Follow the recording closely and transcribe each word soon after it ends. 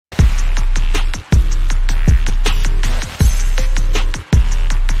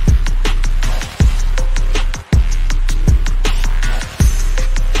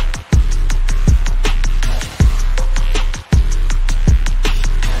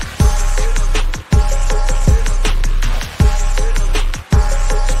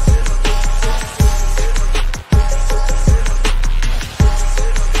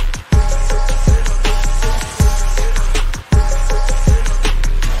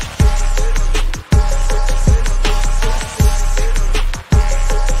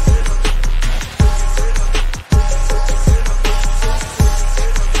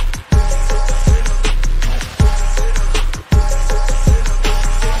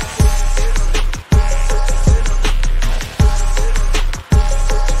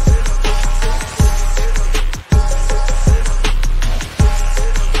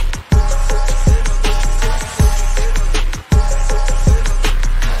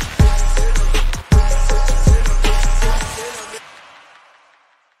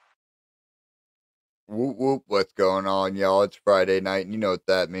going on, y'all? It's Friday night, and you know what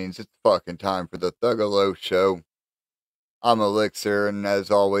that means. It's fucking time for the Thuggalo Show. I'm Elixir, and as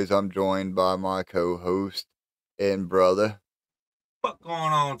always, I'm joined by my co-host and brother. What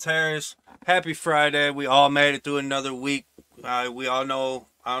going on, Terrace? Happy Friday. We all made it through another week. We all know,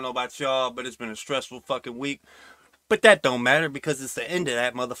 I don't know about y'all, but it's been a stressful fucking week. But that don't matter because it's the end of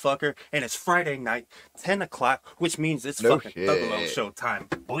that motherfucker, and it's Friday night, 10 o'clock, which means it's No fucking shit. Thuggalo Show time,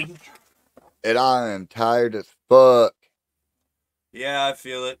 boy. And I am tired as fuck. Yeah, I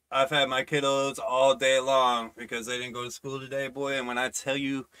feel it. I've had my kiddos all day long because they didn't go to school today, boy. And when I tell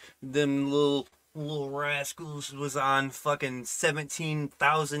you them little rascals was on fucking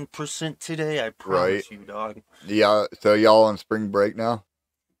 17,000% today, I promise you, dog. Yeah, so y'all on spring break now?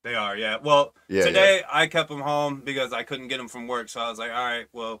 They are, yeah. Well, Yeah, today I kept them home because I couldn't get them from work. So I was like, all right,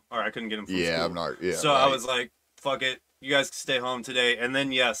 well, or I couldn't get them from school. I'm not. Yeah, so I was like, fuck it. You guys can stay home today. And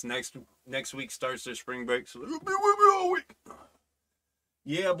then, yes, next week starts their spring break. So they'll be with me all week.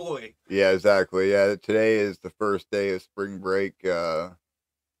 Yeah, boy. Yeah, exactly. Yeah, today is the first day of spring break. Well,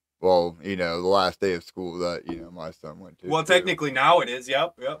 you know, the last day of school that, you know, my son went to. Well, technically now it is.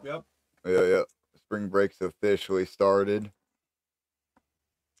 Yep. Yeah. Spring break's officially started.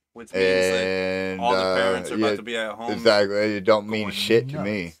 Which means that all the parents are about to be at home. Exactly. It don't mean shit to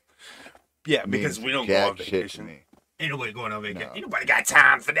me. Yeah, because we don't go on vacation. Ain't nobody going on vacation. No. Ain't nobody got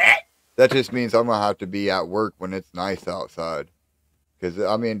time for that. That just means I'm going to have to be at work when it's nice outside. Because,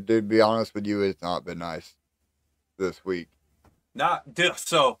 I mean, to be honest with you, it's not been nice this week. Dude,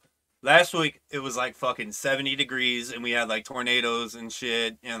 so last week it was like fucking 70 degrees and we had like tornadoes and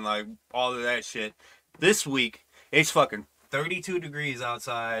shit and like all of that shit. This week it's fucking 32 degrees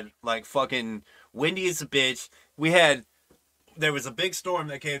outside, like fucking windy as a bitch. There was a big storm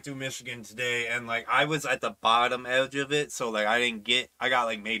that came through Michigan today and like I was at the bottom edge of it, so like I got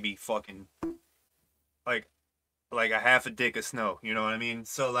like maybe fucking like a half a dick of snow, you know what I mean?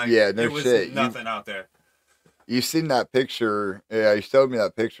 So like there was nothing out there. You seen that picture? Yeah, you showed me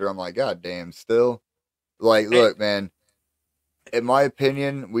that picture. I'm like, God damn, still? Like, look, man, in my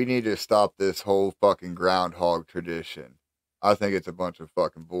opinion, we need to stop this whole fucking groundhog tradition. I think it's a bunch of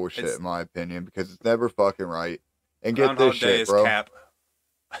fucking bullshit, in my opinion, because it's never fucking right. And get this shit, bro. Cap.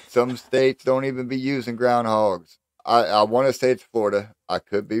 Some states don't even be using groundhogs. I want to say it's Florida. I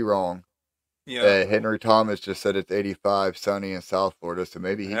could be wrong. Yeah. Henry Thomas just said it's 85, sunny in South Florida, so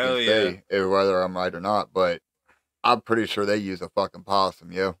maybe he can say whether I'm right or not, but I'm pretty sure they use a fucking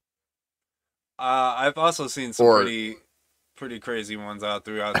possum, yo. I've also seen some pretty crazy ones out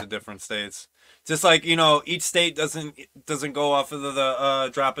throughout the different states. Just like, you know, each state doesn't go off of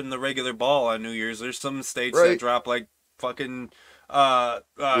the dropping the regular ball on New Year's. There's some states that drop like fucking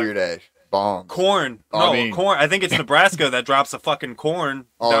weird ass bombs. Corn. Corn. I think it's Nebraska that drops a fucking corn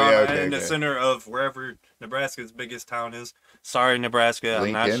in the center of wherever Nebraska's biggest town is. Sorry, Nebraska.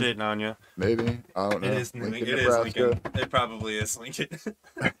 Lincoln. I'm not shitting on you. Maybe. I don't know. It is Lincoln. It probably is Lincoln.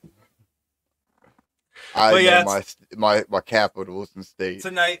 I know my capital is in state.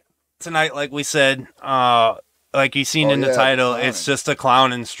 Tonight, like we said, like you seen in the title, it's just a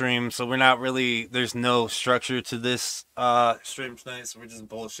clowning stream, so we're not really, there's no structure to this stream tonight, so we're just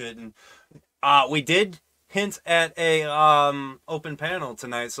bullshitting. We did hint at a open panel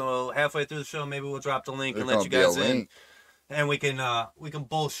tonight, so halfway through the show, maybe we'll drop the link and let you guys in. And we can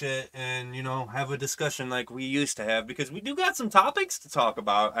bullshit and, you know, have a discussion like we used to have, because we do got some topics to talk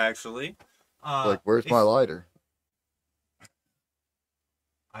about, actually. Like, where's my lighter?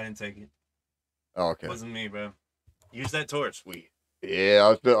 I didn't take it. Oh, okay. It wasn't me, bro. Use that torch. Sweet.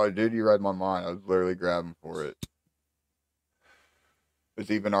 Yeah, dude, you read my mind. I was literally grabbing for it. It's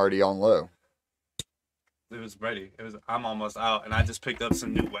even already on low. It was ready. I'm almost out, and I just picked up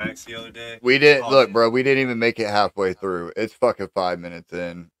some new wax the other day. We didn't bro. We didn't even make it halfway through. It's fucking 5 minutes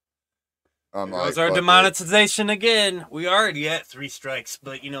in. It was our demonetization again. We already at 3 strikes,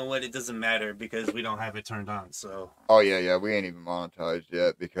 but you know what? It doesn't matter because we don't have it turned on. So. Oh yeah. We ain't even monetized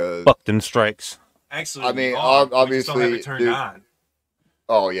yet because. Fuck them strikes. Actually, I mean, obviously, we just don't have it turned on.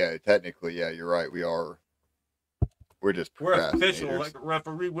 Oh yeah, technically, yeah, you're right. We are. We're official, like a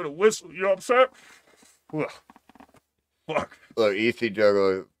referee with a whistle. You know what I'm saying? Fuck. Look, EC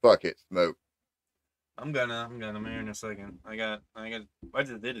Juggler, fuck it, smoke. I'm gonna here in a second. I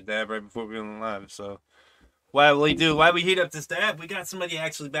just did a dab right before we went live, so why we heat up this dab? We got somebody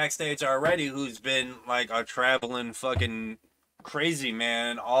actually backstage already who's been like a traveling fucking crazy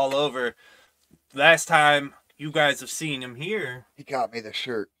man all over. Last time you guys have seen him here, he got me the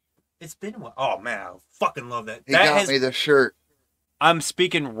shirt. It's been a while. Oh man, I fucking love that. He got me the shirt. I'm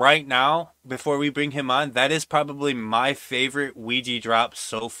speaking right now before we bring him on. That is probably my favorite Ouija drop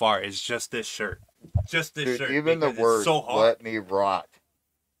so far. Is just this shirt. just this Dude, shirt. even the because word it's so hard. "let me rot."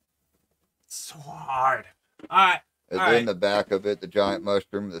 It's so hard. All right. And then the back of it, the giant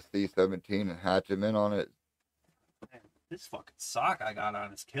mushroom, the C-17, and Hatcheman on it. Man, this fucking sock I got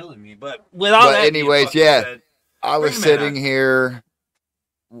on is killing me. But with all that anyways, being said, I was sitting here.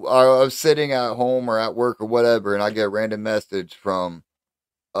 I was sitting at home or at work or whatever, and I get a random message from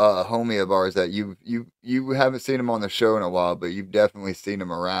a homie of ours that you haven't seen him on the show in a while, but you've definitely seen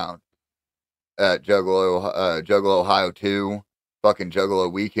him around at Juggalo, Ohio 2. Fucking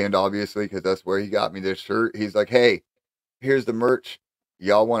Juggalo weekend, obviously, because that's where he got me this shirt. He's like, hey, here's the merch.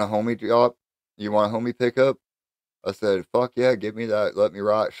 Y'all want a homie drop? You want a homie pickup? I said, fuck yeah, give me that Let Me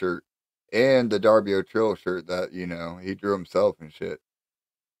Rot shirt. And the Darby O'Trill shirt that, he drew himself and shit.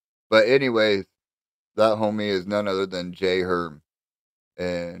 But anyways, that homie is none other than Jay Herm.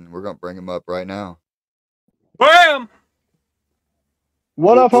 And we're going to bring him up right now. Bam!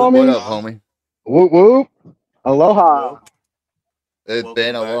 What up, homie? What up, homie? Whoop, whoop. Aloha. It's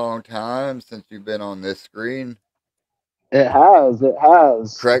been a long time since you've been on this screen. It has.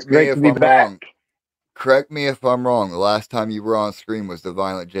 Correct me if I'm wrong. Correct me if I'm wrong. The last time you were on screen was the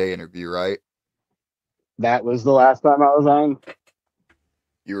Violent J interview, right? That was the last time I was on.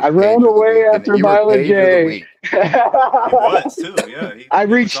 I ran away after Violent J. He was too, yeah. I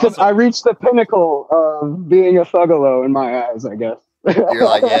reached the pinnacle of being a thuggalo in my eyes, I guess. You're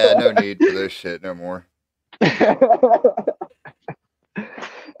like, yeah, no need for this shit no more.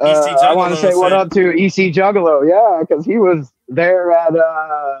 I want to say what up to EC Juggalo, yeah, because he was there at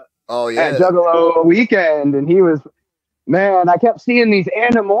at Juggalo weekend, and he was, man, I kept seeing these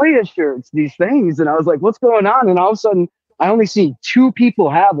Anamoya shirts, these things, and I was like, what's going on? And all of a sudden, I only see 2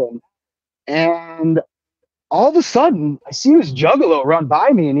 people have them, and all of a sudden, I see this Juggalo run by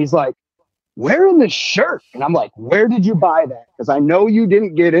me, and he's like, wearing this shirt, and I'm like, where did you buy that? Because I know you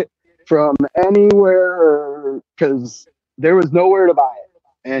didn't get it from anywhere, because there was nowhere to buy it.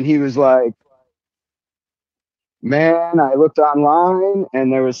 And he was like, man, I looked online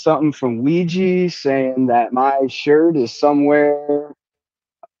and there was something from Ouija saying that my shirt is somewhere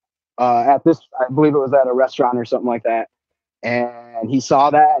at this, I believe it was at a restaurant or something like that. And he saw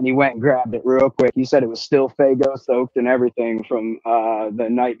that and he went and grabbed it real quick. He said it was still Fago soaked and everything from the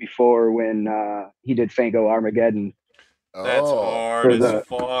night before when he did Fago Armageddon. That's hard as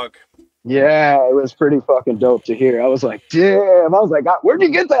fuck. Yeah, it was pretty fucking dope to hear. I was like, damn. I was like, where'd you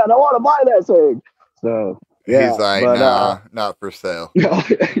get that? I want to buy that thing. So, yeah. He's like, but, nah, not for sale. No,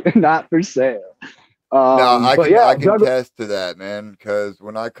 not for sale. No, I can attest to that, man, because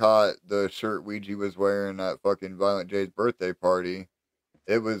when I caught the shirt Ouija was wearing at fucking Violent J's birthday party,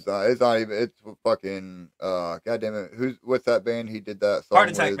 it was, it's not even, it's fucking, goddamn it, what's that band he did that song Heart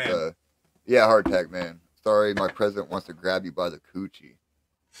Attack with? Man. Yeah, Heart Attack Man. Sorry, my president wants to grab you by the coochie.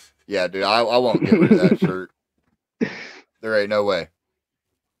 Yeah, dude, I won't get rid of that shirt. There ain't no way.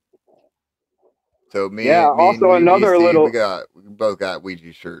 So we both got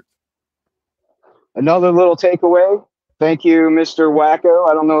Ouija shirts. Another little takeaway. Thank you, Mr. Wacko.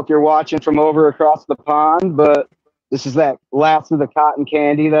 I don't know if you're watching from over across the pond, but this is that last of the cotton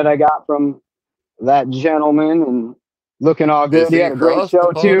candy that I got from that gentleman, and looking all good. He had a great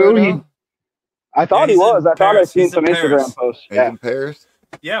show too. I thought he was. I thought I seen some Instagram posts. He's in Paris.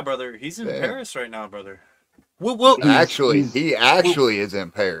 Yeah, brother. He's in Paris right now, brother. Well, he actually is in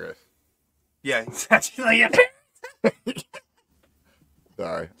Paris. Yeah, he's actually in Paris.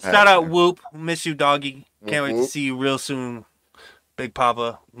 Sorry. Shout out Whoop. Miss you, doggy. Can't wait to see you real soon. Big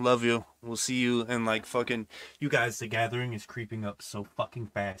Papa. Love you. We'll see you in like fucking... You guys, the gathering is creeping up so fucking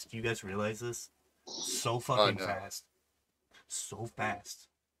fast. Do you guys realize this? So fucking fast. So fast.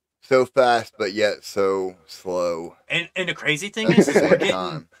 So fast, but yet so slow. And the crazy thing is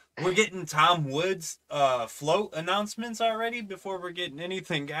we're getting Tom Woods float announcements already before we're getting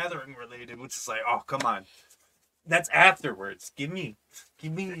anything gathering related, which is like, oh, come on. That's afterwards. Give me.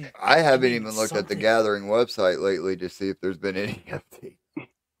 I haven't even looked at the gathering website lately to see if there's been any update.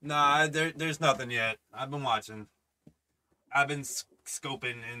 Nah, there's nothing yet. I've been watching. I've been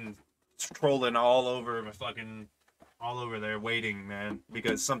scoping and trolling all over there waiting, man,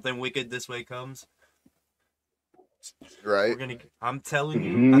 because something wicked this way comes. Right. I'm telling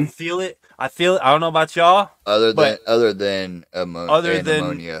you, I feel it. I don't know about y'all. Other than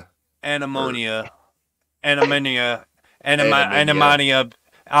ammonia. Animonia,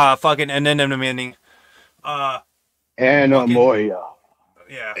 fucking anemone. Anamoya.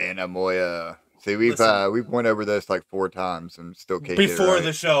 Yeah. Anamoya. See, we've went over this like 4 times and still can't get it right.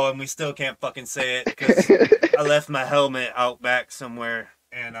 The show, and we still can't fucking say it because I left my helmet out back somewhere.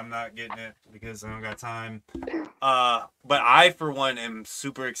 and I'm not getting it because I don't got time. But I, for one, am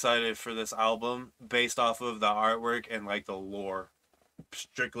super excited for this album based off of the artwork and like the lore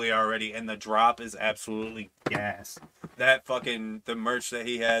strictly already, and the drop is absolutely gas. That fucking the merch that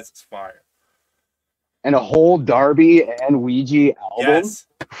he has is fire. And a whole Darby and Ouija album. Yes,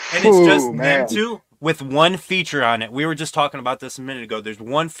 and it's just them two with one feature on it. We were just talking about this a minute ago. There's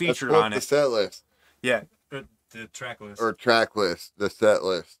one feature on it. The set list. Yeah, the track list. Or track list, the set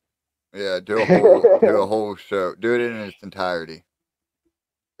list. Yeah, do a whole show. Do it in its entirety.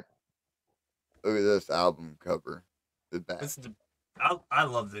 Look at this album cover. The back. I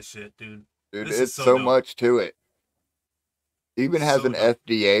love this shit, dude. Dude, it's so much to it. Even has an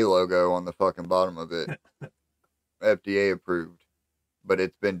FDA logo on the fucking bottom of it. FDA approved. But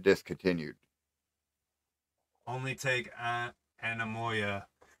it's been discontinued. Only take Anamoya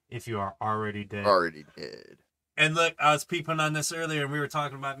if you are already dead. Already dead. And look, I was peeping on this earlier, and we were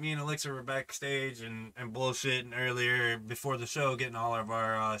talking about me and Elixir were backstage and bullshitting earlier before the show, getting all of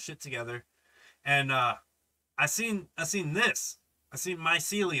our shit together. And I seen this. I seen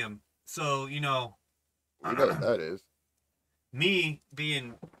mycelium. So, you know what that is. Me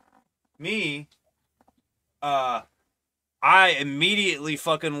being me, I immediately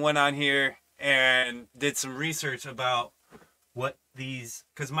fucking went on here and did some research about what these,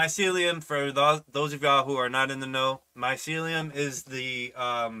 because mycelium, for those of y'all who are not in the know, mycelium is the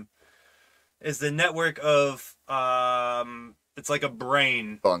network of it's like a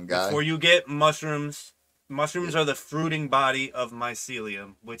brain. Fungi. Before you get mushrooms are the fruiting body of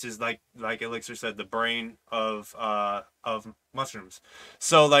mycelium, which is like Elixir said, the brain of mushrooms.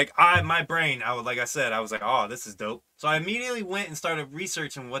 So like my brain, like I said, I was like, oh, this is dope. So I immediately went and started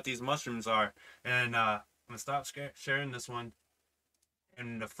researching what these mushrooms are, and I'm gonna stop sharing this one.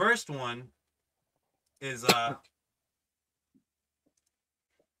 And the first one is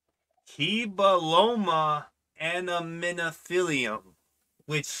Kibaloma anaminophyllum,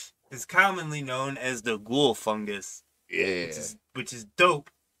 which is commonly known as the ghoul fungus. Yeah. Which is dope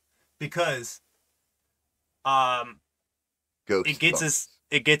because it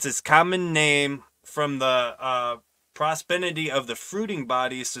gets its common name from the prosperity of the fruiting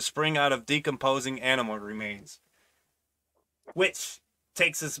bodies to spring out of decomposing animal remains. Which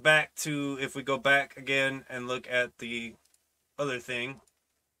takes us back to, if we go back again and look at the other thing.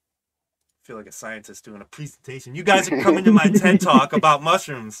 I feel like a scientist doing a presentation. You guys are coming to my TED Talk about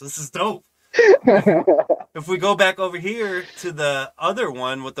mushrooms. This is dope. If we go back over here to the other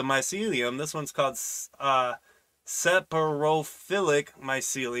one with the mycelium, this one's called saprophytic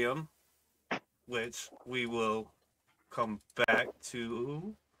mycelium, which we will come back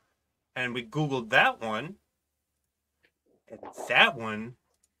to. And we Googled that one. And that one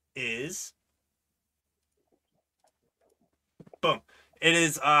is, boom. It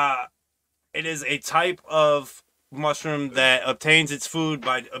is a type of mushroom that obtains its food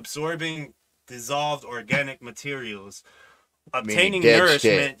by absorbing dissolved organic materials, obtaining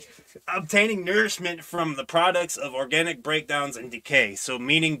nourishment from the products of organic breakdowns and decay. So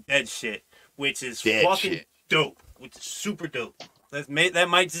meaning dead shit, which is fucking dope, which is super dope. That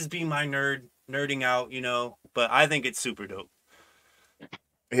might just be my nerding out, you know, but I think it's super dope.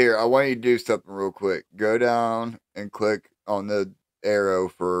 Here, I want you to do something real quick. Go down and click on the arrow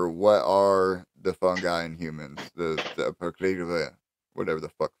for what are the fungi in humans, the whatever the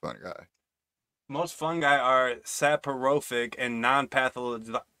fuck fungi. Most fungi are saprophytic and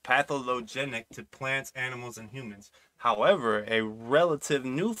non-pathogenic to plants, animals, and humans. However, a relative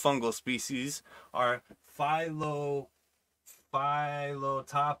new fungal species are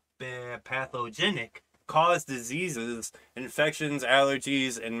pathogenic, cause diseases, infections,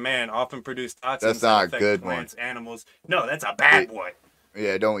 allergies, and often produce toxins. That's not a good plants, animals. No, that's a bad boy.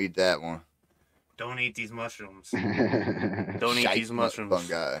 Yeah, don't eat that one. Don't eat these mushrooms. Don't eat these mushrooms.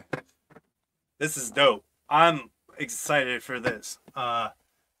 Fungi. This is dope. I'm excited for this. The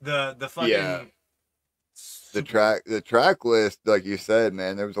fucking the track list, like you said,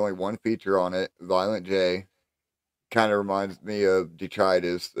 man, there was only one feature on it, Violent J. Kind of reminds me of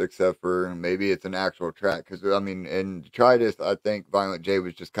Detritus, except for maybe it's an actual track. Because, I mean, in Detritus, I think Violent J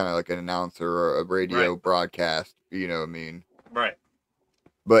was just kind of like an announcer or a radio broadcast. You know what I mean? Right.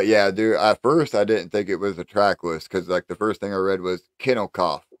 But yeah, dude, at first I didn't think it was a track list. Because, like, the first thing I read was Kennel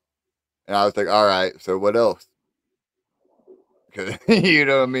Cough. And I was like, all right, so what else? Because, you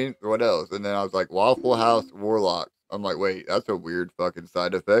know what I mean? What else? And then I was like, Waffle House Warlock. I'm like, wait, that's a weird fucking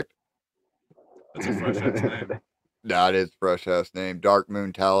side effect. That's a fresh ass name. That is fresh ass name. Dark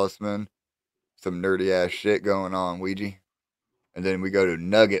Moon Talisman. Some nerdy ass shit going on, Ouija. And then we go to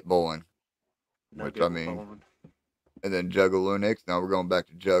Nugget Bowling. and then Juggalunix. Now we're going back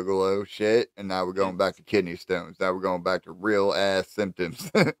to Juggalo shit, and now we're going back to kidney stones. Now we're going back to real ass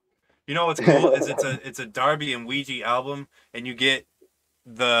symptoms. You know what's cool is it's a Darby and Ouija album, and you get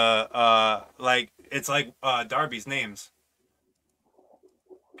the it's like Darby's names,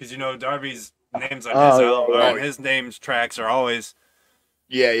 because Darby's names on his names tracks are always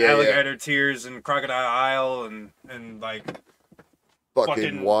alligator tears and crocodile isle and like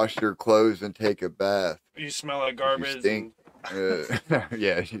fucking wash your clothes and take a bath. You smell like garbage. You stink.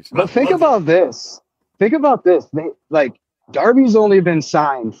 Yeah. But think about this. Think about this. Darby's only been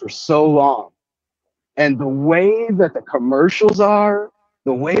signed for so long. And the way that the commercials are,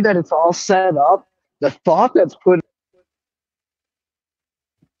 the way that it's all set up, the thought that's put.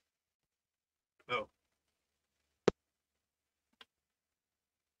 Oh.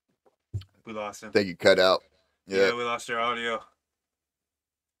 We lost him. I think you cut out. Yeah, we lost your audio.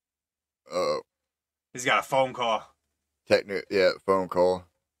 Oh. He's got a phone call. Phone call.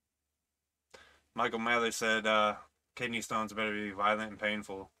 Michael Mather said, kidney stones better be violent and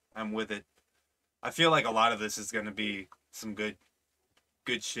painful. I'm with it. I feel like a lot of this is going to be some good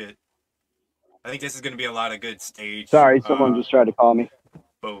shit. I think this is going to be a lot of good stage. Sorry, someone just tried to call me.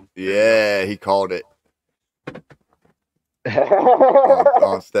 Boom. Yeah, he called it.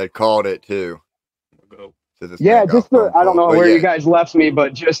 Onstead called it too. Go. Yeah, I don't know where you guys left me,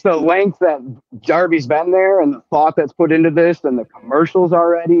 but just the length that Darby's been there and the thought that's put into this and the commercials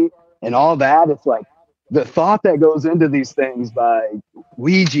already and all that, it's like the thought that goes into these things by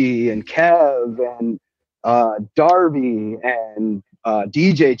Ouija and Kev and Darby and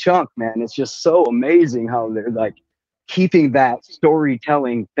DJ Chunk, man, it's just so amazing how they're like keeping that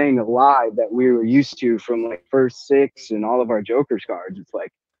storytelling thing alive that we were used to from like First Six and all of our Joker's cards. It's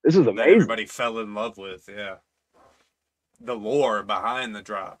like, this is amazing. That everybody fell in love with, yeah. The lore behind the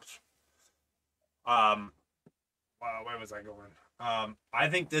drops. Wow, where was I going? I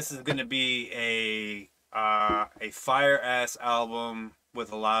think this is gonna be a fire ass album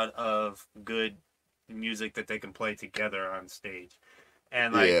with a lot of good music that they can play together on stage.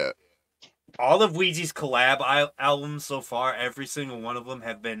 And all of Ouija's collab albums so far, every single one of them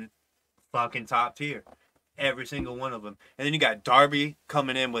have been fucking top tier. Every single one of them. And then you got Darby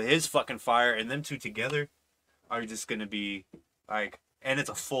coming in with his fucking fire, and them two together are just gonna be like, and it's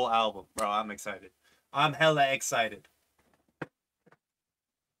a full album, bro. I'm excited. I'm hella excited.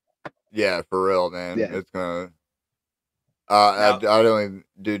 Yeah, for real, man. Yeah. It's gonna. I don't even,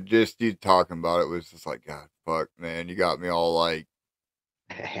 dude. Just you talking about it was just like, God, fuck, man. You got me all like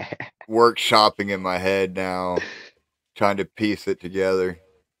workshopping in my head now, trying to piece it together.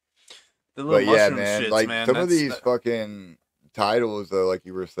 But yeah, man, like some of these fucking titles, though, like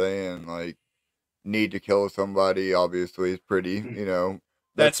you were saying, like Need to Kill Somebody, obviously is pretty,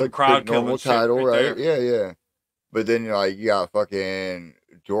 that's like a crowd normal title, right? Yeah. But then you got fucking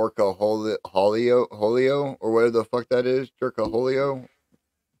Jorka Holio, or whatever the fuck that is, Jorka Holio,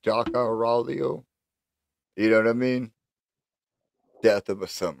 Jaka Holio. You know what I mean? Death of a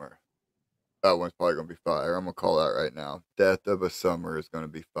Summer. That one's probably gonna be fire. I'm gonna call that right now. Death of a Summer is gonna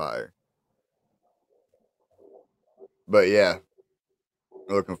be fire. But yeah,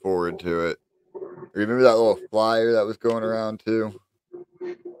 looking forward to it. Remember that little flyer that was going around too?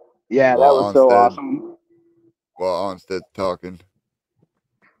 Yeah, that was so awesome. While Onstead's talking.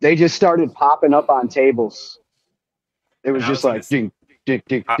 They just started popping up on tables. It was just like ding, ding,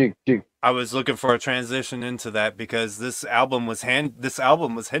 ding, ding, ding. I was looking for a transition into that because this album was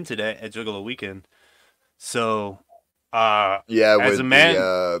hinted at Juggalo Weekend. So as a man,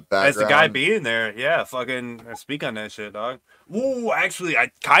 as the guy being there, fucking speak on that shit, dog. Ooh, actually,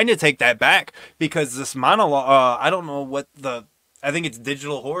 I kind of take that back because this monologue. I don't know I think it's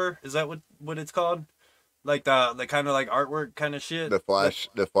digital horror. Is that what it's called? Like the kind of like artwork kind of shit. The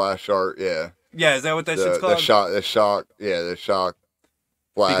flash art, yeah. Yeah, is that what that shit's called? The shock,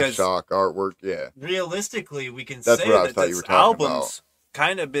 flash shock artwork, yeah. Realistically, we can say that this album's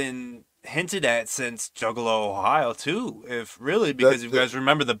kind of been hinted at since Juggalo Ohio too, because you guys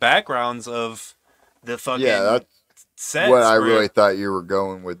remember the backgrounds of the fucking sets. What I really thought you were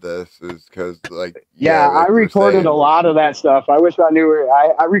going with this is because I recorded a lot of that stuff. I wish I knew where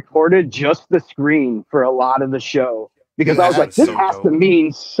I recorded just the screen for a lot of the show because I was like, this has to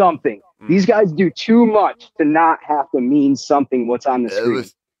mean something. These guys do too much to not have to mean something what's on the screen.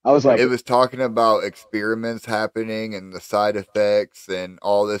 I was like, it was talking about experiments happening and the side effects and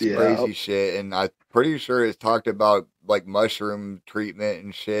all this crazy shit. And I'm pretty sure it's talked about like mushroom treatment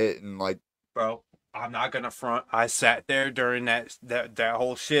and shit. And like, bro, I'm not gonna front. I sat there during that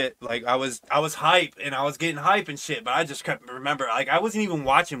whole shit. Like I was hype and I was getting hype and shit, but I just couldn't remember. Like I wasn't even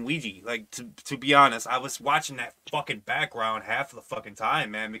watching Ouija. Like to be honest, I was watching that fucking background half of the fucking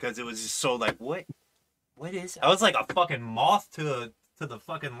time, man, because it was just so like what is? I was like a fucking moth to the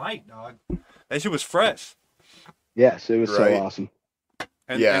fucking light, dog. That shit was fresh. Yes, it was so awesome.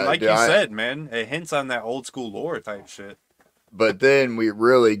 And like you said, man, it hints on that old school lore type shit. But then we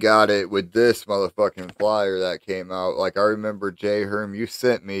really got it with this motherfucking flyer that came out. Like, I remember, Jay Herm, you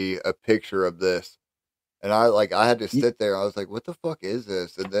sent me a picture of this. And I had to sit there. I was like, what the fuck is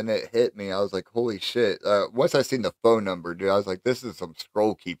this? And then it hit me. I was like, holy shit. Once I seen the phone number, dude, I was like, this is some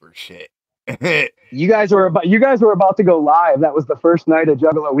Scroll Keeper shit. You guys were about to go live. That was the first night of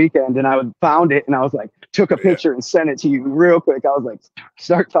Juggalo weekend, and I found it, and I was like, took a picture and sent it to you real quick. I was like,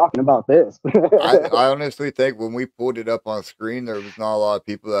 start talking about this. I honestly think when we pulled it up on screen, there was not a lot of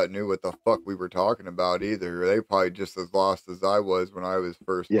people that knew what the fuck we were talking about either. They probably just as lost as I was when I was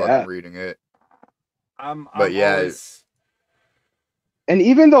first fucking reading it. Always... And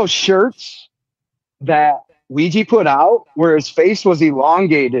even those shirts that Ouija put out, where his face was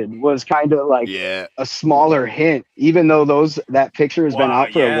elongated, was kind of like a smaller hint, even though that picture has been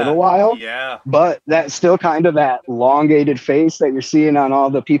out for a little while. Yeah. But that's still kind of that elongated face that you're seeing on all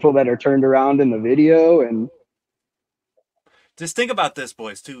the people that are turned around in the video. And just think about this,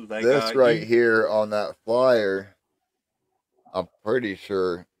 boys, too. Like this here on that flyer, I'm pretty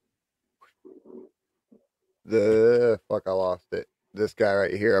sure I lost it. This guy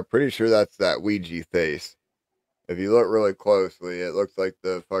right here, I'm pretty sure that's that Ouija face. If you look really closely, it looks like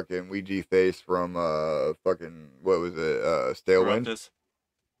the fucking Ouija face from fucking, what was it? Stalewind?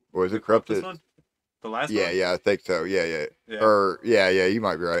 Or was it Corrupted? The last one? Yeah, I think so. Yeah. Or you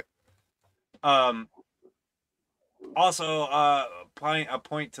might be right. Also, a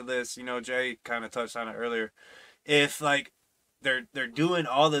point to this, Jay kind of touched on it earlier. If like they're doing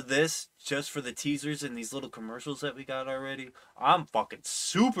all of this just for the teasers and these little commercials that we got already, I'm fucking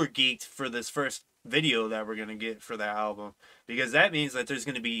super geeked for this first video that we're gonna get for that album, because that means that there's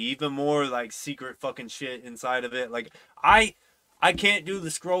gonna be even more like secret fucking shit inside of it. Like I can't do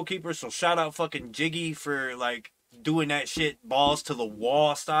the Scroll Keeper, so shout out fucking Jiggy for like doing that shit balls to the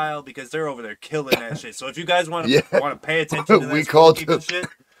wall style, because they're over there killing that shit. So if you guys want to pay attention to that Scroll Keeper shit,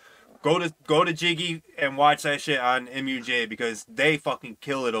 go to Jiggy and watch that shit on MUJ, because they fucking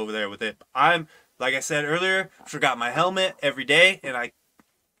kill it over there with it. I'm, like I said earlier, forgot my helmet every day, and I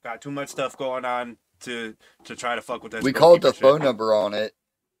got too much stuff going on to try to fuck with that. We called the phone number on it.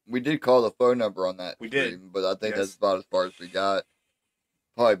 We did call the phone number on that. We did, but I think that's about as far as we got.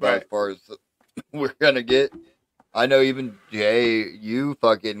 Probably about as far as we're gonna get. I know even Jay, you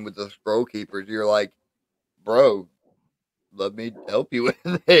fucking with the Scroll Keepers, you're like, bro, let me help you with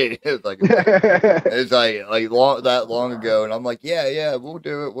it. It's like that long ago, and I'm like, yeah, we'll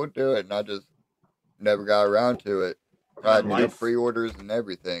do it, and I just never got around to it. I did pre-orders and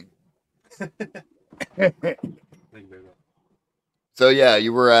everything. So yeah,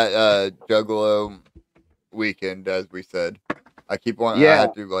 you were at Juggalo weekend, as we said. I keep wanting. I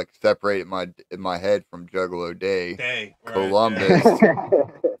had to like separate in my head from Juggalo Day, Columbus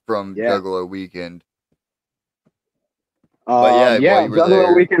from Juggalo weekend.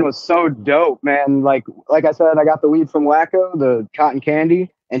 Juggalo weekend was so dope, man. Like I said, I got the weed from Wacko, the cotton candy,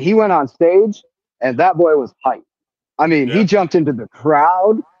 and he went on stage, and that boy was hyped. I mean, he jumped into the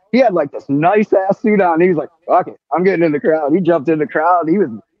crowd. He had like this nice ass suit on. He was like, "Fuck it, I'm getting in the crowd." He jumped in the crowd. He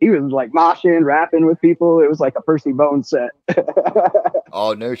was like moshing, rapping with people. It was like a Percy Bone set.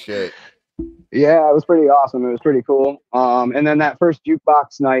 Oh no shit. Yeah, it was pretty awesome. It was pretty cool. And then that first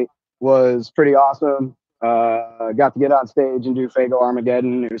jukebox night was pretty awesome. Got to get on stage and do Fago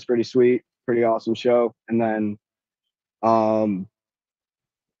Armageddon. It was pretty sweet, pretty awesome show. And then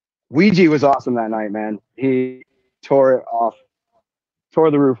Ouija was awesome that night, man. He tore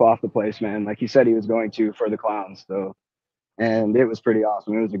the roof off the place, man. Like he said he was going to for the clowns. So, and it was pretty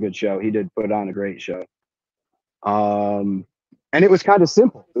awesome. It was a good show. He did put on a great show. And it was kind of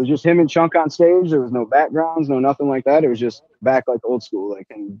simple. It was just him and Chunk on stage. There was no backgrounds, no nothing like that. It was just back like old school, like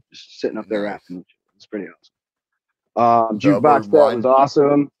and just sitting up there rapping. It was pretty awesome. Jukebox set was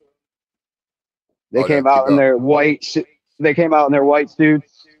awesome. They came out in their white suits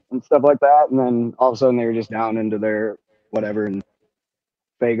and stuff like that, and then all of a sudden they were just down into their whatever, and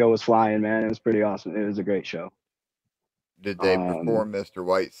Fago was flying, man. It was pretty awesome. It was a great show. Did they perform Mr.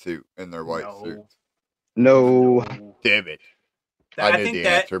 White Suit in their white suits? No. Damn it. I knew the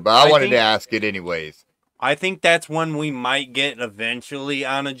answer, but I wanted to ask it anyways. I think that's one we might get eventually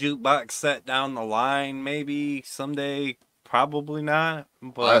on a jukebox set down the line, maybe someday. Probably not,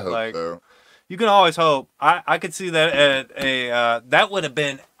 but I hope so. you can always hope. I could see that at a that would have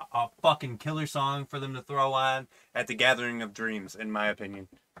been a fucking killer song for them to throw on at the Gathering of Dreams, in my opinion.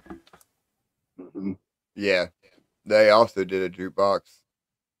 Yeah, they also did a jukebox.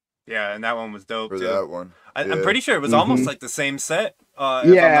 Yeah, and that one was dope for too. that one. I'm pretty sure it was almost like the same set.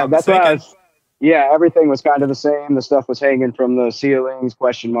 Yeah, that's what yeah, everything was kind of the same. The stuff was hanging from the ceilings,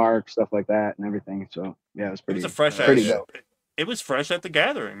 question marks, stuff like that, and everything. So yeah, it was pretty. It was a fresh, pretty dope. It was fresh at the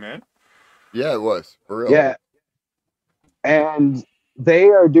Gathering, man. Yeah, it was for real. Yeah, and they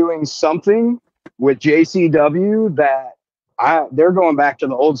are doing something with JCW that they're going back to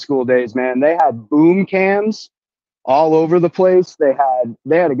the old school days, man. They had boom cams all over the place. They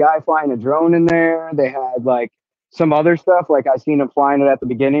had a guy flying a drone in there. They had like some other stuff, like I seen him flying it at the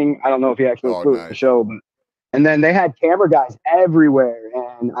beginning. I don't know if he actually flew at the show, but and then they had camera guys everywhere.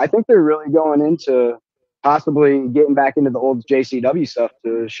 And I think they're really going into possibly getting back into the old JCW stuff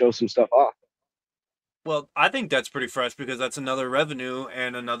to show some stuff off. Well, I think that's pretty fresh because that's another revenue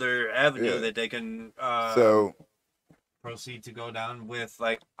and another avenue that they can proceed to go down with.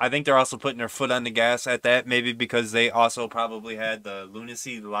 Like, I think they're also putting their foot on the gas at that, maybe because they also probably had the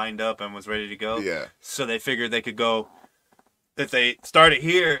Lunacy lined up and was ready to go. Yeah. So they figured they could go, if they start it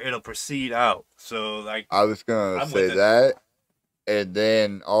here, it'll proceed out. So, like, I was going to say that. And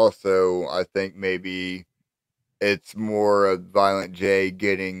then also, I think maybe it's more of Violent J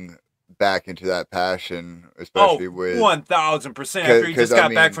getting back into that passion, especially with 1000% after he just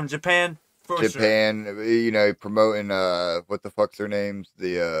got back from Japan. Japan, you know, promoting what the fuck's their names?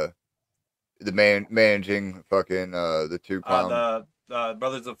 The managing fucking the two clown the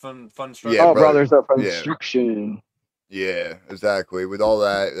Brothers of Fun Yeah, Brothers of Construction. Yeah, exactly. With all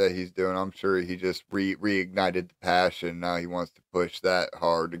that he's doing, I'm sure he just reignited the passion. Now he wants to push that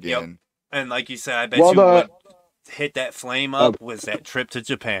hard again. Yep. And like you said, I bet what hit that flame up was that trip to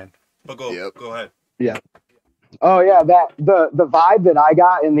Japan. But go ahead. Yeah. Oh yeah, that the vibe that I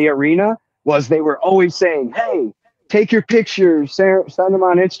got in the arena was they were always saying, "Hey, take your pictures, send them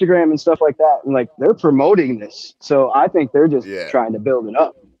on Instagram and stuff like that." And like they're promoting this, so I think they're just trying to build it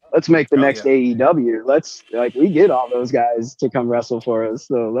up. Let's make the next AEW. Let's we get all those guys to come wrestle for us,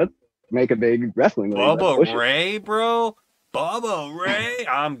 so let's make a big wrestling league. Bubba Ray, bro. Bubba Ray,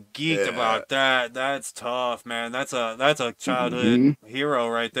 I'm geeked about that. That's tough, man. That's a childhood hero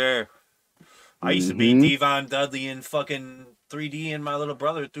right there. I used to be Devon Dudley in fucking 3D and my little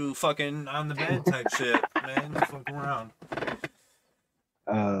brother through fucking on the bed type shit, man. Fuck around.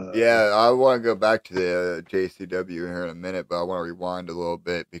 I want to go back to the JCW here in a minute, but I want to rewind a little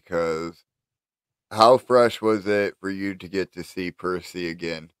bit because how fresh was it for you to get to see Percy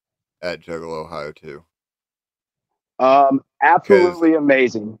again at Juggalo Ohio 2? Absolutely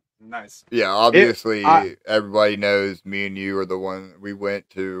amazing. Nice. Yeah, obviously everybody knows me and you are the one we went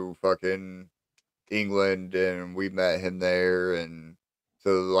to fucking England and we met him there, and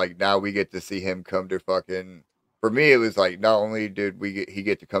so like now we get to see him come to fucking. For me, it was like not only did he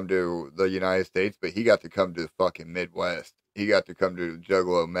get to come to the United States, but he got to come to the fucking Midwest. He got to come to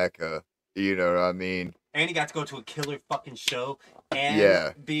Juggalo Mecca. You know what I mean? And he got to go to a killer fucking show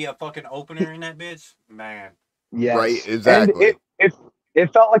and be a fucking opener in that bitch. Man. Yeah. Right. Exactly. And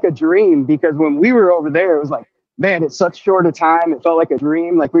it felt like a dream because when we were over there, it was like, man, it's such short a time. It felt like a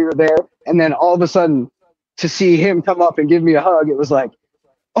dream, like we were there. And then all of a sudden, to see him come up and give me a hug, it was like,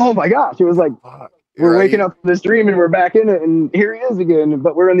 oh my gosh. It was like, we're waking up from this dream and we're back in it. And here he is again,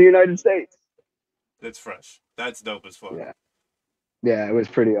 but we're in the United States. That's fresh. That's dope as fuck. Yeah. Yeah, it was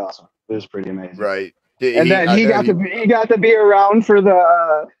pretty awesome. It was pretty amazing. Right. And then he got to be around for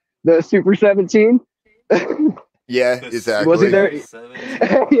the Super 17. Yeah, exactly. Was he there?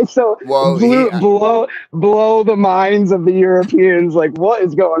 So blow the minds of the Europeans. Like, what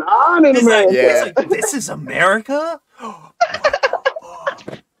is going on in America? This is America?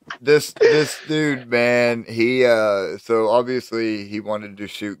 This dude, man, he so obviously he wanted to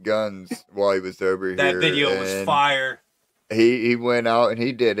shoot guns while he was over here. That video was fire. He went out and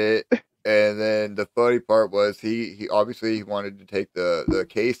he did it. And then the funny part was he obviously wanted to take the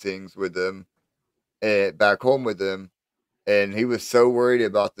casings with him back home with him, and he was so worried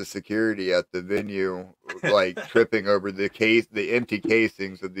about the security at the venue, like tripping over the empty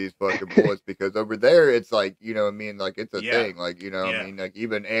casings of these fucking bullets, because over there it's like, you know what I mean, like it's a thing, like, you know what I mean, like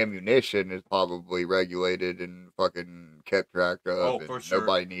even ammunition is probably regulated and fucking kept track of, and sure.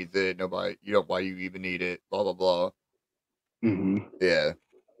 Nobody needs it, why you even need it, blah blah blah. Yeah.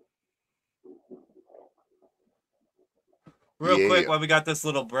 Real quick, while we got this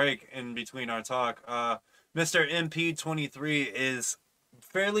little break in between our talk, Mr. MP23 is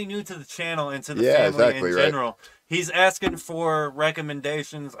fairly new to the channel and to the family in general. Right. He's asking for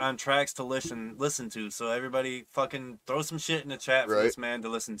recommendations on tracks to listen to. So everybody fucking throw some shit in the chat for this man to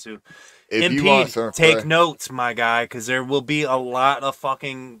listen to. If you want some take notes, my guy, because there will be a lot of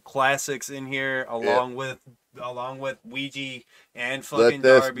fucking classics in here along with Ouija and fucking Let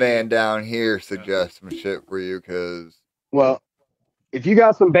this Darby. man down here suggest some shit for you, because... Well, if you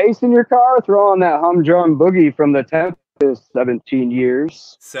got some bass in your car, throw on that humdrum boogie from the Tempest, 17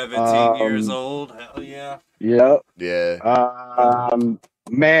 years. 17 years old, hell yeah. Yep. Yeah.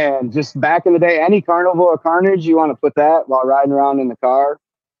 Man, just back in the day, any Carnival of Carnage, you want to put that while riding around in the car.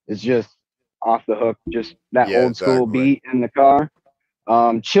 It's just off the hook, just that old school beat in the car.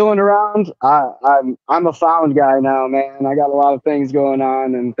 Chilling around. I'm a found guy now, man. I got a lot of things going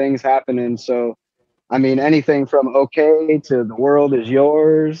on and things happening. So, I mean, anything from okay to the world is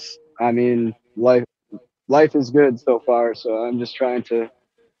yours. I mean, life is good so far. So I'm just trying to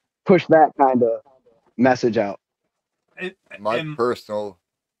push that kind of message out. Personal.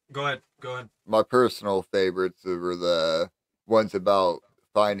 Go ahead. My personal favorites were the ones about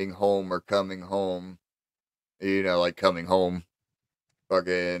finding home or coming home. You know, like coming home.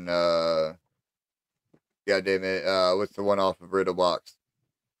 Fucking, goddamn it. What's the one off of Riddle Box?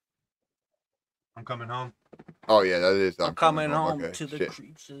 I'm coming home. Oh, yeah, that is. I'm coming home to the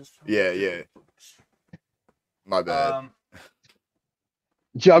creeps. Yeah. My bad.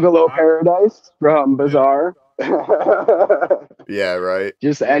 Juggalo Paradise from Bizarre. Yeah, right.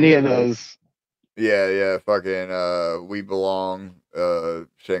 Just any of those. Yeah. Fucking, We Belong,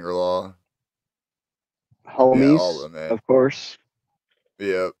 Shangri-La. Homies, all of them, man. Of course.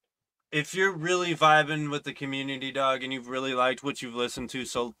 Yep. If you're really vibing with the community, dog, and you've really liked what you've listened to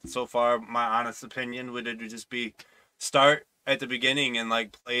so far, my honest opinion would just be start at the beginning and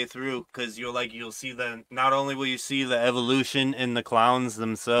like play through, because you'll see not only will you see the evolution in the clowns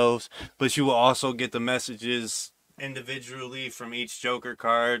themselves, but you will also get the messages individually from each Joker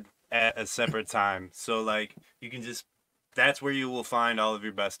card at a separate time. So like you can that's where you will find all of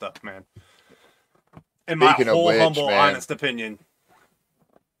your best stuff, man. In my whole humble, honest opinion.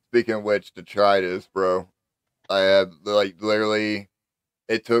 Speaking of which, Detritus, bro, I have literally,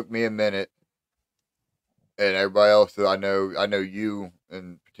 it took me a minute, and everybody else that I know you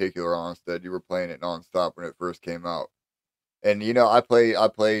in particular, Onstead, you were playing it nonstop when it first came out, and I played,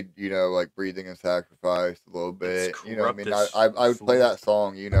 like Breathing and Sacrifice a little bit, I mean, I would play that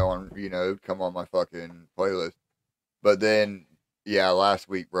song, on, it would come on my fucking playlist, but then, last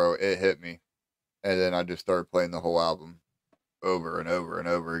week, bro, it hit me, and then I just started playing the whole album over and over and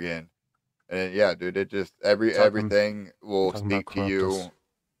over again, and dude, it just everything will speak to you.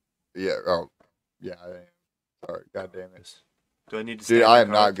 Sorry, god damn it. Do I need to? Dude, I am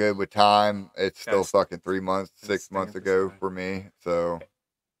not good with time. It's still fucking 6 months ago for me. So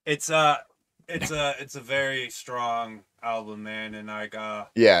it's a very strong album, man, and like it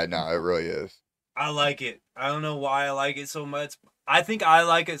really is. I like it. I don't know why I like it so much. I think I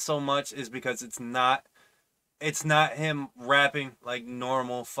like it so much is because it's not him rapping like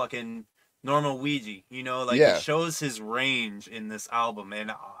normal Ouija, it shows his range in this album,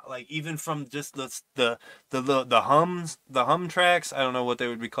 and like even from just the hum tracks, I don't know what they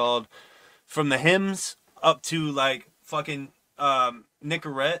would be called, from the hymns up to like fucking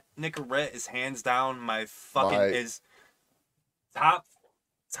Nicorette is hands down my is top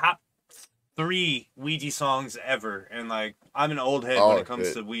 3 Ouija songs ever, and like I'm an old head when it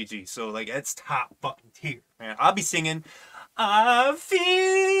comes to Ouija, so like it's top fucking tier, man. I'll be singing I feel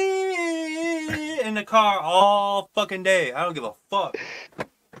in the car all fucking day. I don't give a fuck.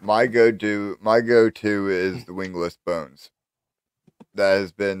 My go-to is the Wingless Bones. That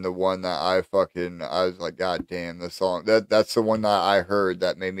has been the one that I was like, god damn, the song, that's the one that I heard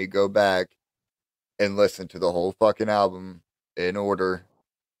that made me go back and listen to the whole fucking album in order.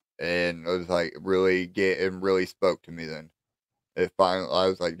 And it was like really spoke to me then. It finally, I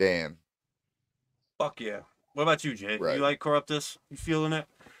was like, damn. Fuck yeah. What about you, Jay? Right. You like Corruptus? You feeling it?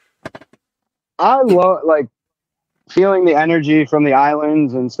 I love feeling the energy from the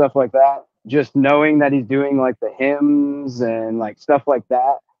islands and stuff like that. Just knowing that he's doing like the hymns and like stuff like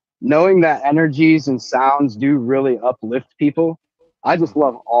that. Knowing that energies and sounds do really uplift people. I just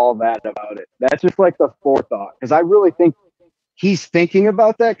love all that about it. That's just like the forethought, because I really think he's thinking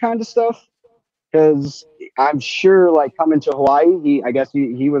about that kind of stuff, because I'm sure like coming to Hawaii, I guess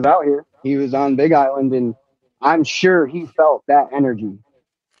he was out here, he was on Big Island, and I'm sure he felt that energy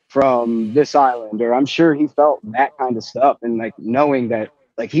from this island, or I'm sure he felt that kind of stuff, and like knowing that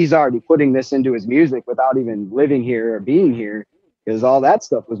like he's already putting this into his music without even living here or being here, because all that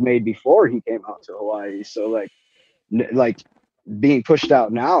stuff was made before he came out to Hawaii. So like being pushed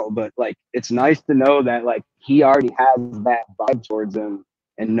out now, but like it's nice to know that like he already has that vibe towards him,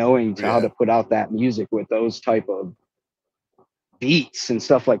 and knowing how to put out that music with those type of beats and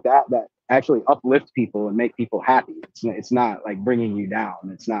stuff like that actually uplift people and make people happy. It's not like bringing you down.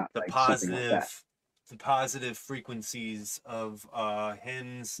 It's not the like positive, something like that. The positive frequencies of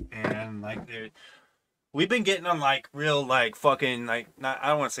hymns, and like we've been getting on like real like fucking like, not, I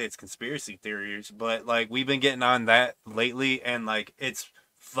don't want to say it's conspiracy theories, but like we've been getting on that lately, and like it's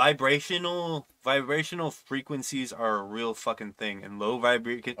vibrational frequencies are a real fucking thing, and low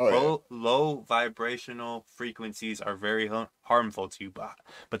vibrational frequencies are very harmful to you,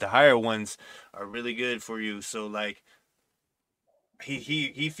 but the higher ones are really good for you. So like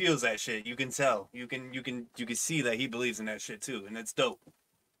he feels that shit. You can tell. You can see that he believes in that shit too, and it's dope.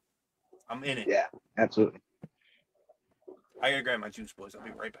 I'm in it. Yeah, absolutely. I gotta grab my juice, boys. I'll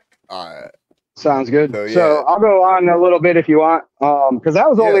be right back. All right. Sounds good. So I'll go on a little bit if you want, because that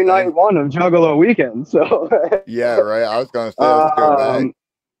was only night one of Juggalo weekend. So yeah, right. I was gonna say let's go back.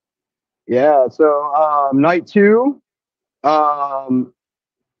 Yeah. So night two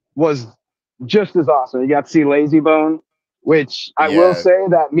was just as awesome. You got to see Lazy Bone, which I will say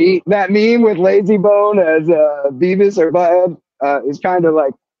that meme with Lazy Bone as Beavis or Butthead is kind of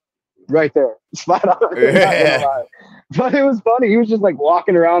like right there, spot on. Not gonna lie. But it was funny. He was just like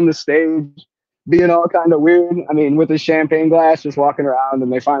walking around the stage, being all kind of weird. I mean, with his champagne glass, just walking around,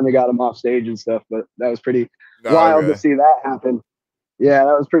 and they finally got him off stage and stuff. But that was pretty wild to see that happen. Yeah,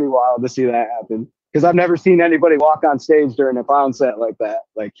 that was pretty wild to see that happen. Because I've never seen anybody walk on stage during a clown set like that.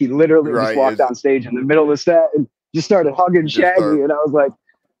 Like he literally just walked on stage in the middle of the set and just started hugging Shaggy, and I was like,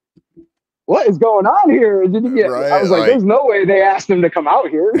 "What is going on here?" Did you get? I was like, "There's no way they asked him to come out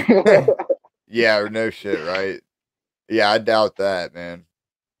here." Yeah, no shit, right? Yeah, I doubt that, man.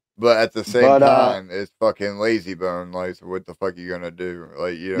 But at the same time, it's fucking Lazy Bone. Like, so what the fuck are you gonna do?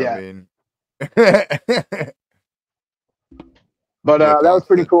 Like, you know what I mean? But that was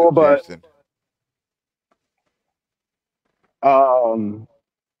pretty cool. But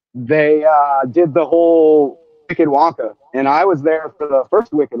they did the whole Wicked Wonka, and I was there for the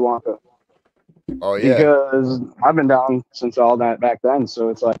first Wicked Wonka. Oh yeah, because I've been down since all that back then. So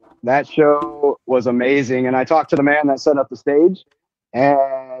it's like that show was amazing. And I talked to the man that set up the stage,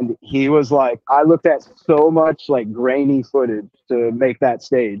 and he was like, I looked at so much like grainy footage to make that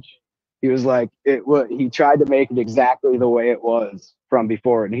stage. He was like, he tried to make it exactly the way it was from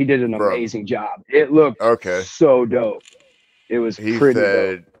before, and he did an amazing job. It looked so dope. It was pretty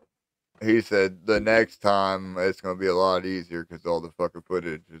dope. He said the next time it's gonna be a lot easier because all the fucking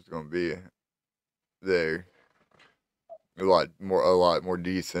footage is gonna be there. A lot more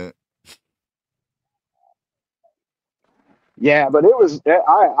decent. Yeah, but it was.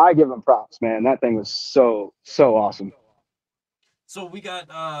 I give him props, man. That thing was so awesome. So we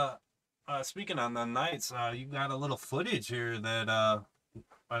got speaking on the nights, you got a little footage here that I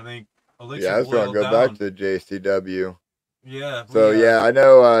think Elixir I was gonna go back to JCW. Yeah. So I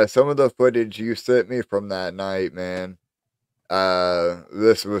know some of the footage you sent me from that night, man.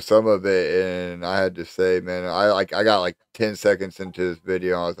 This was some of it, and I had to say, man, I got like 10 seconds into this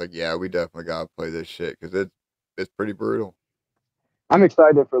video, and I was like, yeah, we definitely gotta play this shit because it's pretty brutal. I'm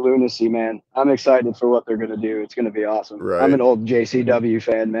excited for Lunacy, man. I'm excited for what they're gonna do. It's gonna be awesome. Right. I'm an old JCW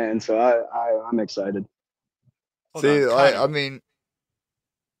fan, man, so I'm excited. See, I mean,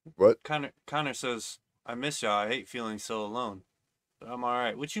 what? Connor says, I miss y'all. I hate feeling so alone, but I'm all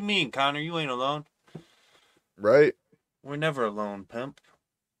right. What you mean, Connor? You ain't alone, right? We're never alone, pimp.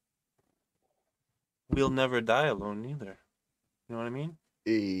 We'll never die alone either. You know what I mean?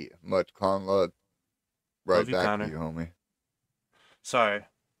 Much con love. Right love you, back Connor. to you, homie. Sorry.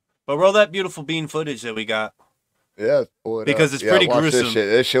 But roll that beautiful bean footage that we got. Yeah, pull it because up. It's pretty watch gruesome. This shit.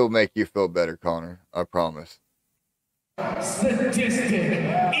 This shit will make you feel better, Connor. I promise. Sadistic,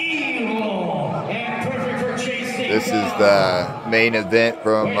 evil, and perfect for chasing. This is the main event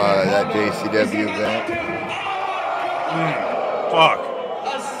from that JCW event. Fuck. A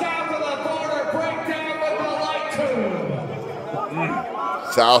south of the border breakdown with the light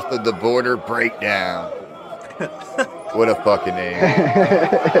tube. South of the border breakdown. What a fucking name.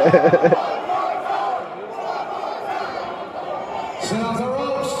 South of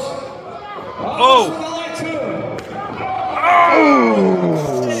Ropes. Oh.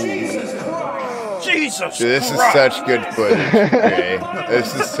 Jesus Christ. Jesus Dude, this Christ. is such good footage, Jay.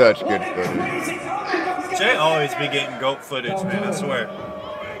 This is such good footage. Jay always be getting goat footage, man, I swear.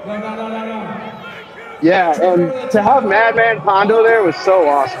 No. Yeah, and to have Madman Pondo there was so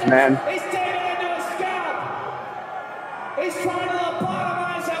awesome, man. He's taking it into a scalp. He's trying to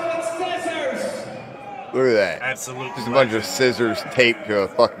lobotomize him with scissors. Look at that. Absolutely. Just a bunch of scissors taped to a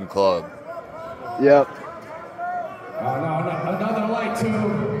fucking club. Yep. Oh, no, another light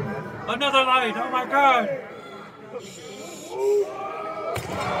tube. Another light. Oh my god.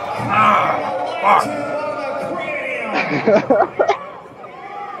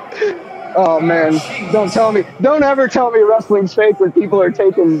 Oh man, don't ever tell me wrestling's fake when people are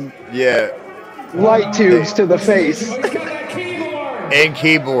taking light tubes to the face. And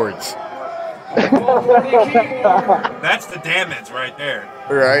keyboards. That's the damage right there.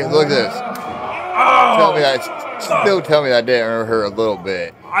 Right, look at this. Oh, Tell me that didn't hurt a little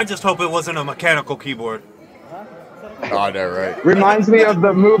bit. I just hope it wasn't a mechanical keyboard. Oh, no, right. Reminds me of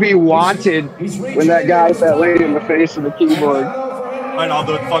the movie Wanted when that guy hit that lady in the face with the keyboard. And all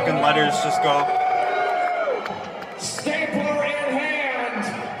the fucking letters just go. Stapler in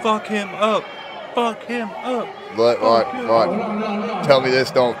hand. Fuck him up. Fuck him up. What? Tell me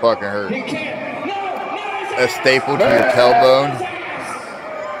this don't fucking hurt. A staple to your tailbone.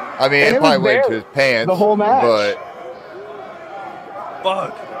 I mean, it probably went to his pants. The whole match. But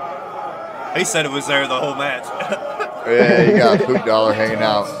fuck. He said it was there the whole match. Yeah, you got a poop dollar hanging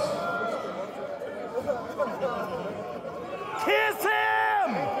out. Kiss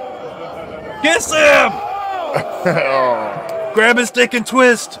him! Kiss him! Oh. Grab his dick and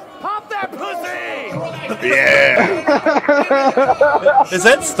twist. Pop that pussy! Yeah. Is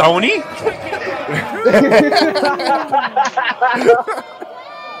that Stony?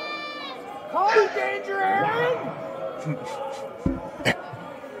 Call it danger, Aaron!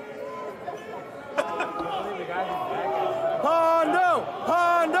 Hondo!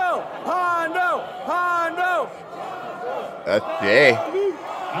 Hondo! Hondo! Hondo! That's Jay.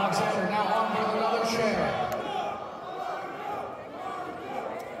 Alexander now on with another chair.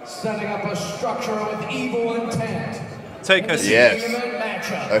 Setting up a structure with evil intent. Take a seat. Yes.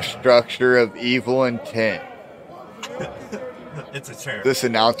 A structure of evil intent. It's a chair. This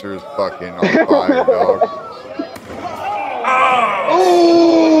announcer is fucking on fire, dog.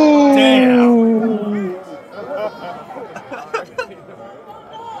 Oh! Damn!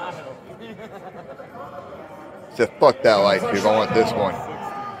 Said, fuck that light tube. I want this one.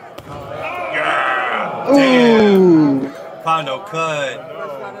 Yeah! Damn! Pondo cut.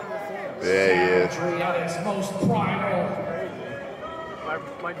 There he is.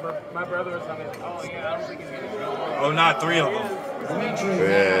 My brother was having. Oh yeah, I don't think he's gonna go. Oh, not three of them.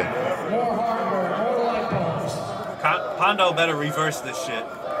 Yeah. More hardware, more light bulbs. Pondo better reverse this shit.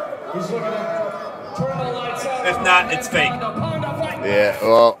 He's looking to turn the lights out. If not, it's fake. Yeah,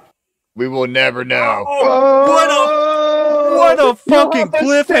 well, we will never know. Oh, what a fucking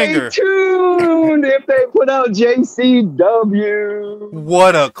cliffhanger. Stay tuned if they put out JCW.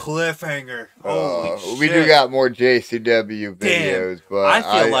 What a cliffhanger. Holy shit. We do got more JCW videos, damn. but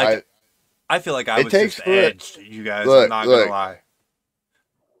I feel like I was just edged, you guys. Look, I'm not going to lie.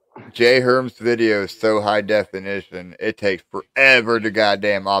 Jay Herm's video is so high definition, it takes forever to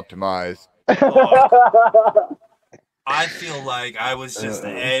goddamn optimize. I feel like I was just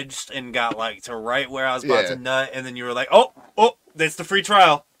edged and got like to right where I was about to nut, and then you were like, oh, that's the free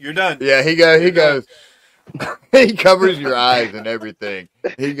trial. You're done. Yeah, he goes, he covers your eyes and everything.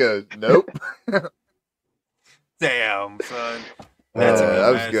 He goes, nope. Damn, son.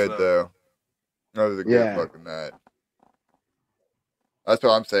 That was good, though. That was a good fucking match. That's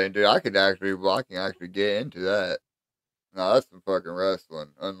what I'm saying, dude. I can actually get into that. No, that's some fucking wrestling.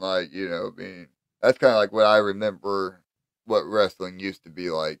 Unlike, that's kind of like what I remember what wrestling used to be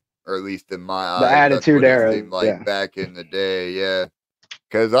like, or at least in my eyes. The Attitude Era. Like back in the day, yeah.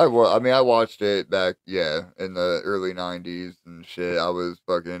 Because I watched it back, in the early 90s and shit. I was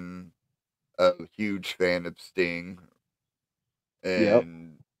fucking a huge fan of Sting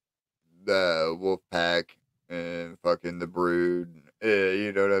and the Wolfpack and fucking the Brood.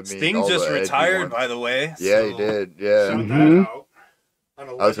 You know what I mean? Sting just retired, by the way. Yeah, he did. Yeah. Shout that out.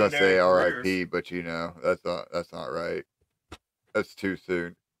 I was gonna say R.I.P., but that's not right. That's too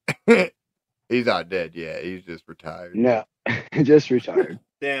soon. He's not dead yet. He's just retired. No, just retired.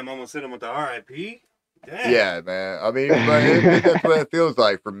 Damn, almost hit him with the R.I.P. Damn. Yeah, man. I mean, but that's what it feels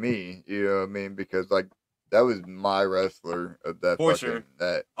like for me. You know what I mean? Because like that was my wrestler of that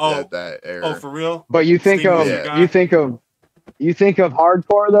that era. Oh, for real? But you think of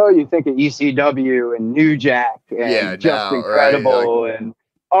hardcore though. You think of ECW and New Jack and Just Incredible and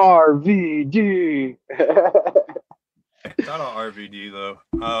RVD. Shout out RVD though.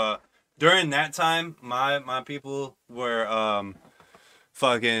 During that time, my people were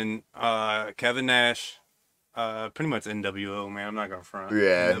fucking Kevin Nash, pretty much NWO, man. I'm not gonna front.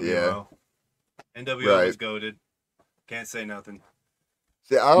 Yeah, NWO. NWO was goated. Can't say nothing.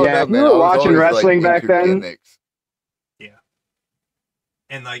 See, I don't know, man. I was watching always, wrestling like, back then. Gimmicks. Yeah.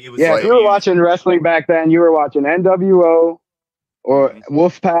 And like it was. Yeah, like, if you were watching wrestling back then, you were watching NWO or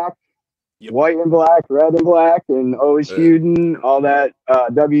Wolfpack, White and Black, Red and Black, and always feuding, all that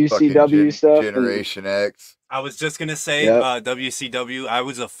WCW stuff. Generation X. I was just gonna say WCW. I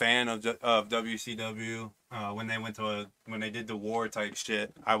was a fan of WCW when they did the war type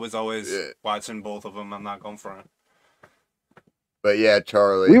shit. I was always watching both of them. I'm not going front. But yeah,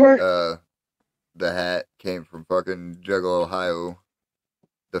 Charlie, the hat came from fucking Juggalo, Ohio.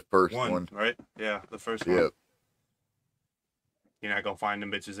 The first one, right? Yeah, the first one. Yep. You're not gonna find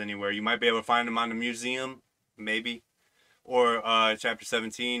them bitches anywhere. You might be able to find them on the museum, maybe, or Chapter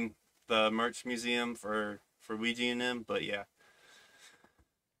 17, the merch museum for Ouija and them. But yeah,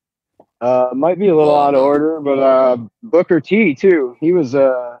 might be a little out of order, but Booker T too. He was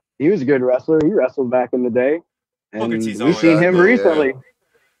a good wrestler. He wrestled back in the day, and we've seen him recently.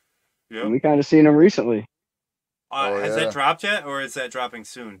 Yeah, we kind of seen him recently. Has that dropped yet, or is that dropping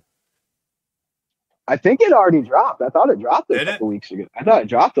soon? I think it already dropped. I thought it dropped a couple weeks ago. I thought it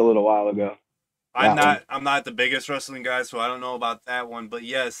dropped a little while ago. I'm not the biggest wrestling guy, so I don't know about that one. But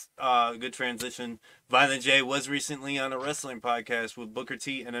yes, good transition. Violent J was recently on a wrestling podcast with Booker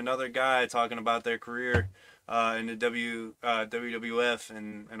T and another guy talking about their career in the WWF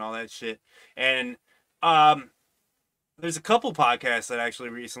and all that shit. And there's a couple podcasts that actually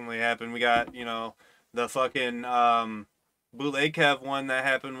recently happened. We got, the fucking Bootleg Kev one that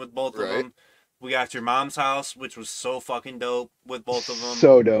happened with both of them. We got Your Mom's House, which was so fucking dope with both of them.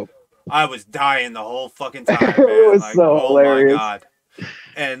 So dope. I was dying the whole fucking time, man. It was so hilarious. My God.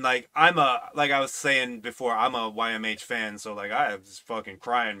 And like I was saying before, I'm a YMH fan, so like I was fucking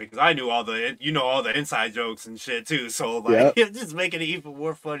crying because I knew all the inside jokes and shit too. So like it just making it even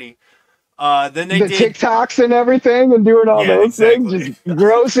more funny. Then they did TikToks and everything and doing all those things, just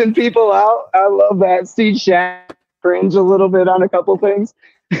grossing people out. I love that. See Shaq cringe a little bit on a couple things.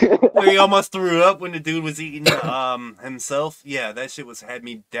 Where he almost threw up when the dude was eating himself. Yeah, that shit had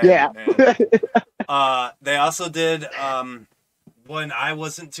me dead. Yeah. Man. They also did one I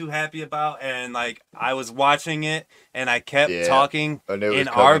wasn't too happy about, and like I was watching it and I kept talking in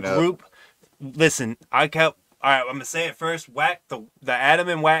our group. Listen, all right, I'm gonna say it first. Whack, the Adam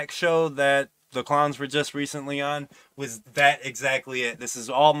and Whack show that the clowns were just recently on was that exactly it. This is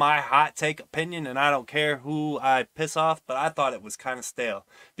all my hot take opinion, and I don't care who I piss off, but I thought it was kind of stale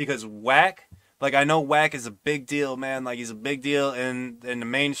because Whack, like I know Whack is a big deal, man. Like he's a big deal in the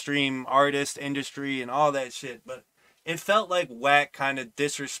mainstream artist industry and all that shit, but it felt like Whack kind of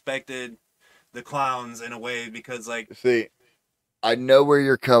disrespected the clowns in a way because like, see, I know where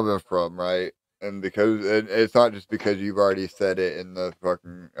you're coming from, right? And because it's not just because you've already said it in the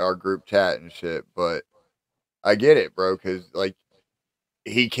fucking our group chat and shit, but I get it, bro. Because like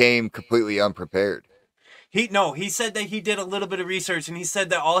he came completely unprepared. He said that he did a little bit of research, and he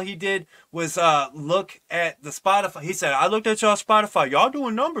said that all he did was look at the Spotify. He said, "I looked at y'all Spotify. Y'all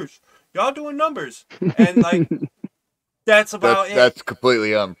doing numbers, and like that's about it." That's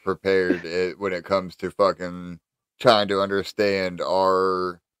completely unprepared when it comes to fucking trying to understand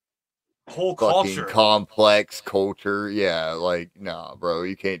our whole fucking complex culture. Yeah, like nah, bro,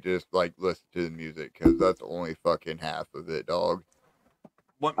 you can't just like listen to the music because that's only fucking half of it, dog.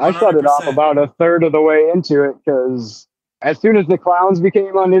 100%. I shut it off about a third of the way into it because as soon as the clowns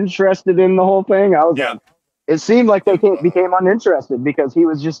became uninterested in the whole thing, I was like, it seemed like they became uninterested because he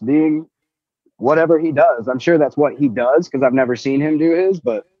was just being whatever he does. I'm sure that's what he does because I've never seen him do his,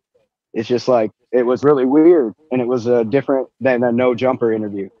 but it's just like it was really weird and it was different than a no jumper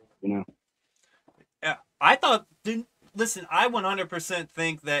interview. Yeah, I thought. Listen, I 100%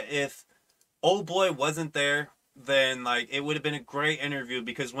 think that if Old Boy wasn't there, then like it would have been a great interview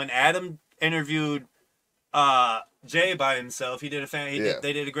because when Adam interviewed Jay by himself, they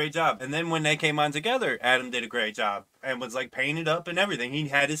did a great job. And then when they came on together, Adam did a great job and was like painted up and everything. He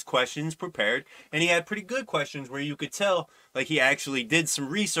had his questions prepared, and he had pretty good questions where you could tell like he actually did some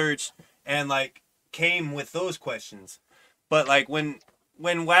research and like came with those questions. But like when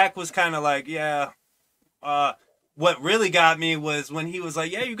Whack was kind of like, what really got me was when he was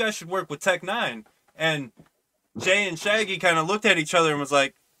like, yeah, you guys should work with Tech 9. And Jay and Shaggy kind of looked at each other and was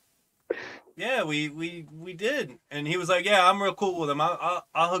like, yeah, we did. And he was like, yeah, I'm real cool with him. I'll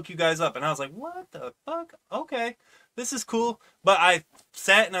hook you guys up. And I was like, what the fuck? Okay, this is cool. But I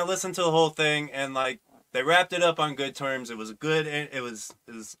sat and I listened to the whole thing, and like they wrapped it up on good terms. It was good. It was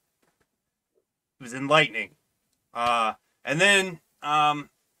enlightening. And then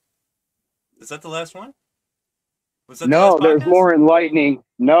is that the last one? No, there's more enlightening.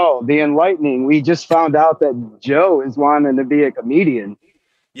 No, the enlightening. We just found out that Joe is wanting to be a comedian.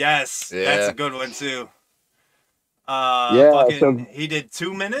 Yes, that's a good one too. He did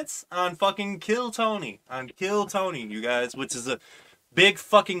 2 minutes on fucking Kill Tony, you guys, which is a big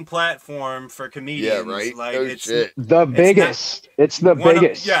fucking platform for comedians. Yeah, right. Like it's the biggest. It's the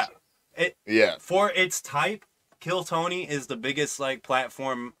biggest. For its type, Kill Tony is the biggest like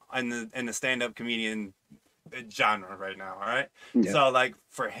platform in the stand up comedian genre right now. All right. Yeah. So like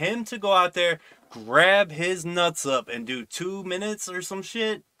for him to go out there, grab his nuts up and do 2 minutes or some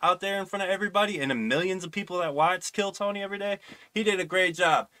shit out there in front of everybody and the millions of people that watch Kill Tony every day, he did a great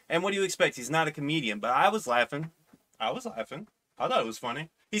job. And what do you expect? He's not a comedian, but I was laughing. I thought it was funny.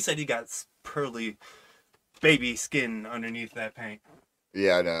 He said he got pearly baby skin underneath that paint.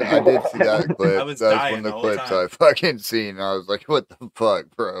 Yeah, I know. I did see that clip. That was one of the clips I fucking seen. I was like, what the fuck,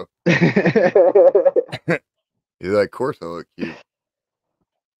 bro? He's like, of course I look cute.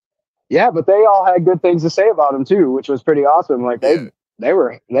 Yeah, but they all had good things to say about him too, which was pretty awesome. Like they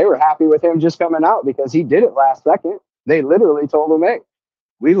were happy with him just coming out because he did it last second. They literally told him, hey,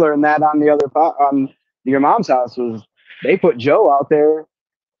 we learned that on the other on Your Mom's House was they put Joe out there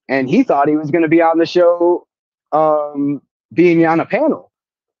and he thought he was going to be on the show being on a panel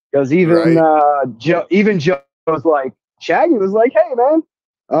because even Joe was like, Shaggy was like, hey man,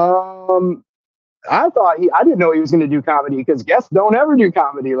 I didn't know he was going to do comedy because guests don't ever do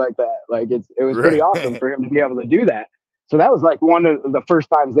comedy like that. Like it was pretty awesome for him to be able to do that. So that was like one of the first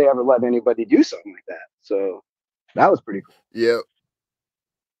times they ever let anybody do something like that. So that was pretty cool. Yep.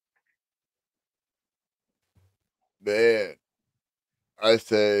 Man, I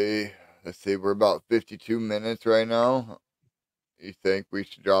say, let's see, we're about 52 minutes right now. You think we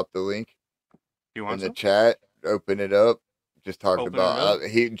should drop the link in the chat? Open it up. Just talk about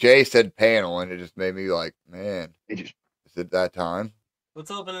Jay said panel, and it just made me like, man, is it that time? Let's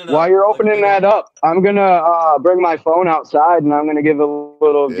open it up. While you're opening that up, I'm gonna bring my phone outside, and I'm gonna give a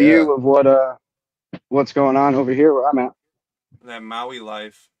little view of what's going on over here where I'm at. That Maui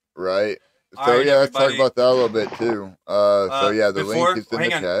life. Right. So let's talk about that a little bit too. The link is in the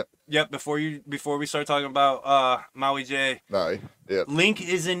chat. Yep. Before we start talking about Maui J. Maui. Yep. Link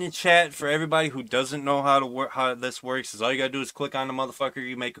is in the chat for everybody who doesn't know how this works. Is all you gotta do is click on the motherfucker.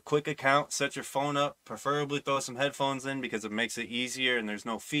 You make a quick account, set your phone up, preferably throw some headphones in because it makes it easier and there's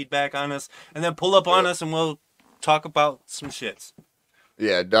no feedback on us. And then pull up on us and we'll talk about some shits.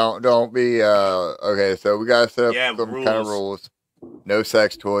 Yeah. Don't be okay. So we gotta set up some kind of rules. No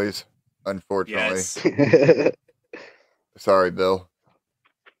sex toys. Unfortunately. Yes. Sorry, Bill.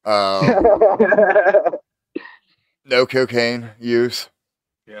 No cocaine use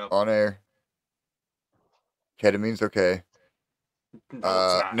on air. Ketamine's okay.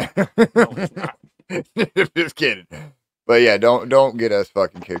 No, it's not. Just kidding. But yeah, don't get us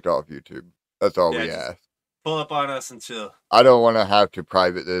fucking kicked off YouTube. That's all we ask. Pull up on us and chill. I don't want to have to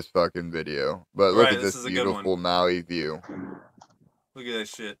private this fucking video. But look at this beautiful Maui view. Look at that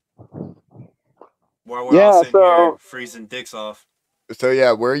shit. While we're all sitting here freezing dicks off.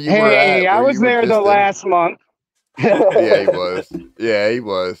 So where you were at? Hey, I was there the last month. Yeah, he was. Yeah, he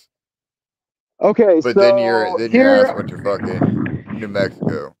was. Okay, but then your ass went to fucking New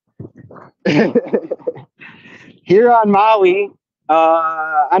Mexico. Here on Maui,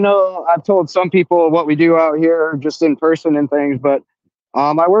 I know I've told some people what we do out here just in person and things, but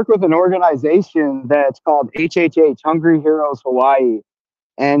I work with an organization that's called HHH, Hungry Heroes Hawaii.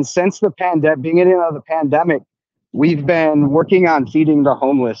 And since the beginning of the pandemic, we've been working on feeding the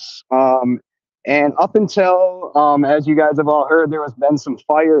homeless. And up until, as you guys have all heard, there has been some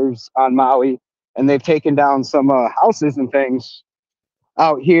fires on Maui, and they've taken down some houses and things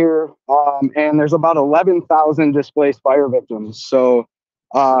out here. And there's about 11,000 displaced fire victims. So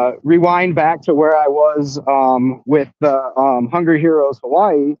rewind back to where I was with the Hungry Heroes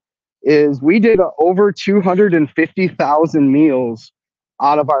Hawaii, is we did over 250,000 meals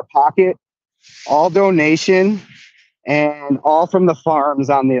out of our pocket, all donation, and all from the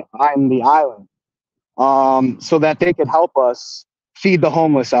farms on the island, so that they could help us feed the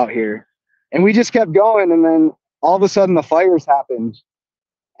homeless out here. And we just kept going, and then all of a sudden the fires happened,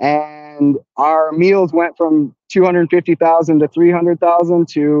 and our meals went from 250,000 to 300,000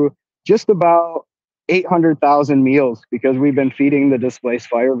 to just about 800,000 meals because we've been feeding the displaced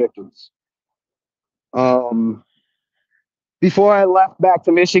fire victims. Before I left back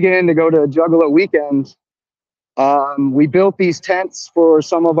to Michigan to go to Juggalo Weekend, we built these tents for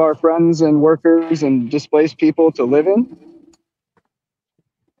some of our friends and workers and displaced people to live in.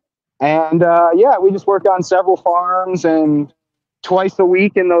 And we just work on several farms, and twice a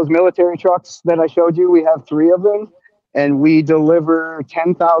week in those military trucks that I showed you, we have 3 of them, and we deliver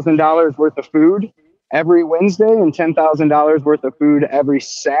 $10,000 worth of food every Wednesday and $10,000 worth of food every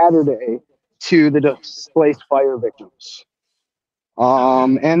Saturday to the displaced fire victims.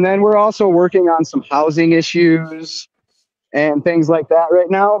 And then we're also working on some housing issues and things like that right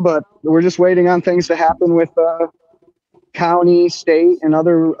now, but we're just waiting on things to happen with county, state, and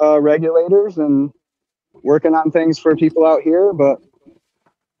other regulators, and working on things for people out here. But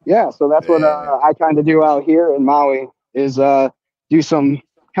yeah, so that's what I kind of do out here in Maui, is do some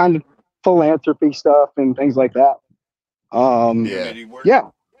kind of philanthropy stuff and things like that. Yeah.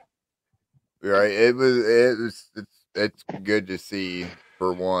 Right. It's good to see,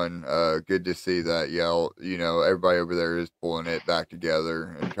 for one, good to see that, you know, everybody over there is pulling it back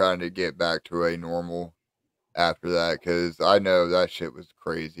together and trying to get back to a normal after that, because I know that shit was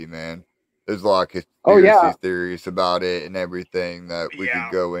crazy, man. There's a lot of conspiracy theories about it and everything that we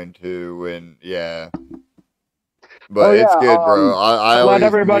could go into, and but it's good, bro. I let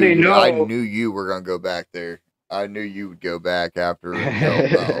everybody know. I knew you were gonna go back there. I knew you would go back after and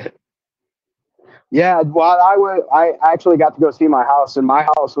help out. Yeah, well, I actually got to go see my house, and my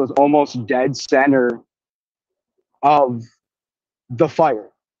house was almost dead center of the fire.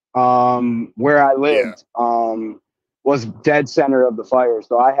 Where I lived was dead center of the fire,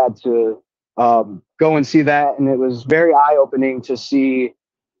 so I had to go and see that, and it was very eye-opening to see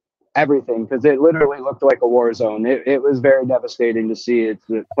everything, because it literally looked like a war zone. It was very devastating to see. It's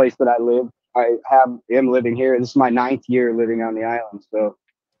the place that I live. I am living here. This is my 9th year living on the island, so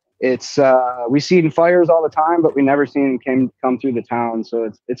it's we see fires all the time, but we never seen them come through the town. So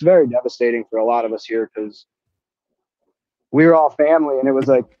it's very devastating for a lot of us here, because we were all family, and it was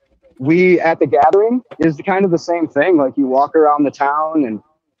like, we at the gathering is kind of the same thing. Like, you walk around the town and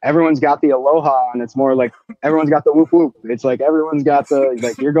everyone's got the aloha, and it's more like everyone's got the whoop whoop. It's like everyone's got the,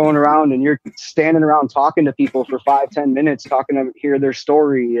 like, you're going around and you're standing around talking to people for 5-10 minutes, talking to hear their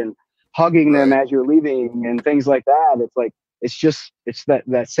story and hugging them as you're leaving and things like that. It's like, it's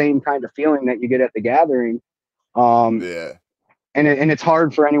that same kind of feeling that you get at the gathering. And it's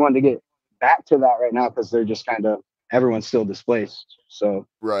hard for anyone to get back to that right now, because they're just kind of, everyone's still displaced. So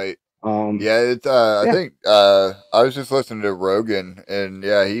it's I think I was just listening to Rogan, and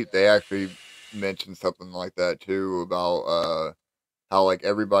they actually mentioned something like that too, about how, like,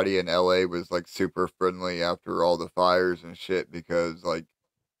 everybody in LA was, like, super friendly after all the fires and shit, because, like,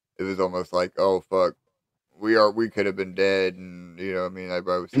 it was almost like, oh fuck, we could have been dead, and, you know, I mean,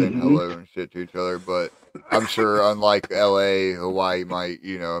 everybody was saying hello and shit to each other. But I'm sure, unlike LA, Hawaii might,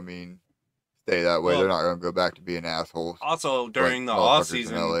 you know, I mean, stay that way. They're not going to go back to being assholes. Also, during the off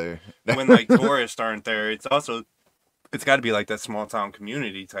season, when, like, tourists aren't there, it's got to be like that small town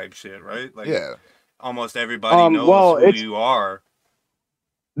community type shit, right? Like, almost everybody knows who you are.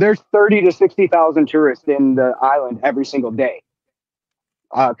 There's 30 to 60,000 tourists in the island every single day.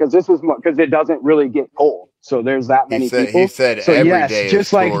 Because it doesn't really get cold, so there's that many people. He said so every day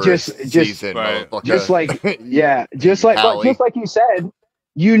just like season, just like you said,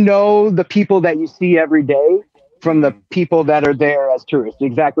 you know, the people that you see every day from the people that are there as tourists.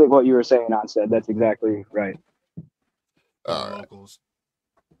 Exactly what you were saying, on said. That's exactly right. Locals.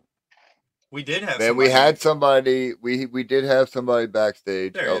 We did have. Man, we had somebody. We did have somebody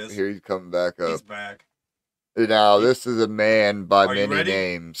backstage. Here he's coming back up. He's back. Now, this is a man by many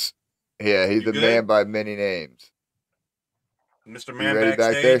names. Yeah, he's a man by many names. Mr. Man, you ready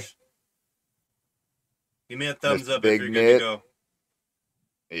backstage? Back there? Give me a thumbs up if you're good to go.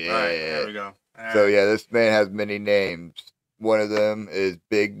 Yeah. All right, there we go. So, this man has many names. One of them is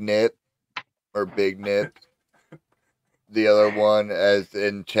Big Nip, or Big Nip. The other one, as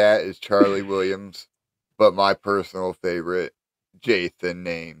in chat, is Charlie Williams. But my personal favorite, Jathan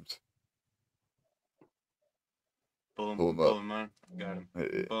Names. Boom, man. Got him.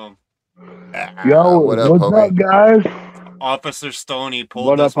 Boom. Yo, what's up, guys? Officer Stoney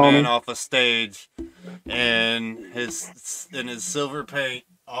pulled this man off a stage, and his silver paint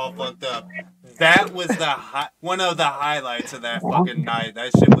all fucked up. That was one of the highlights of that fucking night.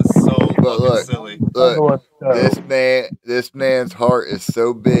 That shit was so silly. Look, this man's heart is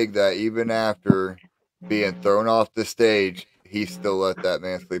so big that even after being thrown off the stage, he still let that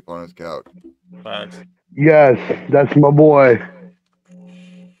man sleep on his couch. Facts. Yes, that's my boy.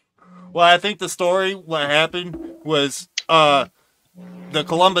 Well, I think the story, what happened was the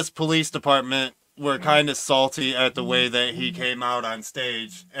Columbus Police Department were kind of salty at the way that he came out on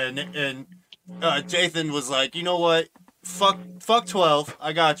stage. And Jathan was like, you know what? Fuck 12.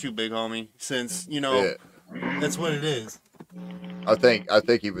 I got you, big homie. Since, you know, that's what it is. I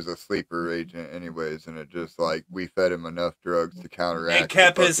think he was a sleeper agent anyways, and it just, like, we fed him enough drugs to counteract. And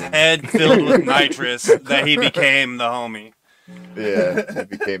kept his head filled with nitrous that he became the homie. Yeah, he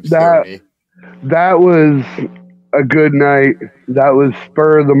became Stoney. That was a good night. That was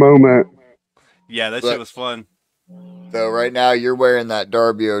spur of the moment. Yeah, that shit was fun. So right now you're wearing that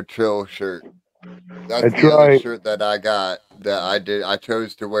Darby O'Trill shirt. That's the right. other shirt that I got that I did. I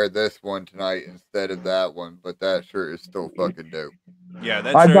chose to wear this one tonight instead of that one, but that shirt is still fucking dope. Yeah,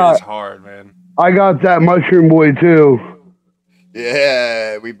 that shirt is hard, man. I got that Mushroom Boy too.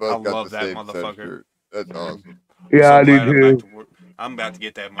 Yeah, we both got love the that same motherfucker. shirt. That's awesome. Yeah, I do too. I'm about to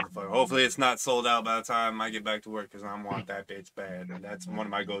get that motherfucker. Hopefully it's not sold out by the time I get back to work because I want that bitch bad. And that's one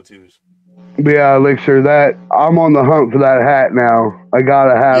of my go-tos. Yeah, Elixir, that I'm on the hunt for that hat now. I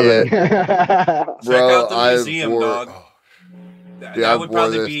gotta have it. Check out the museum, dog. Dude, I wore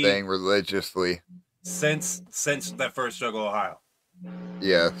this thing religiously. Since that first Juggle Ohio.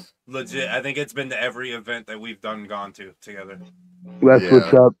 Yes. Legit. I think it's been to every event that we've gone to together. That's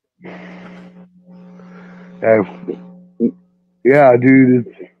what's up. Yeah, dude,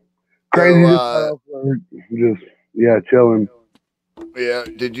 it's crazy. Just chilling. Yeah,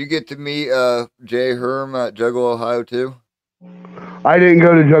 did you get to meet Jay Herm at Juggle Ohio too? I didn't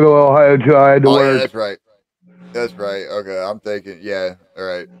go to Juggle Ohio too. I had to work. Yeah, that's right. That's right. Okay, I'm thinking. Yeah, all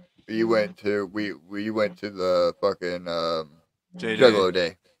right. You went to we went to the fucking Juggalo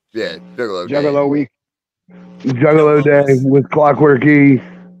Day. Yeah, Juggalo Day. Juggalo week. Juggalo Day with Clockwork E.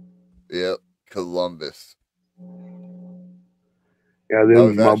 Yep, Columbus. Yeah, this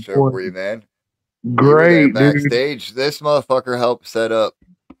was that show for you, man? Great, backstage. Dude. This motherfucker helped set up.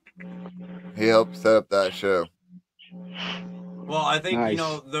 He helped set up that show. Well, I think you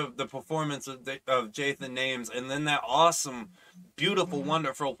know the performance of Jathan Names, and then that awesome, beautiful,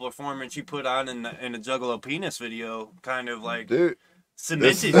 wonderful performance you put on in the Juggalo Penis video, kind of like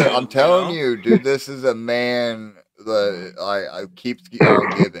cemented. I'm telling you, dude, this is a man that I keeps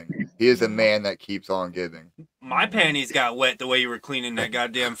on giving. He is a man that keeps on giving. My panties got wet the way you were cleaning that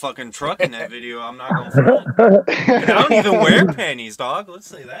goddamn fucking truck in that video. I'm not gonna front. I don't even wear panties, dog. Let's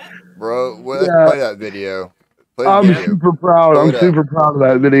say that, bro. Let's play that video. I'm super proud. I'm super proud of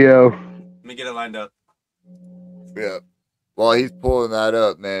that video. Let me get it lined up. Yeah. While he's pulling that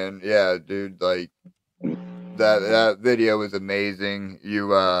up, man. Yeah, dude. Like that video was amazing.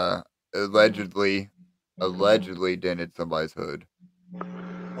 You allegedly dented somebody's hood.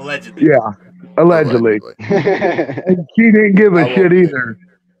 Allegedly. Yeah. Allegedly. And she didn't give a shit either.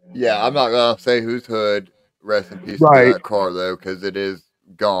 Yeah, I'm not gonna say whose hood. Rest in peace to that car though, because it is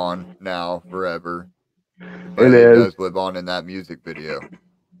gone now forever. But it does live on in that music video.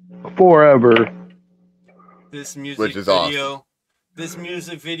 Forever. This music Which is video, awesome. This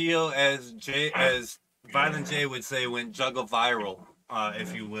music video, as Violent J would say, went juggle viral,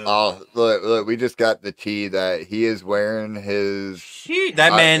 if you will. Oh, look, we just got the tea that he is wearing his.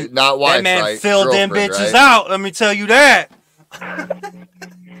 That man, not wife, that man right? filled them bitches out. Let me tell you that.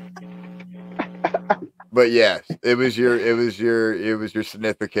 But yes, it was your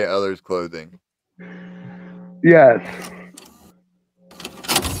significant other's clothing. Yes.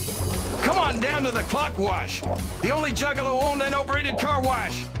 Come on down to the Clock Wash, the only Juggalo owned and operated car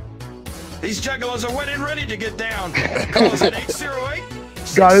wash. These Juggalos are wet and ready to get down. Call us at 808.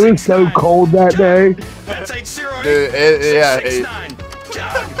 God, it was so cold that day. That's 808. Dude,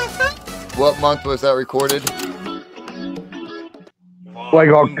 what month was that recorded? Like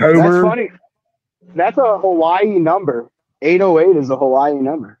October. That's funny. That's a Hawaii number. 808 is a Hawaii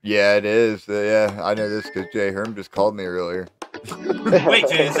number. Yeah, it is. Yeah, I know this because Jay Herm just called me earlier. Wait,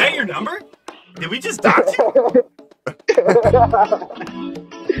 Jay, is that your number? Did we just dox you?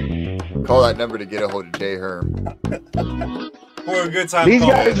 Call that number to get a hold of Jay Herm. For a good time. These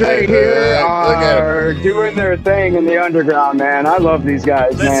guys right here are doing their thing in the underground, man. I love these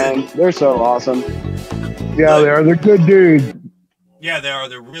guys, man. They're so awesome. Yeah, they are. They're good dudes. Yeah, they are.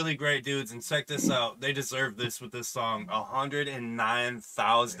 They're really great dudes. And check this out. They deserve this with this song.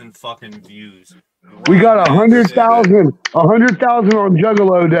 109,000 fucking views. We got 100,000 on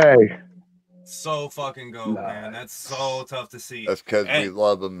Juggalo Day. So fucking go, man. That's so tough to see. That's because we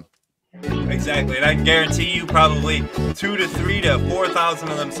love them. Exactly. And I can guarantee you probably 2 to 3 to 4,000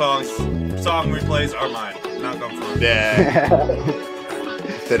 of them song replays are mine. Not going for it. Yeah.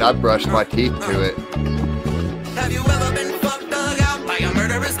 Said I brushed my teeth to it. Have you ever been fucked dug out by a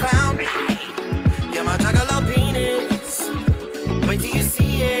murderous clown? You're my Juggalo penis. Wait till you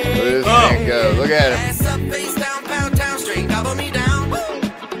see it. Look at this man go. Look at him. Ass up, face down, pound town, straight gobble me down.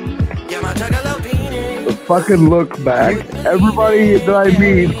 You're my Juggalo penis. The fucking look back. Everybody that I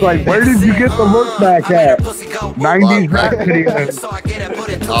meet is like, where did you get the look back at? 90s rap videos.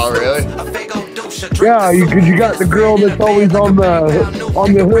 Oh, really? Yeah, because you got the girl that's always on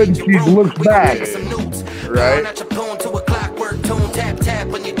the hood and she looks back. Right?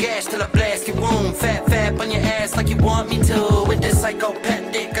 boom, fat on your ass like you want me to. With this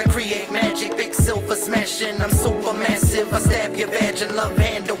psychopathic, I create magic, big silver smashing. I'm super massive. I stab your vag and love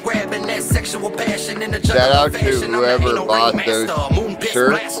handle grabbing that sexual passion in the jungle. Shout out to whoever bought those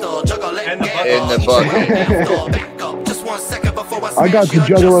shirts in the bucket. I got the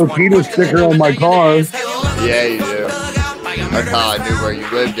Juggalo penis sticker on my car. Yeah, you do. That's how I knew where you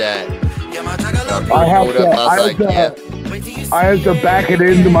lived at. I have to back it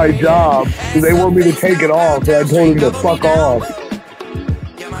into my job, so they want me to take it off, so I told them to fuck off.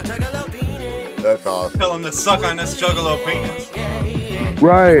 That's awesome. Tell him to suck on this Juggalo penis.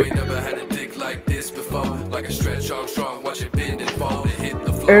 Right.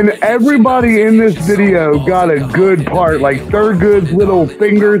 And everybody in this video got a good part, like Thurgood's little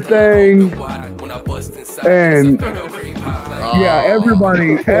finger thing. And yeah,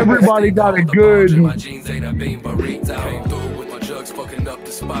 everybody got a good.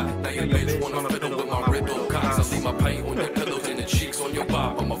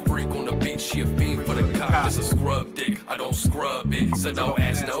 She a fiend for the cop, it's a scrub dick. I don't scrub it, so don't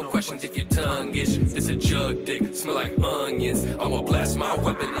ask no questions if your tongue is. It's a jug dick, smell like onions. I'ma blast my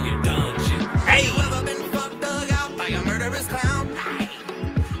weapon in your dungeon. Hey, you ever been fucked dug out by a murderous clown?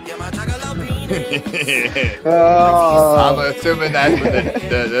 Yeah, my juggalo penis. I'm assuming that's when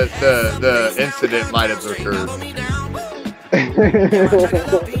the incident might have occurred.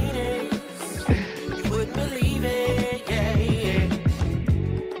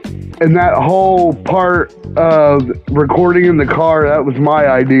 And that whole part of recording in the car, that was my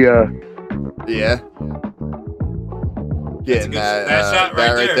idea. Yeah. Getting that shot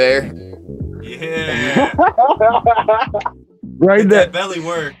right there. Yeah. Right there. That belly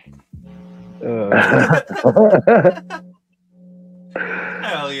work.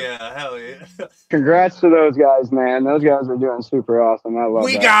 Hell yeah, hell yeah. Congrats to those guys, man. Those guys are doing super awesome. I love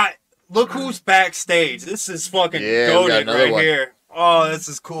that. Look who's backstage. This is fucking goated right here. Oh, this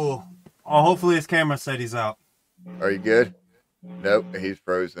is cool. Oh, hopefully his camera steady's out. Are you good? Nope, he's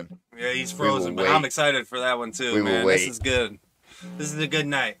frozen. Yeah, he's frozen, but I'm excited for that one too, man. This is good. This is a good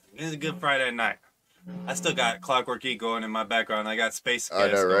night. This is a good Friday night. I still got Clockwork E going in my background. I got Space Gas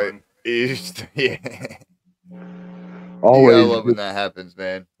I know, right? going. Yeah. Always. I love when that happens,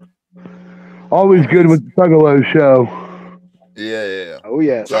 man. Always good with the Juggalo show. Yeah. Oh,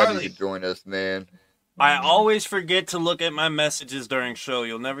 yeah. Glad you could join us, man. I always forget to look at my messages during show.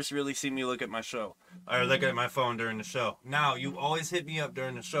 You'll never really see me look at my show or look at my phone during the show. Now, you always hit me up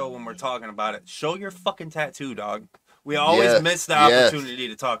during the show when we're talking about it. Show your fucking tattoo, dog. We always miss the opportunity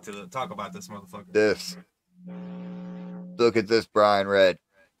to talk about this motherfucker. This. Look at this, Brian Red.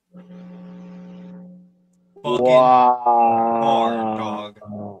 Fucking hard, dog.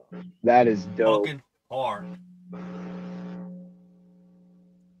 That is dope. Fucking hard.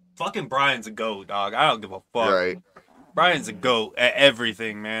 Fucking Brian's a goat, dog. I don't give a fuck. Right. Brian's a goat at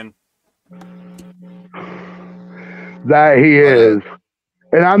everything, man. That he is.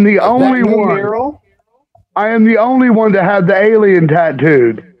 And I'm the only one. Mural? I am the only one to have the alien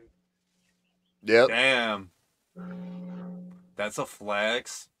tattooed. Yep. Damn. That's a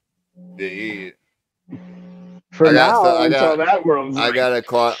flex. Yeah. For now, until that world's I got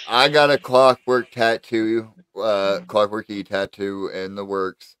a Clockwork tattoo, Clockwork E tattoo in the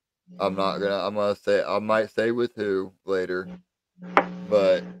works. I might say with who later,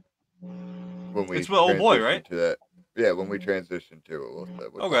 but when we it's with old boy, right? To that, yeah, when we transition to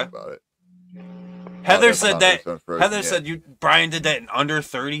it, we'll talk about it. Heather said that. Heather said Brian did that in under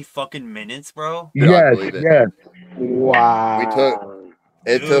 30 fucking minutes, bro. Yes. Wow.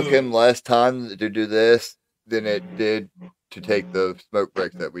 It took him less time to do this than it did to take the smoke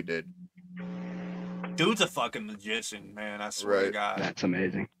breaks that we did. Dude's a fucking magician, man. I swear to God. That's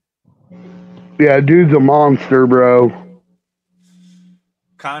amazing. Yeah, dude's a monster, bro.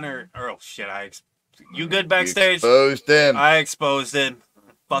 Connor, you good backstage? You exposed him. I exposed him.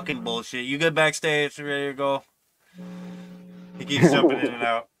 Fucking bullshit. You good backstage? You ready to go? He keeps jumping in and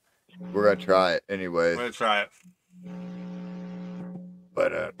out. We're gonna try it anyway. We're gonna try it.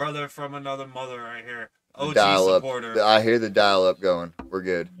 But brother from another mother right here. OG supporter. I hear the dial-up going. We're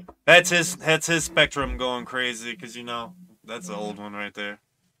good. That's his Spectrum going crazy because that's the old one right there.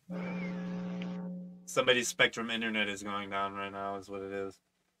 Somebody's Spectrum internet is going down right now is what it is.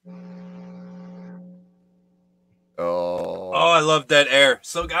 Oh, I love dead air.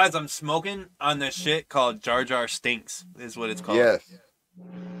 So guys, I'm smoking on this shit called Jar Jar Stinks is what it's called. Yes.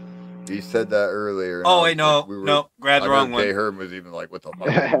 You said that earlier. Oh wait, no, grab the wrong one. Herb was even like, "What the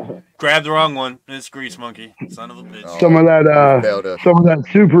fuck?" Grab the wrong one. It's Grease Monkey, son of a bitch. Some of that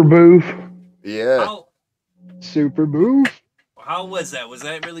super boof. Yeah. Super boof. How was that? Was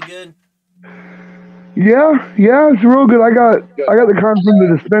that really good? Yeah, it's real good. I got the kind from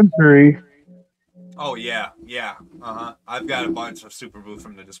the dispensary. Oh yeah. I've got a bunch of Super Booth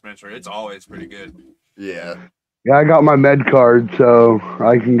from the dispensary. It's always pretty good. Yeah. Yeah, I got my med card, so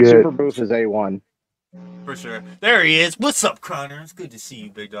I can get Super Booth is A1. For sure. There he is. What's up, Connor? It's good to see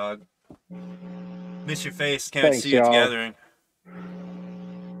you, big dog. Miss your face. Can't see you at the gathering.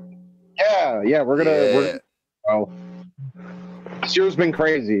 Yeah, we're gonna. Oh, this year's been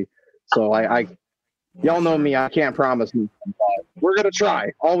crazy. So y'all know me. I can't promise you, but we're gonna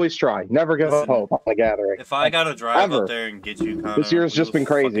try. Always try. Never give up hope on the gathering. If I gotta drive up there and get you, Connor, this year's just been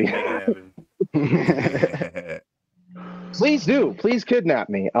crazy. Please do. Please kidnap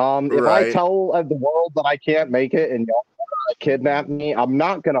me. If I tell the world that I can't make it and y'all kidnap me, I'm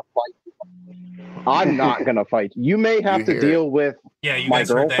not gonna fight you. I'm not gonna fight you. You may have to deal with my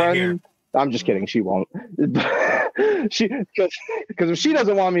girlfriend. I'm just kidding. She won't. Because if she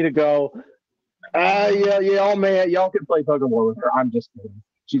doesn't want me to go, y'all can play tug of war with her. I'm just kidding.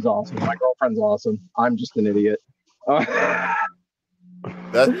 She's awesome. My girlfriend's awesome. I'm just an idiot.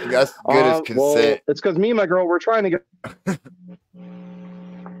 That's good as consent. Well, it's because me and my girl, we're trying to get.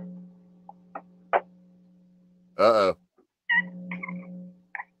 Uh-oh.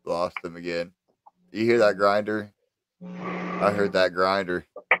 Lost him again. You hear that grinder? I heard that grinder.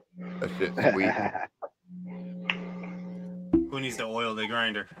 That shit's sweet. Who needs to oil the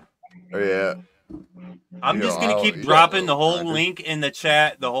grinder? Oh, yeah. I'm just going to keep dropping the whole link in the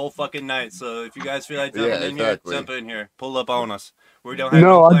chat the whole fucking night. So if you guys feel like jumping in here, jump in here. Pull up on us. We don't have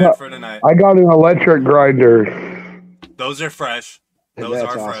no plan for tonight. I got an electric grinder. Those are fresh. Those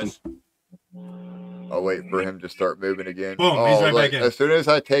are fresh. I'll wait for him to start moving again. Boom, he's right back in. As soon as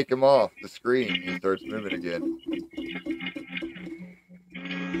I take him off the screen, he starts moving again.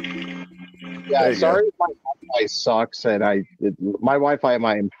 Yeah, sorry if my Wi-Fi sucks, and my Wi-Fi in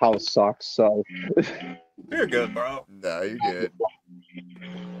my house sucks, so... You're good, bro. No, you're good.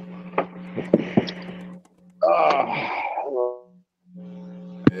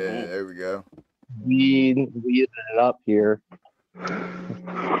 Yeah, there we go. We ended it up here.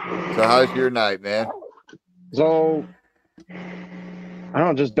 So how's your night, man? So, I don't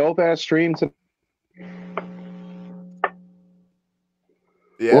know, just dope-ass streams.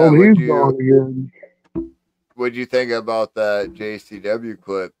 Yeah, what'd you think about that JCW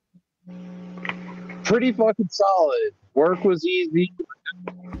clip? Pretty fucking solid. Work was easy.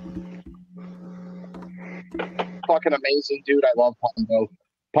 Fucking amazing, dude. I love Pondo.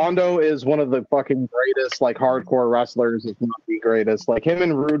 Pondo is one of the fucking greatest, like, hardcore wrestlers, if not the greatest. Like, him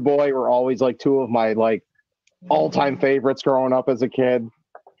and Rude Boy were always, like, two of my, like, all-time favorites growing up as a kid.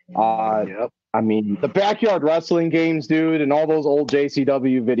 I mean, the Backyard Wrestling games, dude, and all those old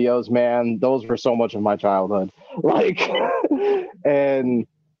JCW videos, man, those were so much of my childhood. Like, and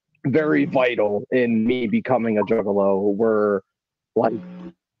very vital in me becoming a juggalo were, like,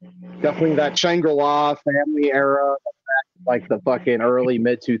 definitely that Shangri-La family era, like the fucking early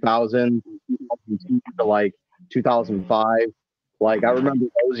mid-2000s, to like 2005. Like, I remember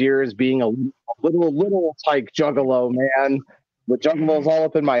those years being a little tyke juggalo, man, with juggalos all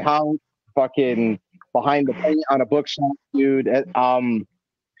up in my house, fucking behind the paint on a bookshelf, dude. Hell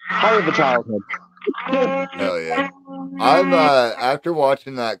of a childhood. Hell yeah. I'm after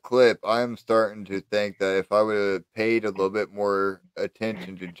watching that clip, I'm starting to think that if I would have paid a little bit more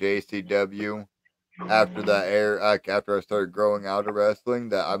attention to JCW after that after I started growing out of wrestling,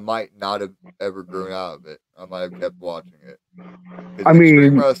 that I might not have ever grown out of it. I might have kept watching it. Because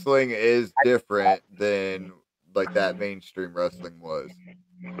extreme wrestling is different than like that mainstream wrestling was.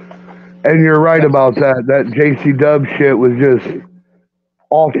 And you're right about that. That JC Dub shit was just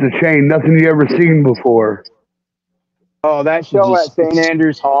off the chain. Nothing you ever seen before. Oh, that show at St.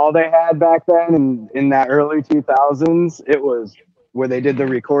 Andrews Hall they had back then in that early 2000s, it was where they did the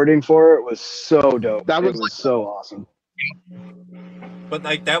recording for it was so dope. That was so awesome. But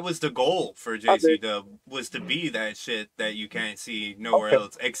like that was the goal for JC Dub, was to be that shit that you can't see nowhere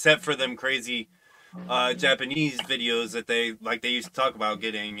else except for them crazy Japanese videos that they used to talk about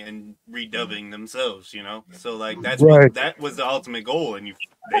getting and redubbing themselves, you know. So like that was the ultimate goal, and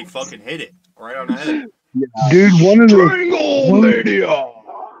they fucking hit it right on the head. Dude, one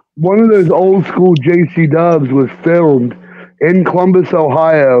of those old school JC Dubs was filmed in Columbus,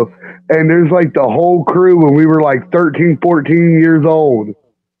 Ohio, and there's like the whole crew when we were like 13, 14 years old.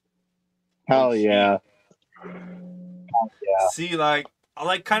 Hell yeah. See, like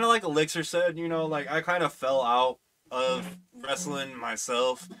kind of like Elixir said, you know, like I kind of fell out of wrestling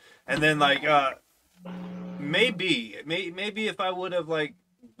myself, and then like maybe if I would have like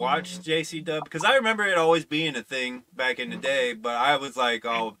watched JC Dub, because I remember it always being a thing back in the day, but I was like,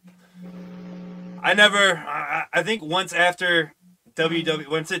 oh, I think once after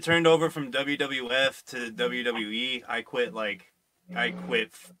once it turned over from WWF to WWE, I quit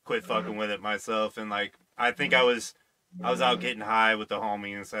quit fucking with it myself, and like I think I was out getting high with the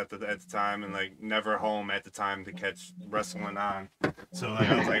homies at the time, and like never home at the time to catch wrestling on. So like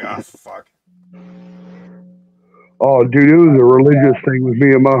I was like, oh fuck. Oh, dude, it was a religious thing with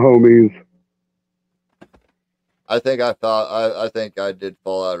me and my homies. I think I did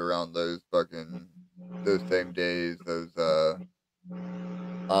fall out around those same days. I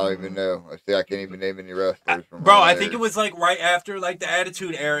don't even know. I can't even name any wrestlers from Bro, I think it was like right after like the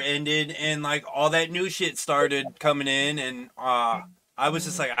Attitude Era ended and like all that new shit started coming in, and I was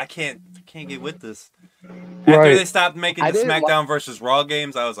just like, I can't get with this. After they stopped making the SmackDown versus Raw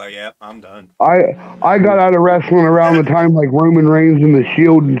games, I was like, yep, I'm done. I got out of wrestling around the time like Roman Reigns and the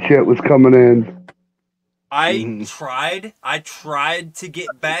Shield and shit was coming in. I tried to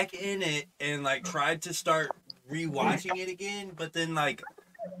get back in it and like tried to start rewatching it again, but then like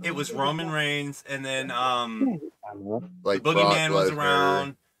it was Roman Reigns, and then like Boogeyman was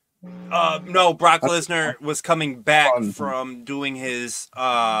around. No, Brock Lesnar was coming back from doing his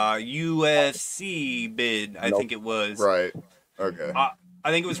UFC bid. I think it was. Right. Okay. I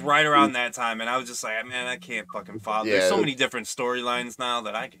think it was right around that time, and I was just like, man, I can't fucking follow. Yeah, there's so many different storylines now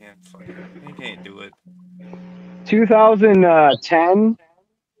that I can't do it. 2010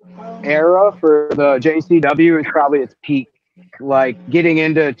 era for the JCW is probably its peak. Like getting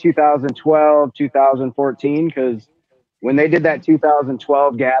into 2012, 2014, because when they did that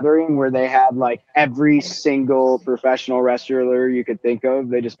 2012 gathering where they had like every single professional wrestler you could think of,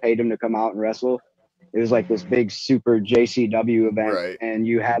 they just paid them to come out and wrestle. It was like this big super JCW event, right. And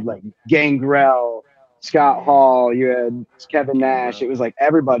you had like Gangrel, Scott Hall, you had Kevin Nash. It was like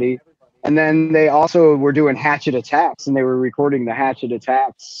everybody. And then they also were doing Hatchet Attacks, and they were recording the Hatchet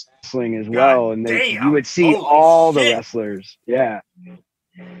Attacks wrestling as well. And you would see all the wrestlers. Yeah.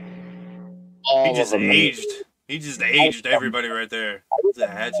 He just aged. He just aged everybody right there. It's a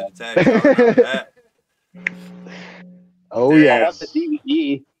Hatchet Attack. I remember that. Oh, yeah. That's the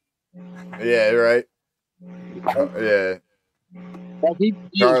DVD. Yeah, right. Yeah. That DVD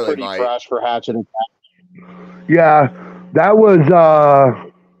was pretty fresh for Hatchet Attack. Yeah, that was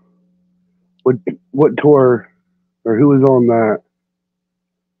what tour or who was on that?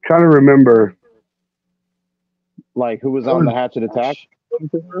 Trying to remember. Like who was on the Hatchet Attack?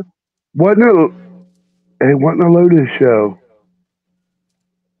 It wasn't a Lotus show.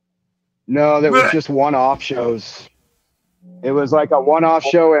 No, that was just one-off shows. It was like a one-off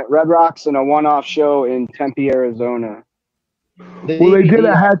show at Red Rocks and a one-off show in Tempe, Arizona. Well, they did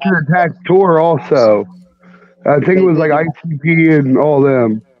a Hatchet Attack tour also. I think it was like ICP and all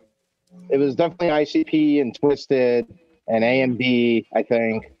them. It was definitely ICP and Twisted and A&B, I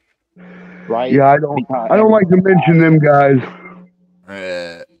think. Right? Yeah, I don't like to mention them guys.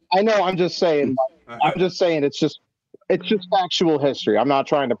 I know. I'm just saying. It's just factual history. I'm not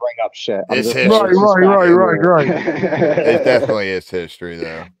trying to bring up shit. It's history. Right. It definitely is history,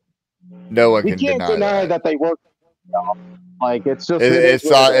 though. No one can deny that they work. Like it's just it's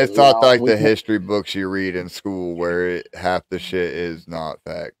not like the history books you read in school where half the shit is not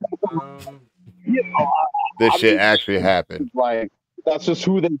fact. This shit actually happened. Like that's just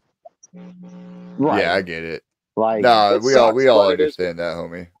who they. Right. Yeah, I get it. Like no, we all understand that,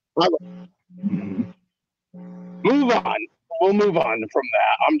 homie. Move on. We'll move on from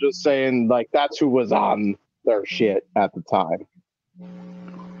that. I'm just saying, like that's who was on their shit at the time.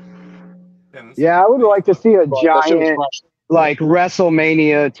 Yeah, I would like to see a giant, like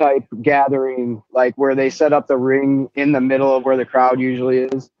WrestleMania type gathering, like where they set up the ring in the middle of where the crowd usually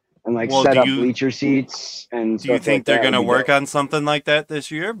is, and like set up bleacher seats. And do you think they're gonna work on something like that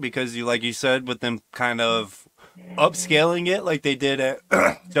this year? Because like you said, with them kind of upscaling it like they did at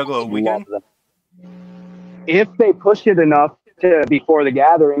Juggalo Weekend. If they push it enough to before the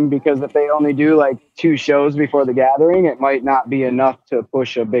gathering, because if they only do like 2 shows before the gathering, it might not be enough to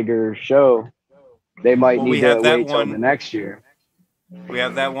push a bigger show. They might need to wait till the next year. We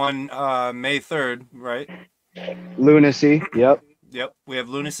have that one May 3rd, right? Lunacy, yep. Yep, we have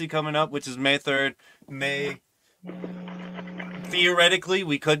Lunacy coming up, which is May 3rd. Theoretically,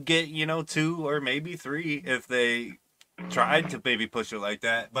 we could get, 2 or maybe 3 if they tried to maybe push it like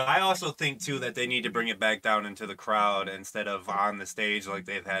that. But I also think, too, that they need to bring it back down into the crowd instead of on the stage like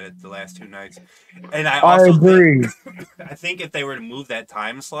they've had it the last 2 nights. And I also agree. I think if they were to move that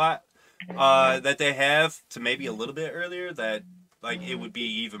time slot that they have to maybe a little bit earlier, that like it would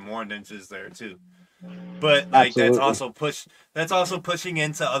be even more niches there, too. But like that's also pushing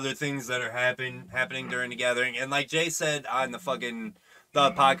into other things that are happening during the gathering. And like Jay said on the fucking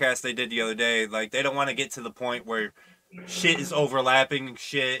the podcast they did the other day. Like, they don't want to get to the point where shit is overlapping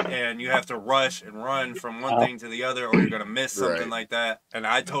shit and you have to rush and run from one thing to the other, or you're gonna miss something like that. And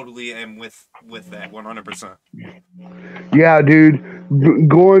I totally am with that 100%. Yeah, dude,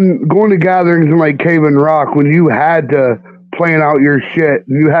 going to gatherings in like Cave and Rock when you had to plan out your shit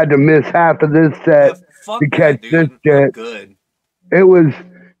and you had to miss half of this set to catch this shit. Good.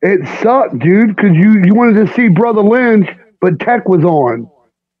 It sucked, dude, because you wanted to see Brother Lynch, but Tech was on.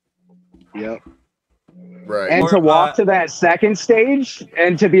 Yep. Right. And to walk to that second stage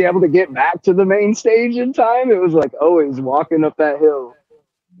and to be able to get back to the main stage in time, it was like always walking up that hill.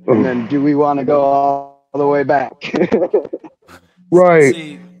 And then do we want to go all the way back? Right.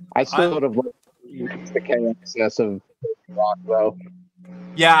 See, I still would have liked the chaosness of Rock, though.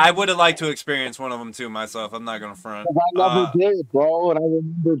 Yeah, I would have liked to experience one of them too myself. I'm not gonna front. I never did, bro. And I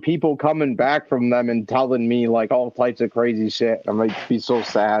remember people coming back from them and telling me like all types of crazy shit. I might be so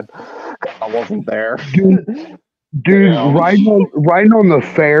sad I wasn't there. Dude, riding on the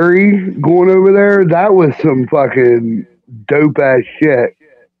ferry going over there, that was some fucking dope ass shit.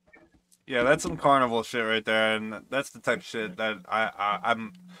 Yeah, that's some carnival shit right there, and that's the type of shit that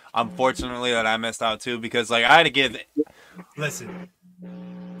I'm unfortunately that I missed out too, because like I had to give. Listen,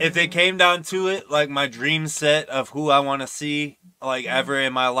 if it came down to it, like my dream set of who I want to see, like ever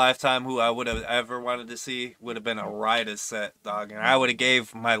in my lifetime, who I would have ever wanted to see, would have been a Riders set, dog, and I would have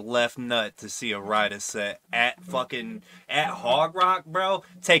gave my left nut to see a Riders set at Hog Rock, bro.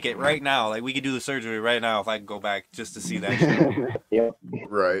 Take it right now, like we could do the surgery right now if I could go back just to see that shit. Yep.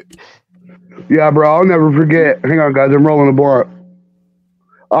 Right. Yeah, bro, I'll never forget. Hang on, guys, I'm rolling the bar up.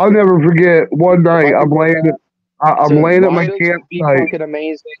 I'll never forget one night I'm laying at my campsite.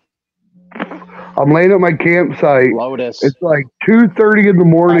 Amazing. I'm laying at my campsite. Lotus. It's like 2:30 in the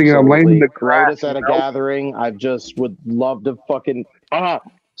morning, and I'm laying in the grass. Lotus at a gathering. I just would love to fucking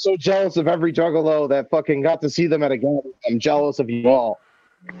so jealous of every juggalo that fucking got to see them at a gathering. I'm jealous of you all.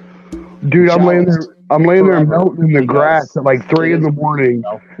 Dude, I'm laying there melting in the grass at like 3 in the morning,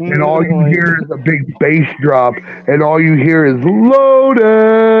 and all you hear is a big bass drop, and all you hear is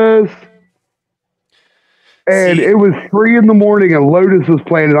Lotus. And it was 3 in the morning, and Lotus was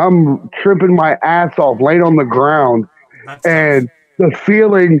playing, and I'm tripping my ass off, laying on the ground. And the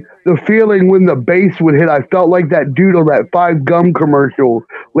feeling when the bass would hit, I felt like that dude on that 5 Gum commercial,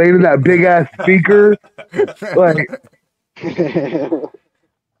 laying in that big ass speaker, like.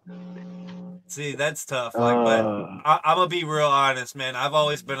 See, that's tough. Like, but I'm gonna be real honest, man. I've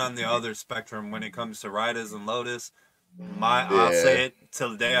always been on the other spectrum when it comes to Riders and Lotus. I'll say it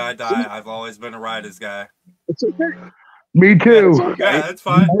till the day I die. I've always been a Riders guy. It's okay. Me too. Yeah, it's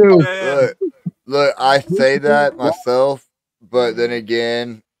fine. Look, I say that myself, but then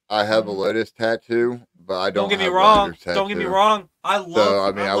again, I have a Lotus tattoo, but I don't. Don't get me wrong. Don't get me wrong. I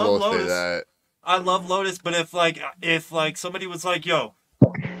love Lotus. Say that. I love Lotus, but if somebody was like, "Yo,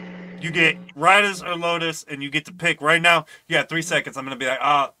 you get Riders or Lotus, and you get to pick right now," you got 3 seconds. I'm gonna be like,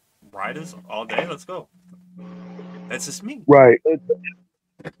 Riders all day. Let's go. That's just me. Right.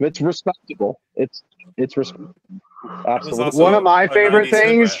 It's respectable. It's respectable. Absolutely. One of my favorite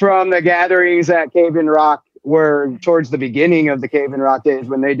things from the gatherings at Cave and Rock were towards the beginning of the Cave and Rock days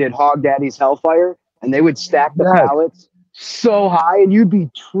when they did Hog Daddy's Hellfire, and they would stack the pallets so high, and you'd be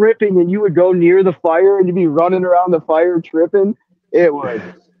tripping, and you would go near the fire, and you'd be running around the fire tripping. It was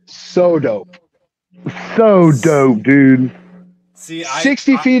so dope. So dope, dude. See,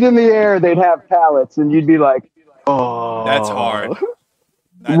 60 feet in the air, they'd have pallets, and you'd be like, "Oh, that's hard."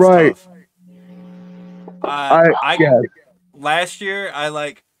 That's right. Tough. Last year,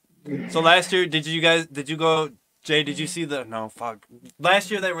 last year, did you go, Jay, did you see last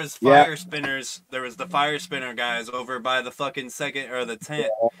year there was fire spinners, there was the fire spinner guys over by the fucking second or the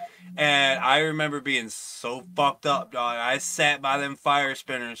tent, and I remember being so fucked up, dog. I sat by them fire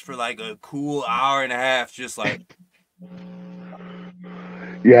spinners for like a cool hour and a half, just like.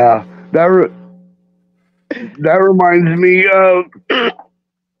 Yeah, that reminds me of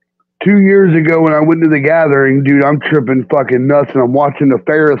 2 years ago when I went to the gathering, dude. I'm tripping fucking nuts, and I'm watching the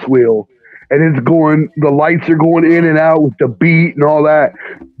Ferris wheel, and the lights are going in and out with the beat and all that.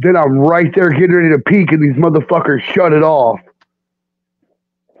 Then I'm right there getting ready to peek, and these motherfuckers shut it off.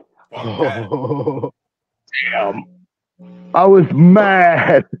 Oh, damn. I was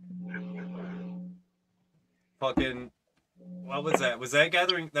mad. Fucking, what was that? Was that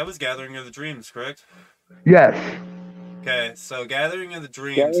Gathering? That was Gathering of the Dreams, correct? Yes. Okay, so Gathering of the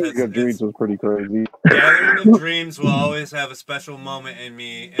Dreams. Gathering of Dreams was pretty crazy. Gathering of Dreams will always have a special moment in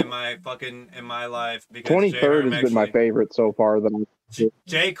my life because 23rd has been my favorite so far.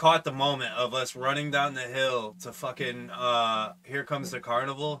 Jay caught the moment of us running down the hill to fucking Here Comes the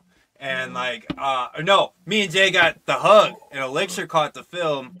Carnival. And no, me and Jay got the hug, and Elixir caught the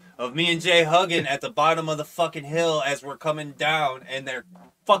film of me and Jay hugging at the bottom of the fucking hill as we're coming down, and they're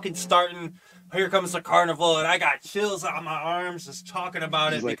fucking starting Here Comes the Carnival, and I got chills on my arms just talking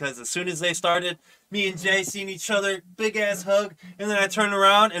about it because as soon as they started, me and Jay seen each other, big ass hug, and then I turn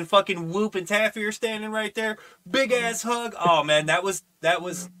around and fucking Whoop and Taffy are standing right there, big ass hug. Oh man, that was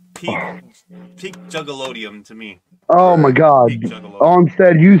peak Juggalodium to me. Oh my God.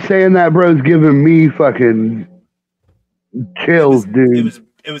 Instead, you saying that, bro's giving me fucking chills, dude.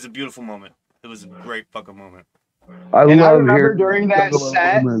 It was a beautiful moment. It was a great fucking moment. I remember during that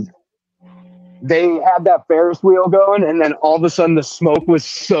set, they had that Ferris wheel going, and then all of a sudden the smoke was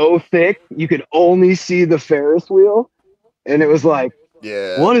so thick you could only see the Ferris wheel, and it was like,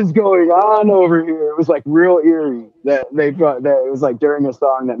 what is going on over here? It was like real eerie. That it was like during a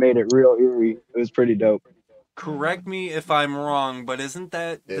song that made it real eerie. It was pretty dope. Correct me if I'm wrong, but isn't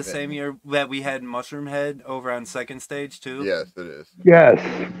that the same year that we had Mushroom Head over on second stage too? Yes, it is.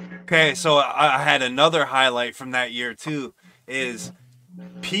 Yes. Okay, so I had another highlight from that year too, is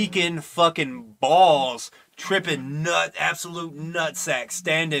peeking fucking balls, tripping absolute nutsack,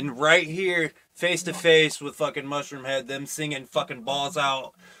 standing right here face to face with fucking Mushroom Head, them singing fucking balls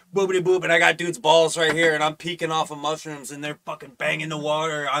out, boobity boop, and I got dude's balls right here, and I'm peeking off of mushrooms, and they're fucking banging the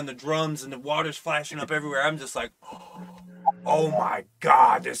water on the drums, and the water's flashing up everywhere. I'm just like, oh my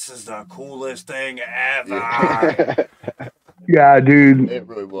God, this is the coolest thing ever. Yeah, dude. It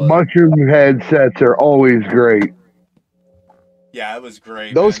really was. Mushroom Head sets are always great. Yeah, it was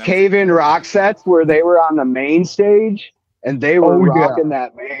great. Those cave-in rock sets where they were on the main stage and they were rocking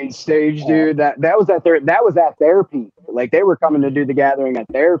that main stage, dude. That was at their peak. Like they were coming to do the gathering at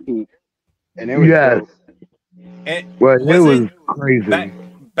their peak, and it was dope. It was crazy.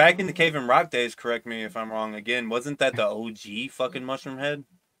 Back in the Cave-in Rock days, correct me if I'm wrong again, wasn't that the OG fucking Mushroom Head?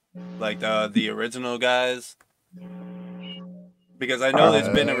 Like the original guys? Because I know there's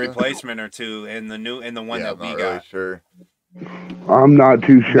been a replacement or two in the one that we got. Really sure. I'm not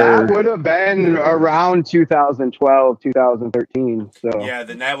too sure. That would have been around 2012, 2013. So yeah,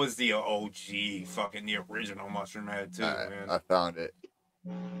 then that was the OG, fucking the original Mushroom Head too, man. I found it.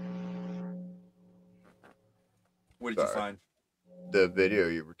 What did you find? The video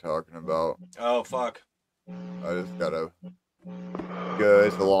you were talking about. Oh fuck! I just gotta go.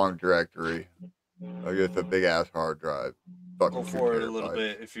 It's a long directory. I guess a big ass hard drive. Go forward a little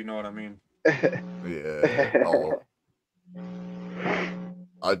bit, if you know what I mean. Yeah.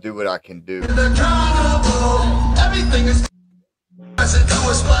 I'll do what I can do. The carnival, everything is present to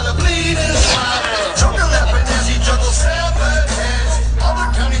us by the bleeding swine. Jungle leopard as he juggles severed heads.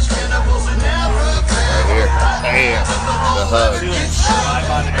 Other counties cannibals and never right here. Damn. The hug.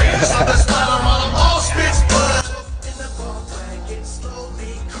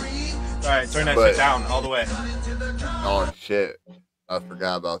 Alright, turn that shit down all the way. Oh shit. I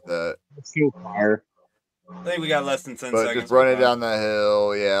forgot about that. It's so fire. I think we got less than 10 but seconds. Just running down the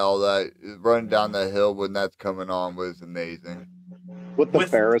hill, all that. Running down the hill when that's coming on was amazing. With the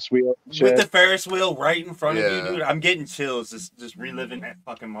Ferris wheel. With the Ferris wheel right in front of you, dude. I'm getting chills just reliving that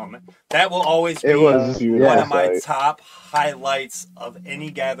fucking moment. That will always be one of my top highlights of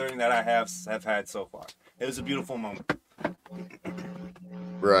any gathering that I have had so far. It was a beautiful moment.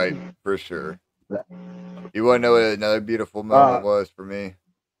 Right, for sure. You want to know what another beautiful moment was for me?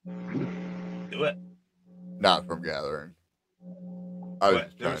 Do it. Not from gathering. I was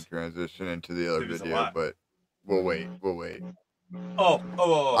trying to transition into the other video, but we'll wait.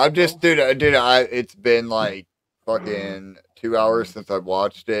 Oh. I'm just, dude. It's been like fucking 2 hours since I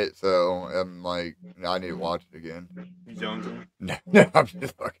watched it, so I'm like, I need to watch it again. You jonesing? No, I'm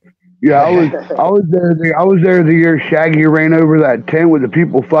just fucking. Yeah, I was there the year Shaggy ran over that tent with the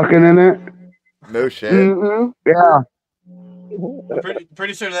people fucking in it. No shit. Mm-hmm. Yeah.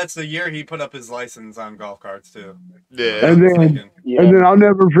 Pretty sure that's the year he put up his license on golf carts too. Yeah. And then I'll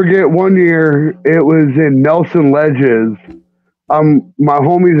never forget one year. It was in Nelson Ledges. My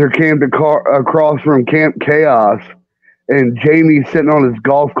homies are camped across from Camp Chaos, and Jamie's sitting on his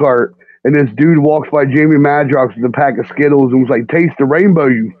golf cart, and this dude walks by Jamie Madrox with a pack of Skittles and was like, "Taste the rainbow,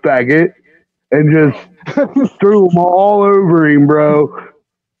 you faggot," and just threw them all over him, bro.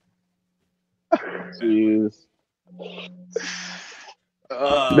 Jeez.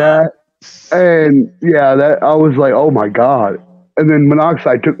 I was like, oh my God. And then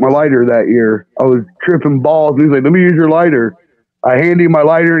Monoxide took my lighter that year. I was tripping balls, and he's like, "Let me use your lighter." I hand him my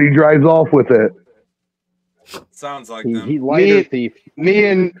lighter, and he drives off with it. Sounds like he lighter thief. Me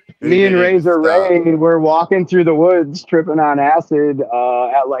and Razor Ray were walking through the woods, tripping on acid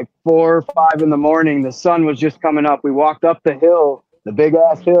at like 4 or 5 in the morning. The sun was just coming up. We walked up the hill, the big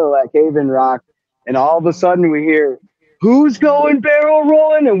ass hill at Cave-In Rock, and all of a sudden we hear, "Who's going barrel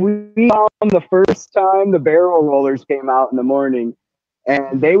rolling?" And we found the first time the barrel rollers came out in the morning.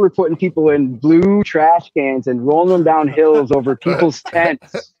 And they were putting people in blue trash cans and rolling them down hills over people's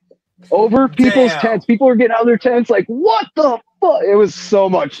tents. Over people's tents. People were getting out of their tents like, what the fuck? It was so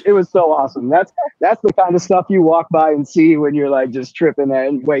much. It was so awesome. That's the kind of stuff you walk by and see when you're like just tripping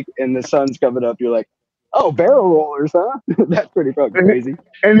and and the sun's coming up. You're like, oh, barrel rollers, huh? That's pretty fucking crazy.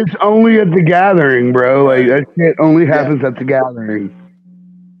 And it's only at the gathering, bro. Like that shit only happens at the gathering.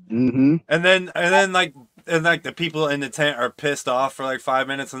 Mm-hmm. And then like the people in the tent are pissed off for like 5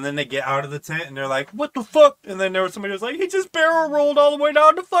 minutes, and then they get out of the tent and they're like, "What the fuck?" And then there was somebody who was like, "He just barrel rolled all the way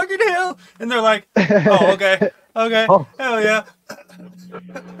down the fucking hill," and they're like, "Oh, okay, hell yeah."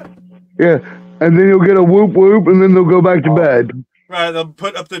 Yeah, and then you'll get a whoop whoop, and then they'll go back to bed. Right, they'll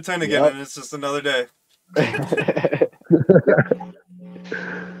put up their tent again, and it's just another day.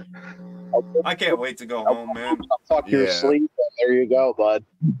 I can't wait to go home, man. Fuck your sleep. There you go, bud.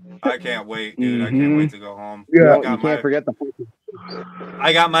 I can't wait, dude. I can't wait to go home. Yeah, you can't forget the.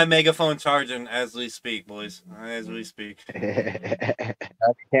 I got my megaphone charging as we speak, boys. As we speak.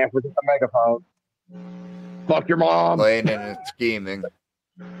 Can't forget the megaphone. Fuck your mom. Planning and scheming.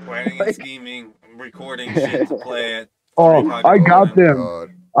 Planning and scheming. Recording shit to play it. Oh, I got them. God.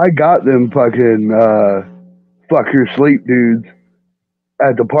 I got them fucking fuck your sleep dudes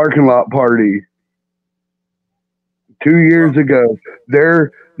at the parking lot party 2 years ago.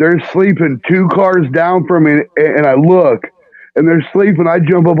 They're sleeping 2 cars down from me, and I look, and they're sleeping. I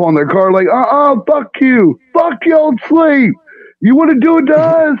jump up on their car like, fuck you, fuck y'all sleep. You want to do it to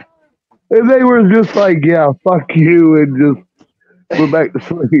us? And they were just like, yeah, fuck you, and just went back to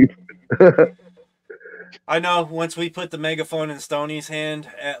sleep. I know once we put the megaphone in Stoney's hand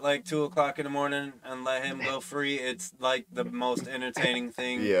at like 2 o'clock in the morning and let him go free, it's like the most entertaining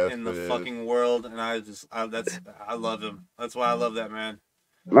thing in the fucking world. And I love him. That's why I love that man.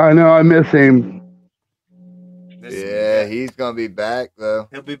 I know, I miss him. He's gonna be back though.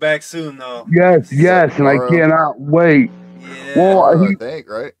 He'll be back soon though. Yes, and I cannot wait. Yeah. Well, I think,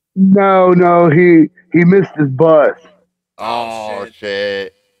 right? No, he missed his bus. Oh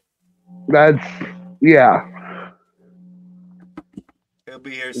shit. That's He'll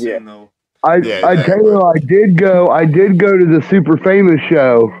be here soon though. I tell you, I did go to the Super Famous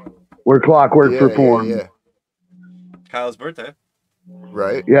show where Clockwork performed. Yeah. Kyle's birthday.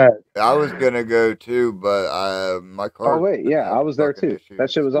 Right. Yeah. I was gonna go too, but my car. Oh wait, I was there too. Issues. That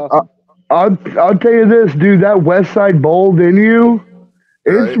shit was awesome. I'll tell you this, dude. That West Side Bowl venue,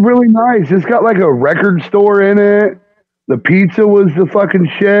 it's really nice. It's got like a record store in it. The pizza was the fucking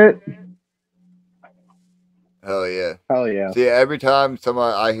shit. Hell yeah. See, every time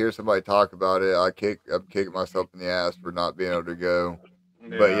I hear somebody talk about it, I'm kicking myself in the ass for not being able to go.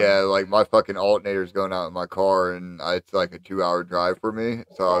 Yeah. But like my fucking alternator's going out in my car, and it's like a 2-hour drive for me.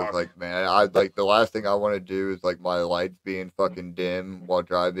 So I was like, man, the last thing I want to do is like my lights being fucking dim while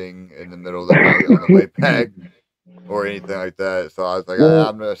driving in the middle of the night on the way back or anything like that. So I was like,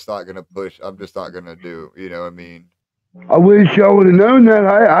 I'm just not gonna push. I'm just not gonna do. You know what I mean? I wish I would have known that.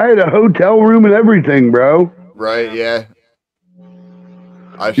 I had a hotel room and everything, bro. Right? Yeah.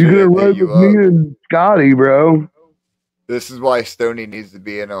 You could have rode with me and Scotty, bro. This is why Stoney needs to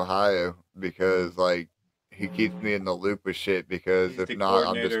be in Ohio, because like he keeps me in the loop with shit, because if not,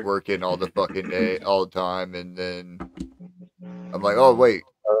 I'm just working all the fucking day, all the time, and then I'm like, oh wait.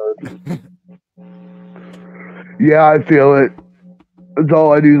 Yeah, I feel it. That's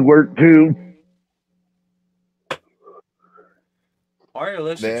all I do is work too. Alright,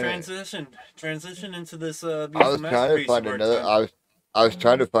 let's transition into this beautiful I was trying to find I was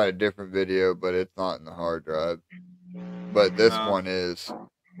trying to find a different video, but it's not in the hard drive. But this one is.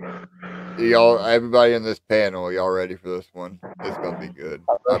 Everybody in this panel, y'all ready for this one? It's gonna be good.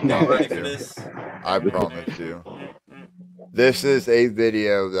 I promise you. This is a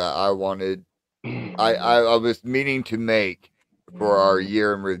video that I wanted. I was meaning to make for our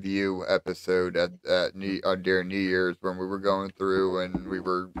year in review episode during New Year's, when we were going through and we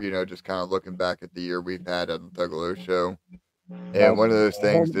were, just kind of looking back at the year we've had on the Thuggalo show. And one of those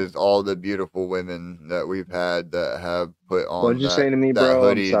things is all the beautiful women that we've had that have put on. What did you say to me, bro?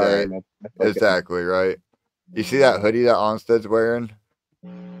 Hoodie. I'm sorry. Exactly, right? You see that hoodie that Onstead's wearing?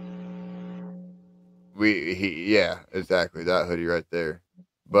 Exactly, that hoodie right there.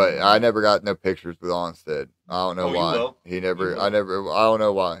 But I never got no pictures with Onstead. I don't know why. I don't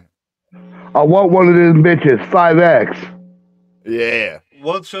know why. I want one of them bitches, 5X. Yeah.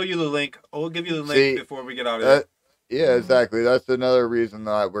 We'll show you the link. We'll give you the link before we get out of here. Yeah, exactly. That's another reason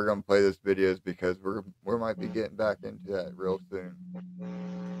that we're gonna play this video is because we might be getting back into that real soon.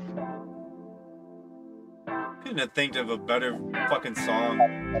 Couldn't think of a better fucking song.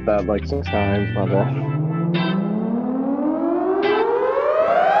 I've had like 6 times, my bad.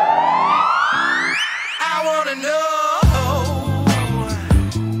 I wanna know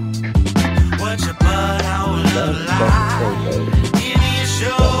what your butt hole look like. Give me a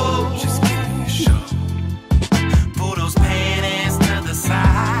show. Just give me a show. Pull those panties to the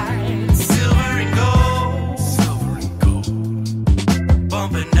side. Silver and gold. Silver and gold.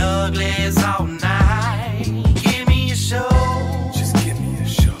 Bumping uglies all night. Give me a show. Just give me a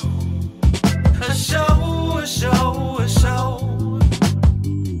show. A show, a show, a show.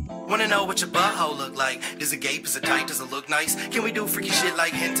 Wanna know what your butthole look like? Does it gape? Is it tight? Does it look nice? Can we do freaky shit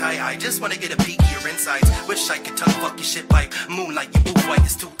like hentai? I just wanna get a peek of your insights. Wish I could tongue fuck your shit pipe. Moonlight, your booth white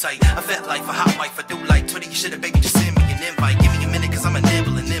is too tight. I felt like a hot wife, I do like Twitter. You should have, baby, just send me an invite. Give me a minute, cause I'm a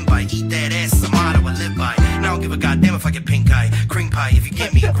nibble and then bite. Eat that ass is a motto I live by. And I don't give a goddamn if I get pink eye. Cream pie if you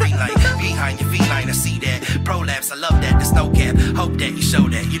give me a green light. Behind your feline, I see that. Prolapse, I love that. The snow cap. Hope that you show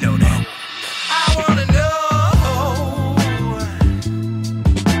that. You know that. I wanna know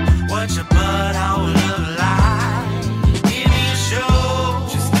what your butthole look like. Give me a show.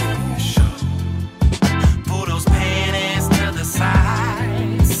 Just give me a show. Pull those panties to the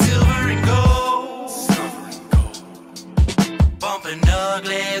side. Silver and gold. Silver and gold. Bumping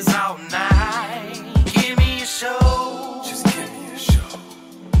uglies all night. Give me a show. Just give me a show.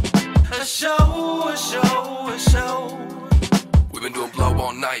 A show, a show, a show. We've been doing blow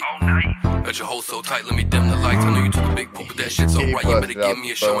all night. Got your hole so tight, let me dim the lights. I know you took a big poop, but that shit's alright. You better give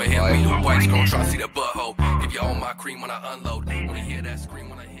me a show and hand me the whites. Gonna try to see that butthole. Give you all my cream when I unload. Wanna hear that scream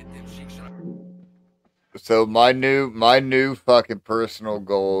when I hit them cheeks. So my new fucking personal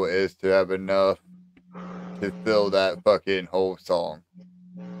goal is to have enough to fill that fucking whole song.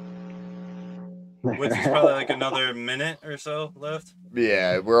 Which is probably like another minute or so left.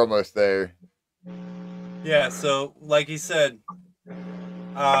 Yeah, we're almost there. Yeah, so like he said,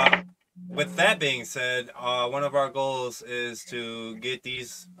 with that being said, one of our goals is to get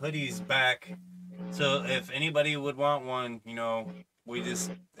these hoodies back. So if anybody would want one, you know,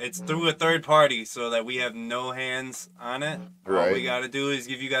 it's through a third party so that we have no hands on it. Right. All we got to do is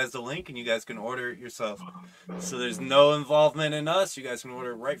give you guys the link and you guys can order it yourself. So there's no involvement in us. You guys can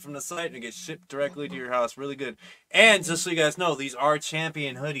order it right from the site and it gets shipped directly to your house. Really good. And just so you guys know, these are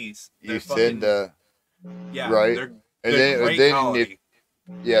champion hoodies. They're send yeah, right. They're great quality.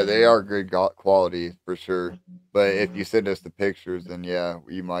 Yeah, they are good quality for sure. But if you send us the pictures, then yeah,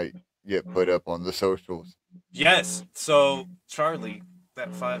 you might get put up on the socials. Yes. So Charlie,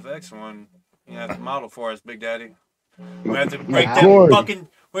 that 5X one, you have to model for us, Big Daddy. We have to break them fucking.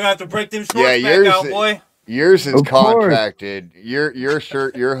 We have to break them shorts back out, boy. Yours is contracted. Your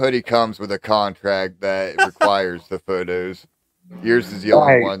shirt, your hoodie comes with a contract that requires the photos. Yours is the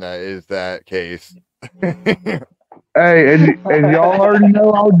only one that is that case. Hey, and y'all already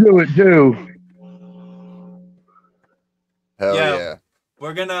know I'll do it too. Hell yeah.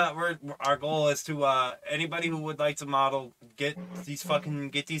 Our goal is to anybody who would like to model, get these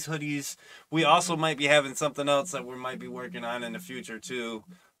hoodies. We also might be having something else that we might be working on in the future too,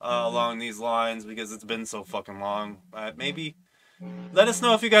 along these lines, because it's been so fucking long. Maybe let us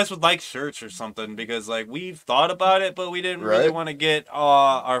know if you guys would like shirts or something, because like we've thought about it, but we didn't really want to get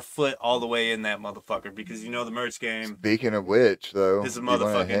our foot all the way in that motherfucker, because you know the merch game. Speaking of which, though, is a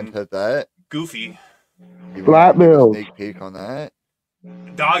motherfucking hint at that? Goofy. Flat bill. Sneak peek on that.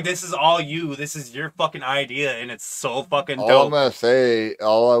 Dog, this is all you. This is your fucking idea, and it's so fucking dope.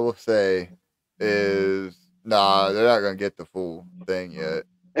 All I will say is, nah, they're not gonna get the full thing yet.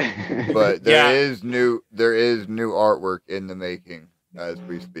 But there is new artwork in the making as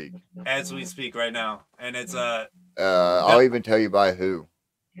we speak. As we speak right now, and it's I'll even tell you by who.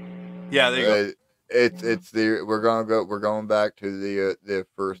 Yeah, there you go. We're going back to the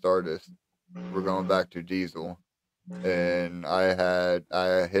first artist. We're going back to Diesel. And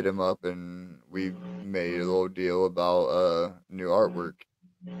I hit him up and we made a little deal about new artwork,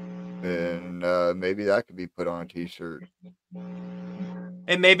 and maybe that could be put on a t-shirt.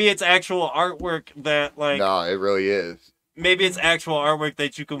 And maybe it's actual artwork that like. No, it really is. Maybe it's actual artwork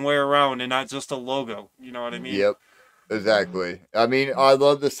that you can wear around and not just a logo. You know what I mean? Yep, exactly. I mean, I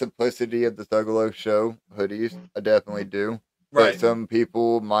love the simplicity of the Thuggalo show hoodies. I definitely do. Right. But some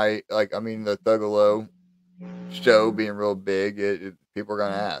people might like. I mean, the Thuggalo show being real big, people are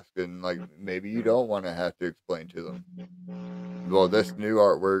gonna ask, and like maybe you don't want to have to explain to them. Well, this new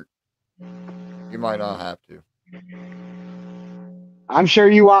artwork You might not have to. I'm sure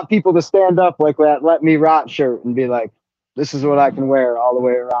you want people to stand up like that "Let Me Rot" shirt and be like, "This is what I can wear all the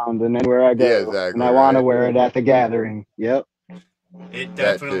way around and anywhere I go." Yeah, exactly, and I want to wear it at the gathering. Yep. It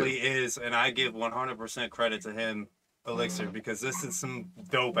definitely is, and I give 100% credit to him, Elixir, because this is some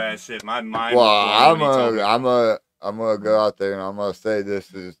dope ass shit. My mind. Well, I'm gonna go out there and I'm gonna say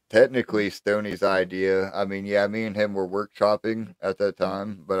this is technically Stoney's idea. I mean, yeah, me and him were workshopping at that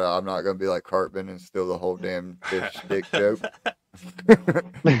time, but I'm not gonna be like Cartman and steal the whole damn fish stick joke.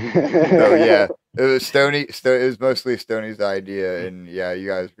 So yeah, it was Stoney. It was mostly Stoney's idea, and yeah, you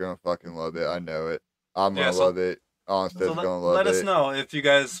guys are gonna fucking love it. I know it. I'm gonna love it. Honestly's gonna love it. Let us know if you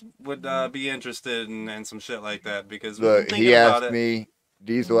guys would be interested in some shit like that, because look, he asked me.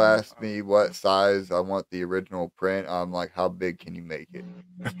 Diesel asked me what size I want the original print. I'm like, how big can you make it?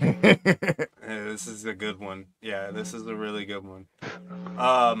 Yeah, this is a good one. Yeah, this is a really good one.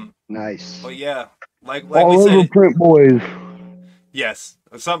 Nice. But yeah, like all we over said, print boys. Yes,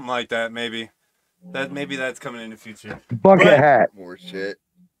 something like that. Maybe that's coming in the future. Bucket hat. More shit.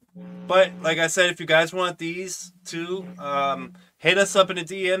 But like I said, if you guys want these too, hit us up in the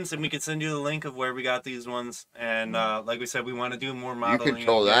DMs and we can send you the link of where we got these ones. And like we said, we want to do more modeling. You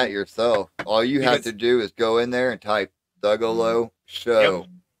control that yourself. All you have to do is go in there and type Juggalo Show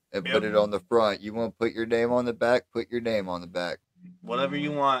and put it on the front. You want to put your name on the back? Put your name on the back. Whatever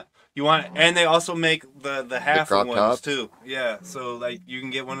you want. And they also make the half ones tops too. Yeah, so like you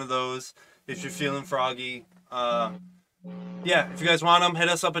can get one of those if you're feeling froggy. Yeah, if you guys want them, hit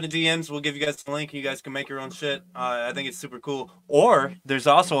us up in the DMs. We'll give you guys the link. You guys can make your own shit. I think it's super cool. Or there's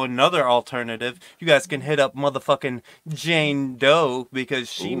also another alternative. You guys can hit up motherfucking Jane Doe, because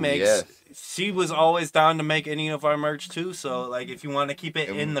she she was always down to make any of our merch too. So like, if you want to keep it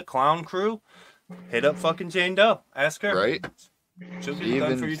in the clown crew, hit up fucking Jane Doe. Ask her. Right. She'll she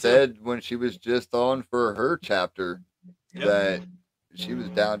even said when she was just on for her chapter that she was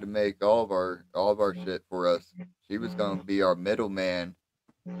down to make all of our shit for us. She was going to be our middleman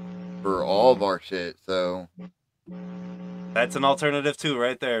for all of our shit, so that's an alternative too,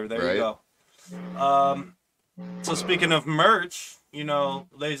 right there. There you go. So speaking of merch,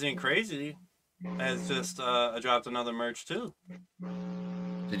 Lazy and Crazy has just dropped another merch too.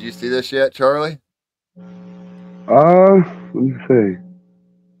 Did you see this yet, Charlie? Let me see.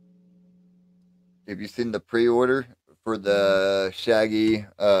 Have you seen the pre-order for the Shaggy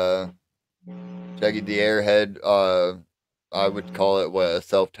the Airhead? I would call it a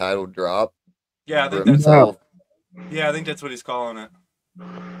self-titled drop. Yeah, I think that's Yeah, I think that's what he's calling it.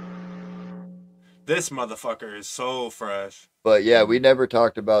 This motherfucker is so fresh. But yeah, we never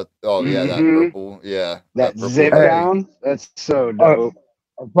talked about. Oh yeah, that purple. Yeah, that zip down. That's so dope.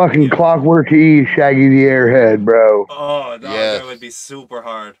 A fucking Clockwork E Shaggy the Airhead, bro. Oh, no, that would be super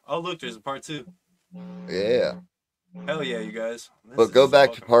hard. Oh, look, there's a part 2. Yeah. Hell yeah, you guys. But go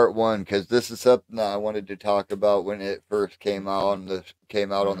back to part 1, because this is something that I wanted to talk about when it first came out on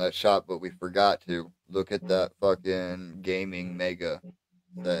that shop, but we forgot to. Look at that fucking gaming mega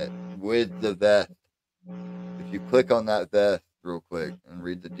set with the vest. If you click on that vest real quick and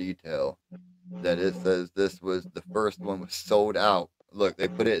read the detail, that it says this was the first one was sold out. Look, they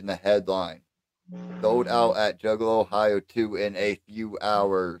put it in the headline. Sold out at Juggalo, Ohio 2 in a few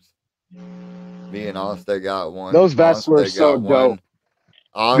hours. Me and Onstead got one. Those vests were so dope.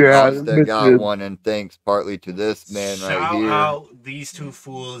 Onstead got one, and thanks partly to this man right here. Shout out these two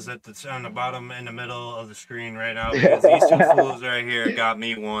fools on the bottom in the middle of the screen right now, because these two fools right here got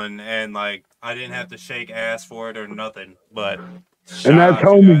me one, and like I didn't have to shake ass for it or nothing. But and that's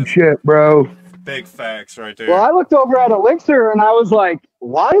homie shit, bro. Big facts right there. Well, I looked over at Elixir and I was like,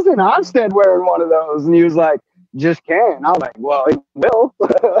 why isn't Onstead wearing one of those? And he was like, just can't. I was like, well, he will.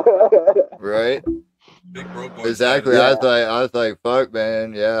 Right? Big broke boy. Exactly. Yeah. I was like, fuck,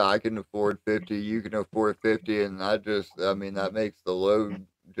 man. Yeah, I can afford 50. You can afford 50. And that makes the load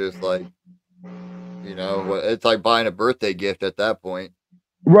just like, it's like buying a birthday gift at that point.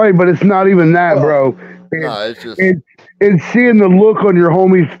 Right, but it's not even that, bro. It's just it's seeing the look on your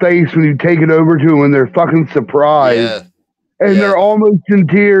homie's face when you take it over to them and they're fucking surprised. And they're almost in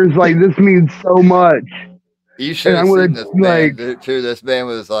tears, like this means so much. You should have seen this man too. This man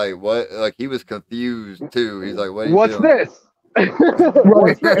was like, what? Like he was confused too. He's like, what's this?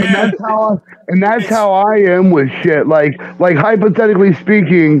 Right. And that's how I am with shit. Like hypothetically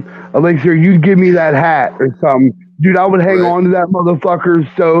speaking, Elixir, you'd give me that hat or something. Dude, I would hang on to that motherfucker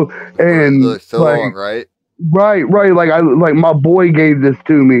long, right? Right. Like my boy gave this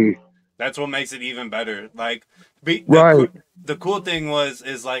to me. That's what makes it even better. Like, right. The cool thing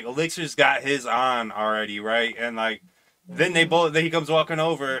is like Elixir's got his on already, right? And like then he comes walking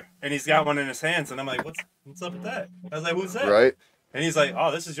over and he's got one in his hands, and I'm like, what's up with that? I was like, who's that? Right. And he's like,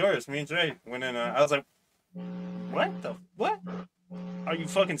 oh, this is yours. Me and Dre went in. I was like, what? Are you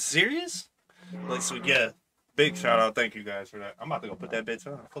fucking serious? Like, so yeah, big shout out. Thank you guys for that. I'm about to go put that bitch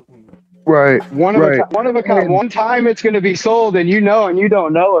on. Right. One of a kind. One time it's going to be sold, and you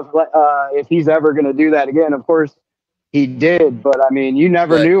don't know if he's ever going to do that again. Of course, he did, but I mean, you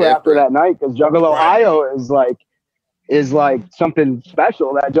never knew after that night because Juggalo Ohio is like something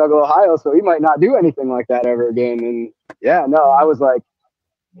special. That Juggalo Ohio, so he might not do anything like that ever again. And yeah, no, I was like,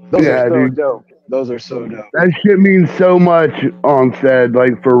 those are so dope. Those are so dope. That shit means so much on said,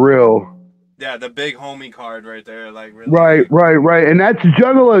 like for real. Yeah, the big homie card right there, like really. Right. And that's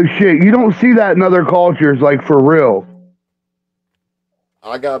Juggalo shit. You don't see that in other cultures, like for real.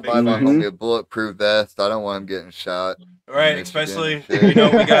 I gotta buy my homie a bulletproof vest. I don't want him getting shot. Right, especially we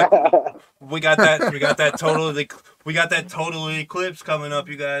got that total eclipse coming up,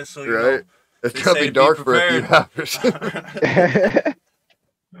 you guys. So you know, it's gonna be dark for a few hours.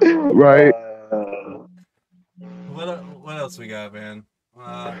 Right. What else we got, man?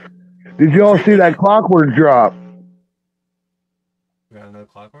 Did you all see that Clockwork drop? We got another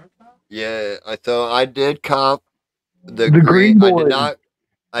Clockwork drop? Yeah, I did cop the green boy.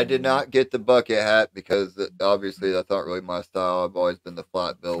 I did not get the bucket hat because obviously that's not really my style. I've always been the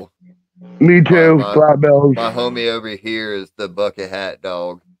flat bill. Me too, flat bills. My homie over here is the bucket hat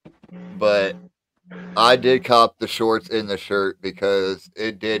dog. But I did cop the shorts in the shirt because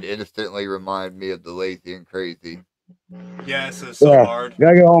it did instantly remind me of the Lazy and Crazy. Yes, it's so hard.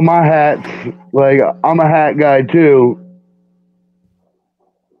 Gotta get all my hats. Like, I'm a hat guy too.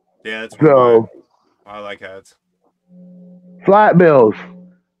 Yeah, it's so I like hats. Flat bills.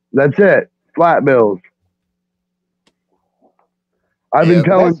 That's it. Flat bills. I've been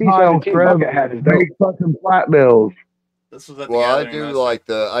telling Kyle forever, they fucking flat bills. This was I do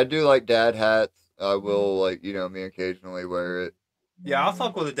like dad hats. I will me occasionally wear it. Yeah, I'll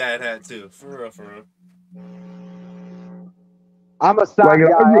fuck with a dad hat too. For real. I'm a stock guy.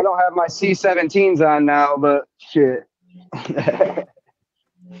 I don't have my C17s on now, but shit. I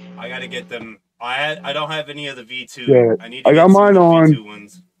gotta get them. I don't have any of the V2. Yeah. I got mine on. V2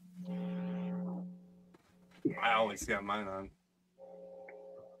 ones. I always got mine on.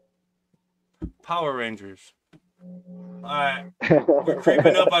 Power Rangers. Alright. We're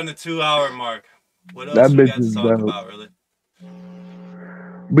creeping up on the 2-hour mark. What else we got to talk about, really?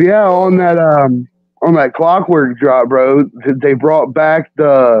 But yeah, on that Clockwork drop, bro, they brought back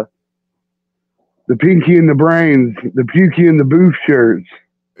the Pinky and the Brains, the Pukey and the Booth shirts.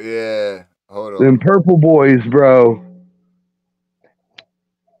 Yeah, hold on. Them purple boys, bro.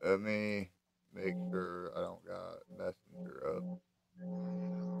 Let me make sure I don't got Messenger up.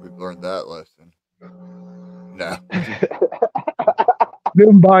 We've learned that lesson. No.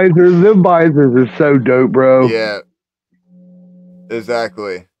 Them visors are so dope, bro. Yeah.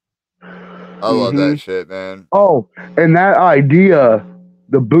 Exactly. I love that shit, man. Oh, and that idea,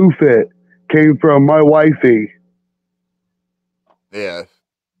 the boo fit, came from my wifey. Yes.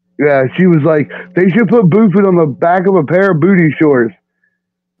 Yeah, she was like, they should put boo fit on the back of a pair of booty shorts.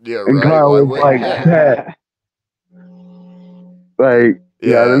 Yeah, and right. Kyle was like, yeah. Like,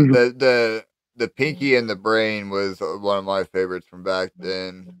 yeah, the Pinky and the Brain was one of my favorites from back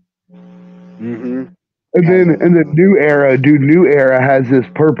then. Mm-hmm. And then in the New Era, New Era has this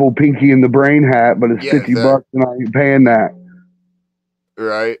purple Pinky and the Brain hat, but it's $50 and I ain't paying that.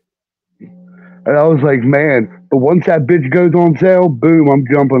 Right. And I was like, man, but once that bitch goes on sale, boom, I'm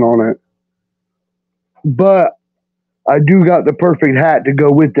jumping on it. But I do got the perfect hat to go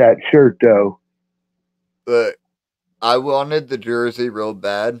with that shirt, though. But I wanted the jersey real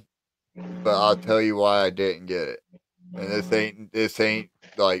bad, but I'll tell you why I didn't get it. And this ain't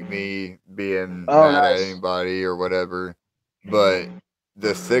like me being mad at anybody or whatever, but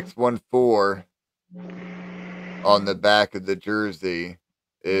the 614 on the back of the jersey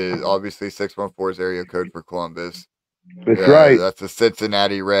is obviously 614's area code for Columbus. That's right. That's a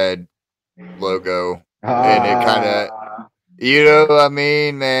Cincinnati Red logo, and it kind of, you know what I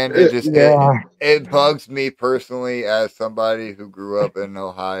mean, man. It just it bugs me personally as somebody who grew up in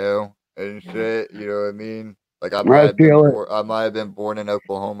Ohio and shit. You know what I mean? Like I might have been born in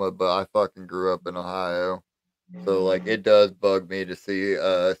Oklahoma, but I fucking grew up in Ohio. So like it does bug me to see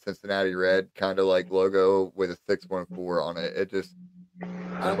Cincinnati Red kind of like logo with a 614 on it. It just,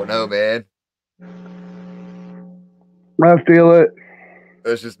 I don't know, man. I feel it.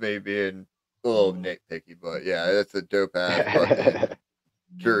 It's just me being a little nitpicky, but yeah, it's a dope ass fucking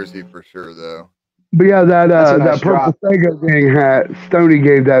jersey for sure, though. But yeah, that purple Sego Gang hat, Stoney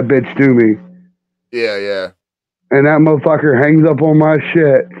gave that bitch to me. Yeah. and that motherfucker hangs up on my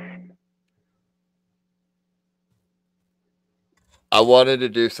shit. I wanted to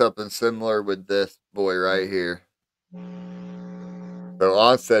do something similar with this boy right here. So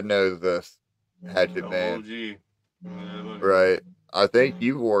Onstead knows this Hatchet Man. OG. Yeah, right. I think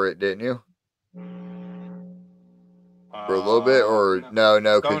you wore it, didn't you? For a little bit, or no,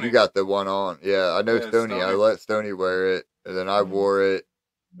 because you got the one on. Yeah, I know Stoney. I let Stoney wear it, and then I wore it.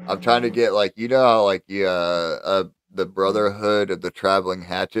 I'm trying to get like, you know how like the Brotherhood of the Traveling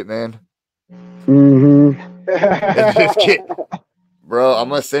Hatchet Man. Just kidding. Bro, I'm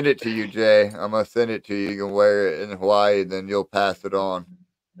gonna send it to you, Jay. I'm gonna send it to you. You can wear it in Hawaii, then you'll pass it on,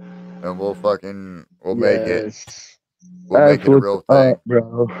 and we'll make it. We'll make it a real thing,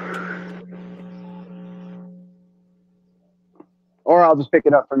 bro. Or I'll just pick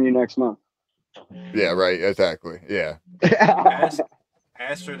it up from you next month. Yeah, right. Exactly. Yeah.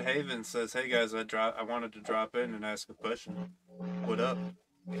 Astrid Haven says, "Hey guys, I wanted to drop in and ask a question. What up?"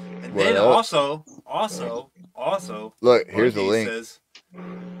 And then also, look, here's a link. Says,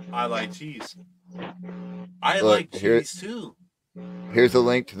 "I like cheese. I like cheese too." Here's a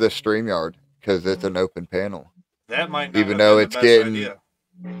link to the StreamYard because it's an open panel. That might not even though it's getting. Idea.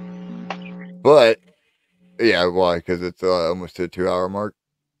 But yeah, why? Because it's almost to the 2-hour mark.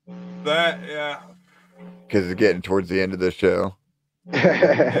 Yeah. Because it's getting towards the end of the show.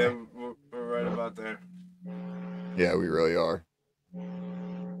 Yeah, we're right about there. Yeah, we really are.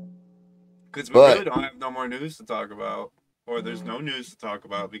 Because we really don't have no more news to talk about. Or there's no news to talk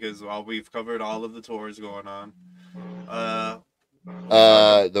about because we've covered all of the tours going on.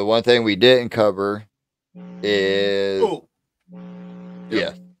 The one thing we didn't cover is... Oh. Yep.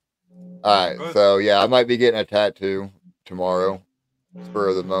 Yeah. Alright, so yeah, I might be getting a tattoo tomorrow. Spur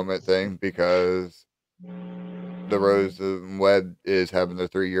of the moment thing because... The Rose and Webb is having their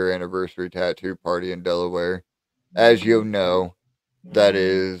 3-year anniversary tattoo party in Delaware. As you know, that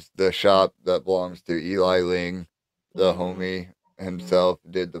is the shop that belongs to Eli Ling, the homie himself.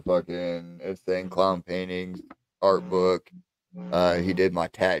 Did the fucking insane clown paintings, art book. He did my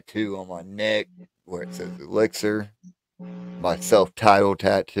tattoo on my neck where it says Elixir. My self-titled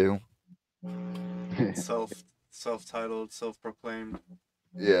tattoo. Self-titled, self-proclaimed.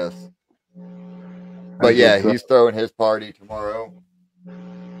 Yes. But yeah, he's throwing his party tomorrow.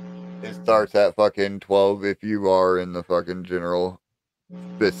 It starts at fucking 12 if you are in the fucking general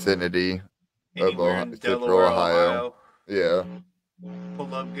vicinity of Central Ohio. Yeah.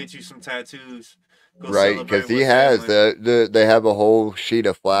 Pull up, get you some tattoos. Right, because he has they have a whole sheet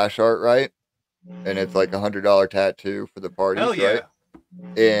of flash art, right? And it's like $100 tattoo for the parties, Hell yeah.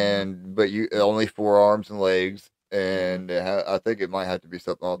 right? But you only 4 arms and legs. And I think it might have to be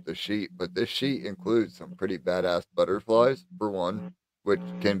something off the sheet, but this sheet includes some pretty badass butterflies, for one, which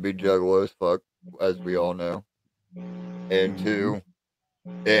can be juggalo as fuck, as we all know. And 2,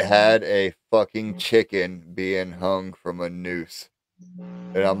 it had a fucking chicken being hung from a noose.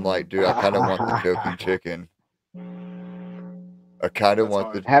 And I'm like, dude, I kind of want the choking chicken. I kind of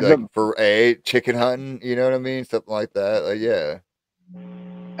want for chicken hunting, you know what I mean? Something like that. Like, yeah.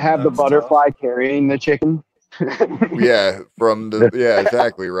 Have the butterfly carrying the chicken. Yeah,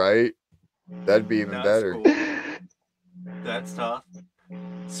 exactly, right? That'd be even better. Cool. That's tough.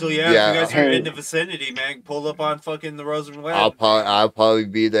 So yeah, if you guys are in the vicinity, man, pull up on fucking the Rose and Webb. I'll probably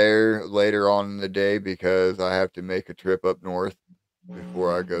be there later on in the day because I have to make a trip up north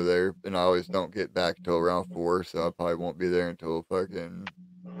before I go there, and I always don't get back till around 4, so I probably won't be there until fucking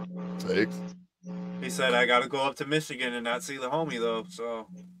 6. He said I gotta go up to Michigan and not see the homie though, so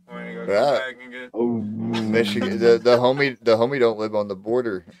I ain't gonna go back and get. Michigan, the homie don't live on the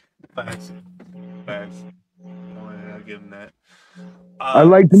border. Facts. I'll give him that. I'd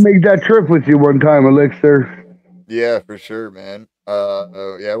like to make that trip with you one time, Elixir. Yeah, for sure, man.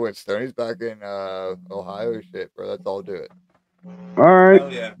 Yeah, when Stoney's back in Ohio, shit, bro, let's all do it. All right.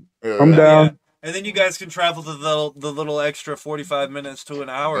 Hell yeah. I'm down. Yeah. And then you guys can travel to the little extra 45 minutes to an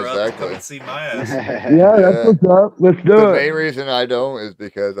hour up to come and see my ass. Yeah, that's what's up. Let's do it. The main reason I don't is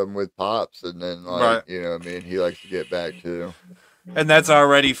because I'm with Pops, and then you know what I mean, he likes to get back too. And that's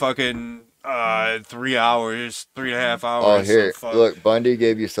already fucking 3 hours, 3.5 hours. Oh, here, look, Bundy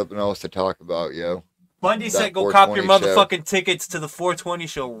gave you something else to talk about, yo. Bundy said go cop your motherfucking tickets to the 420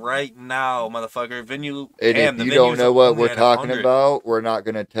 show right now, motherfucker. Venue. And if you don't know what we're talking about, we're not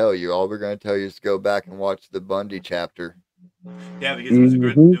going to tell you. All we're going to tell you is go back and watch the Bundy chapter. Yeah, because it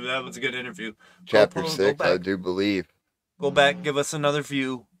was that was a good interview. Chapter 6, I do believe. Go back, give us another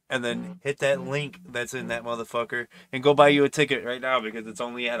view, and then hit that link that's in that motherfucker, and go buy you a ticket right now because it's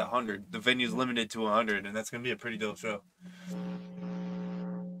only at 100. The venue's limited to 100, and that's going to be a pretty dope show.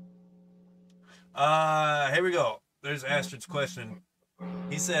 Here we go. There's Astrid's question.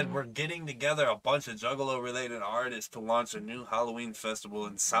 He said, we're getting together a bunch of Juggalo-related artists to launch a new Halloween festival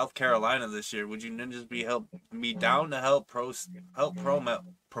in South Carolina this year. Would you ninjas be down to help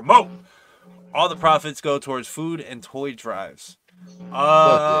promote? All the profits go towards food and toy drives.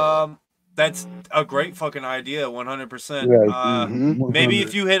 That's a great fucking idea, 100%. Maybe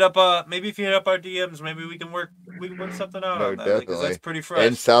if you hit up our DMs, maybe we can work something out on that. Definitely. Because that's pretty fresh.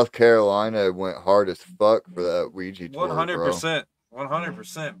 In South Carolina, it went hard as fuck for that Ouija tour, 100%.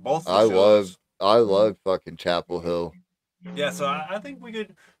 100%. Both the shows. I love fucking Chapel Hill. Yeah, so I think we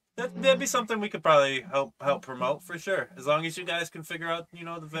could. That'd be something we could probably help promote for sure. As long as you guys can figure out,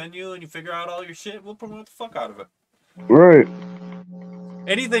 the venue and you figure out all your shit, we'll promote the fuck out of it. Right.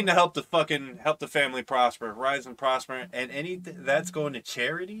 Anything to help the family prosper, rise and prosper, and anything that's going to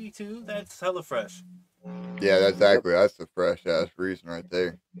charity too. That's hella fresh. Yeah, that's the fresh ass reason right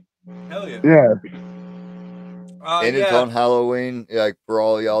there. Hell yeah. Yeah. And it's on Halloween, like for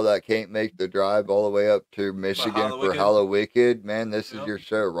all y'all that can't make the drive all the way up to Michigan for Hallowicked, man, this is your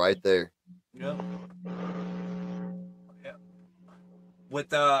show right there. Yep. Yeah. With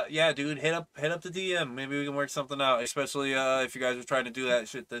dude, hit up the DM. Maybe we can work something out, especially if you guys are trying to do that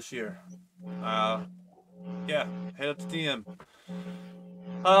shit this year. Hit up the DM.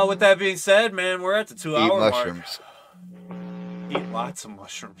 With that being said, man, we're at the 2-hour mark. Eat lots of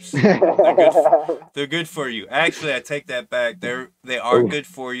mushrooms. They're good for you. Actually, I take that back. They are good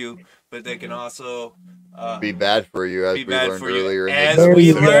for you, but they can also be bad for you, as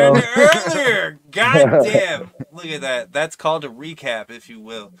we learned earlier. God damn! Look at that. That's called a recap, if you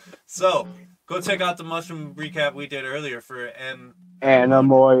will. So go check out the mushroom recap we did earlier for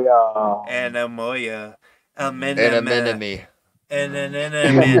Anamoya. Anemone.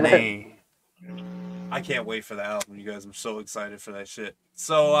 I can't wait for the album, you guys. I'm so excited for that shit.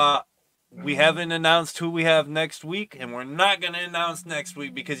 So, we haven't announced who we have next week, and we're not going to announce next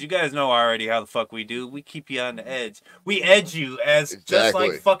week because you guys know already how the fuck we do. We keep you on the edge. We edge you just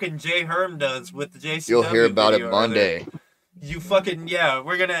like fucking Jay Herm does with the JCW. You'll hear about it Monday. You fucking,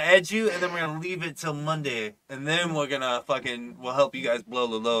 we're going to edge you, and then we're going to leave it till Monday. And then we're going to we'll help you guys blow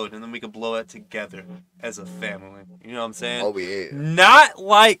the load, and then we can blow it together as a family. You know what I'm saying? Oh, yeah.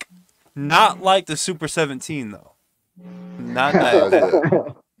 Not like the Super 17, though. Not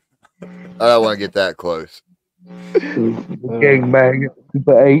that. I don't want to get that close. Gangbang at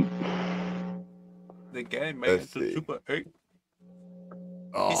Super 8. The gangbang at Super 8.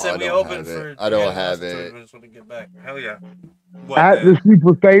 Oh, he said we open for. I don't have it. I just want to get back. Hell yeah. At the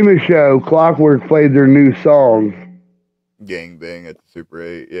Super Famous show, Clockwork played their new song. Gangbang at the Super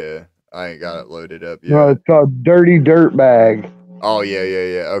 8. Yeah. I ain't got it loaded up yet. No, it's called Dirty Dirtbag. Oh, yeah.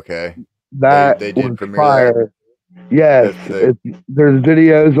 Okay. That they did premiere fire. that? Yes. There's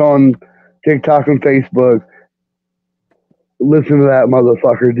videos on TikTok and Facebook. Listen to that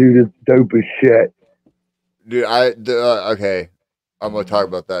motherfucker, dude. It's dope as shit. Dude, okay. I'm going to talk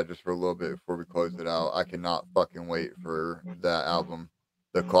about that just for a little bit before we close it out. I cannot fucking wait for that album.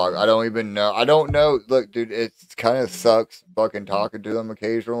 The Clock. I don't even know. I don't know. Look, dude, it kind of sucks fucking talking to them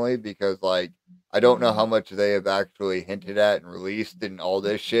occasionally because, like, I don't know how much they have actually hinted at and released and all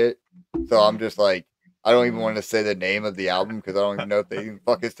this shit. So I'm just like, I don't even want to say the name of the album because I don't even know if they even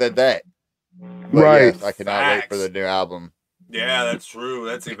fucking said that. But right. Yes, I cannot wait for the new album. Yeah, that's true.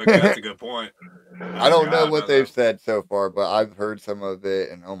 That's a good point. I don't know what they've said so far, but I've heard some of it,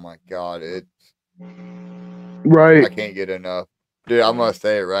 and oh my god, it's right. I can't get enough, dude. I'm gonna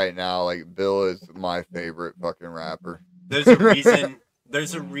say it right now. Like, Bill is my favorite fucking rapper. There's a reason.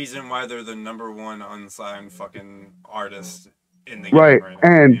 There's a reason why they're the #1 unsigned fucking artist in the game right now,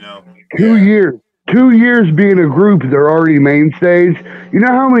 and you know? 2 years being a group, they're already mainstays. You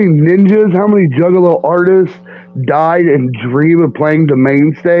know how many ninjas, how many Juggalo artists died and dream of playing the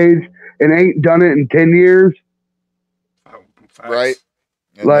main stage and ain't done it in 10 years? Right.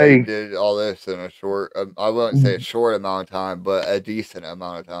 And like, they did all this in a short, I wouldn't say a short amount of time, but a decent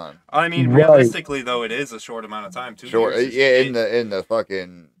amount of time. I mean, realistically, though, it is a short amount of time. 2 years. Yeah, in the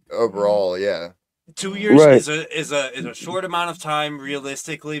fucking overall, yeah. 2 years is a short amount of time,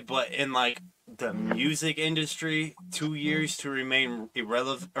 realistically, but in, like, the music industry, 2 years to remain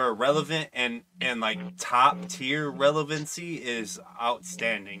relevant and like top tier relevancy is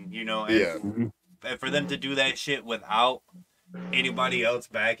outstanding, you know. And for them to do that shit without anybody else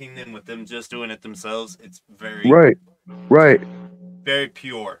backing them, with them just doing it themselves, it's very right, very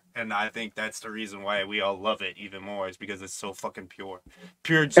pure. And I think that's the reason why we all love it even more, is because it's so fucking pure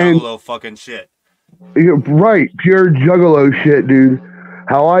Juggalo fucking shit. Right, pure Juggalo shit, dude.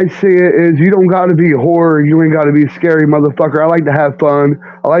 How I see it is you don't got to be horror. You ain't got to be scary, motherfucker. I like to have fun.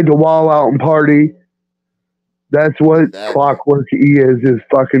 I like to wall out and party. That's what Clockwork E is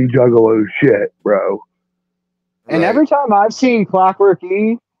fucking juggalo shit, bro. And every time I've seen Clockwork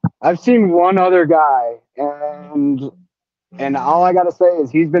E, I've seen one other guy, and all I gotta say is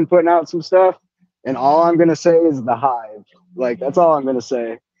he's been putting out some stuff, and all I'm gonna say is the Hive. Like that's all I'm gonna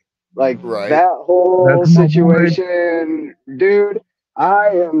say. Like that whole situation, dude.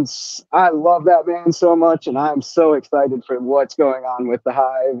 I love that band so much, and I'm so excited for what's going on with the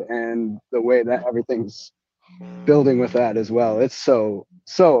Hive and the way that everything's building with that as well. It's so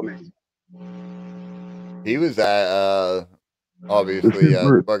amazing. He was at obviously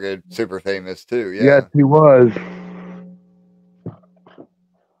fucking super famous too. Yeah. Yes, he was.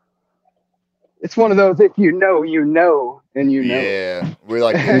 It's one of those if you know, you know, and you know. Yeah, we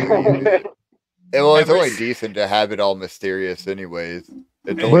like. Well, it's only decent to have it all mysterious, anyways.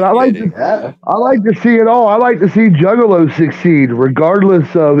 But I like to see it all. I like to see Juggalo succeed,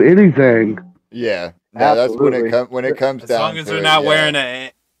 regardless of anything. Yeah, no, that's when it comes down. As long as they're not wearing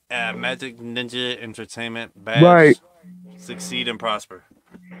a Magic Ninja Entertainment badge, right? Succeed and prosper.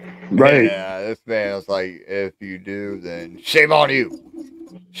 Right. Yeah, this man was like, if you do, then shame on you.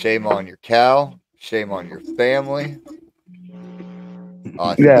 Shame on your cow. Shame on your family.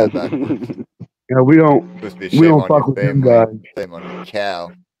 Oh, yeah. Yeah, we don't fuck with them guys. Shame on your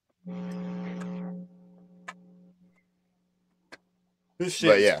cow. This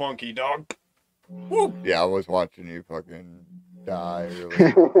shit is funky, dog. Woo. Yeah, I was watching you fucking die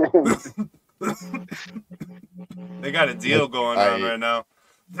earlier. They got a deal going on right now.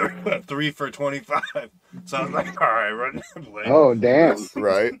 3 for $25. So I was like, all right, run that play. Oh, damn.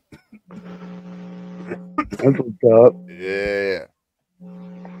 Right. That's what's up. Yeah.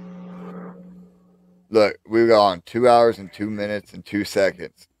 Look, we were on 2 hours and 2 minutes and 2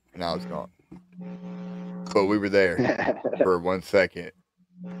 seconds, and I was gone. But we were there for 1 second.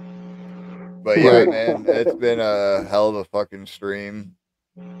 But yeah, man, it's been a hell of a fucking stream.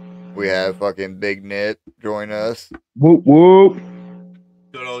 We have fucking Big Nip join us. Whoop whoop.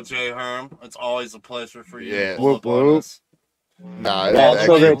 Good old J Herm. It's always a pleasure for you. Yeah. To pull up on us. Nah, it's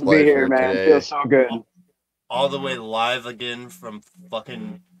so great to be here, man. It feels so good. All the way live again from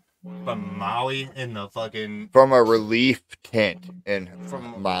Maui in the fucking... From a relief tent in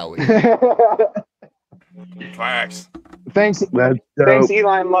Maui. Facts. Thanks,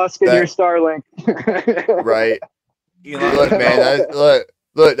 Elon Musk and your Starlink. Right. Look, man,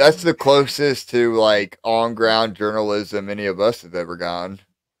 look, that's the closest to like on-ground journalism any of us have ever gone.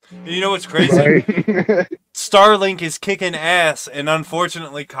 You know what's crazy? Right. Starlink is kicking ass, and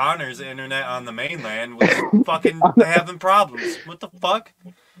unfortunately, Connor's internet on the mainland was fucking having problems. What the fuck?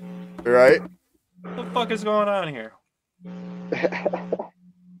 Right? What the fuck is going on here?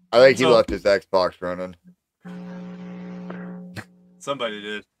 I think he left his Xbox running. Somebody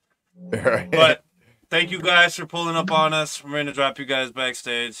did. Right. But thank you guys for pulling up on us. We're gonna drop you guys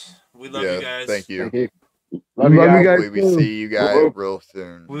backstage. We love you guys. Thank you. Thank you. Love you guys. We see you guys real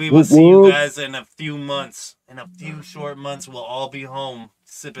soon. We will see you guys in a few months. In a few short months, we'll all be home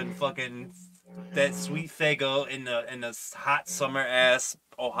sipping fucking that sweet Fago in the hot summer ass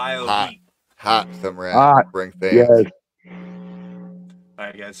Ohio heat. Hot summer ass spring thing. Yes. All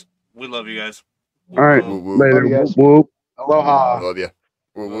right, guys. We love you guys. All right. Later. Whoop, whoop. Aloha. Love you.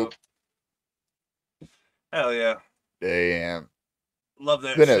 Whoop, whoop. Hell yeah. Damn. Love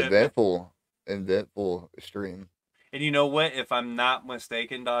that. It's been an eventful stream. And you know what? If I'm not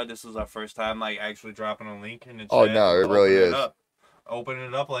mistaken, dog, this is our first time like actually dropping a link in the chat. Oh no, it really is. Opening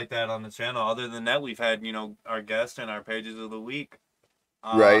it up like that on the channel. Other than that, we've had our guests and our pages of the week.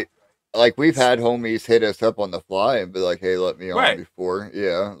 Right. Like we've had homies hit us up on the fly and be like, "Hey, let me on before."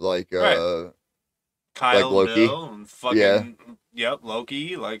 Yeah, like Kyle, like Loki, and fucking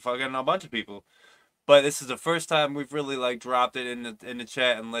Loki, like fucking a bunch of people. But this is the first time we've really like dropped it in the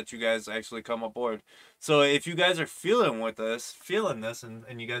chat and let you guys actually come aboard. So if you guys are feeling this,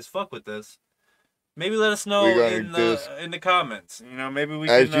 and you guys fuck with this, maybe let us know in the comments. You know, maybe we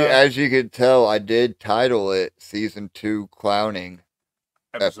can. As you can tell, I did title it Season 2 Clowning.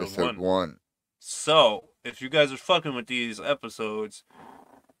 Episode 1. So, if you guys are fucking with these episodes,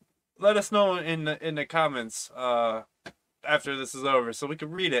 let us know in the comments after this is over so we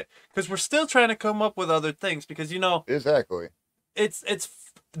can read it, because we're still trying to come up with other things, because exactly it's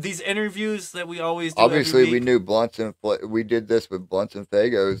these interviews that we always do. Obviously we knew Blunts and we did this with Blunts and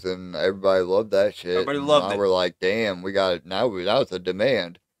Fagos and everybody loved that shit. Everybody loved it. We're like, damn, we got it now. That was a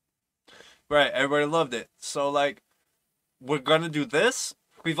demand, right? Everybody loved it. So like we're gonna do this.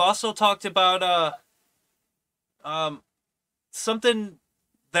 We've also talked about something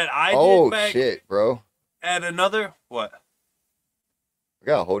that I did back shit, bro. at another what? I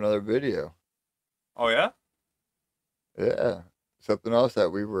got a whole nother video. Oh yeah? Yeah. Something else that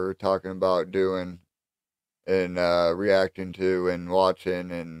we were talking about doing and reacting to and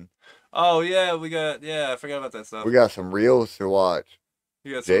watching and oh yeah, I forgot about that stuff. We got some reels to watch.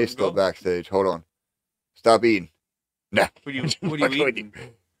 Jay's still backstage. Hold on. Stop eating. No. What are you eating?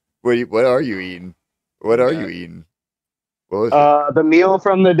 What are you eating? What are you eating? What was it? The meal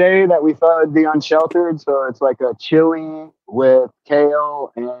from the day that we fed the unsheltered. So it's like a chili with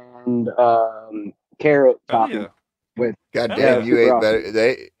kale and carrot topping. Yeah. With goddamn, you ate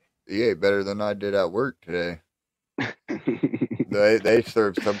better. You ate better than I did at work today. They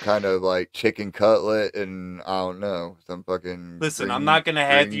served some kind of like chicken cutlet and I don't know, some fucking. Listen, I'm not gonna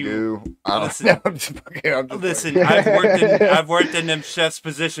have you. Listen, I'm just listen, I've worked in them chefs'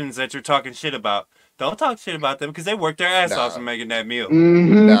 positions that you're talking shit about. Don't talk shit about them because they worked their ass off in making that meal.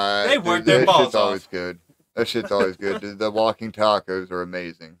 Mm-hmm. Nah, they worked their balls off. Always good. That shit's always good. The walking tacos are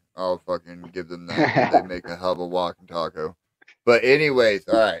amazing. I'll fucking give them that. They make a hell of a walking taco. But anyways,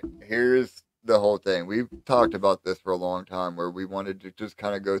 all right. Here's the whole thing. We've talked about this for a long time, where we wanted to just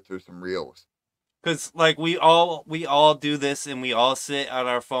kind of go through some reels. Cause like we all do this, and we all sit on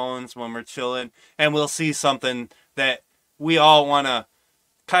our phones when we're chilling, and we'll see something that we all wanna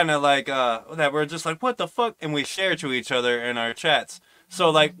kind of like that we're just like, what the fuck, and we share to each other in our chats. So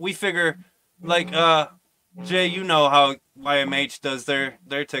like we figure, like Jay, you know how YMH does their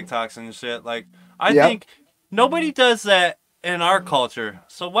TikToks and shit. Like I think nobody does that in our culture.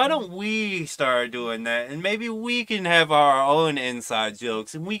 So why don't we start doing that? And maybe we can have our own inside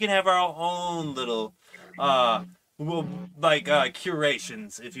jokes, and we can have our own little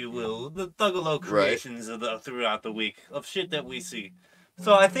curations, if you will, the Thuggalo creations of throughout the week of shit that we see.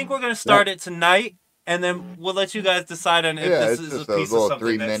 So I think we're gonna start it tonight, and then we'll let you guys decide on if this is a piece of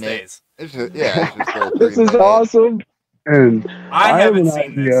something that stays. It's just a this is awesome. And I haven't have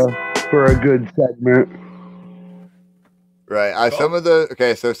an seen idea this for a good segment. Right. Some of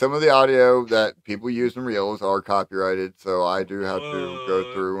the audio that people use in reels are copyrighted, so I do have to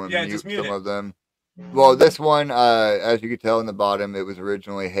go through and mute some of them. Well, this one, as you can tell in the bottom, it was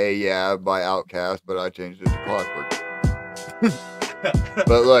originally "Hey Yeah" by Outkast, but I changed it to Clockwork.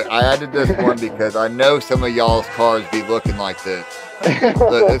 But look, I added this one because I know some of y'all's cars be looking like this.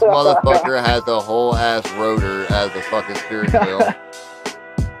 Look, this motherfucker has a whole ass rotor as a fucking steering wheel.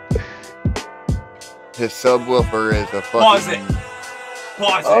 His subwoofer is a fucking.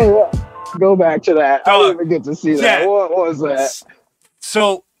 Pause it. Oh yeah. Go back to that. I didn't even get to see that. What was that?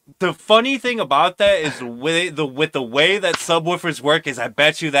 So the funny thing about that is with the way that subwoofers work is I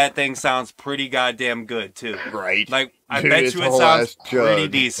bet you that thing sounds pretty goddamn good too. Right. Like I bet you it sounds pretty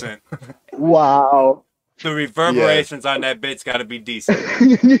decent. Wow. The reverberations on that bit's got to be decent.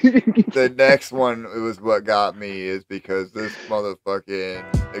 The next one was what got me is because this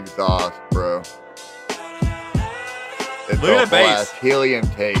motherfucking exhaust, bro. It's Look at the bass. Helium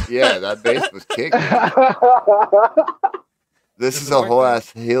tank. Yeah, that bass was kicking. This is a whole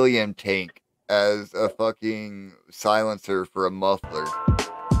ass helium tank as a fucking silencer for a muffler.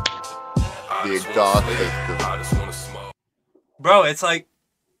 The exhaust system. Bro, it's like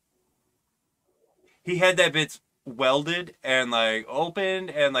he had that bit welded and like opened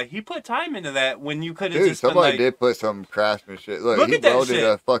and like he put time into that when you could have just somebody been, like, did put some craftsmanship. Look, he at that welded shit.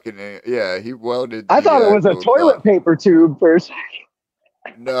 a fucking he welded. I thought it was a toilet paper tube for a second.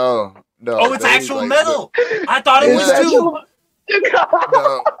 No. Oh, it's actual metal. I thought it was too.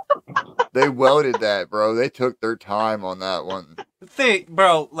 No, they welded that, bro. They took their time on that one. Think,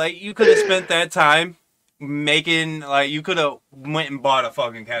 bro, like you could have spent that time making, like you could have went and bought a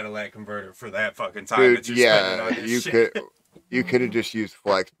fucking Cadillac converter for that fucking time. Dude, that you're spending on this shit. You could have just used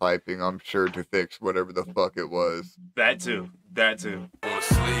flex piping, I'm sure, to fix whatever the fuck it was. That too.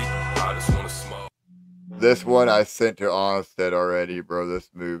 This one I sent to Onstead already, bro. This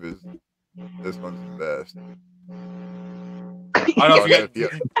one's the best. I don't know if you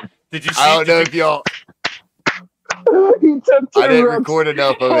did you see? I don't know if y'all. He took 2 I didn't runs. record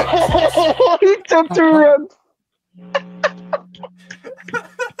enough of it. He took 2 runs.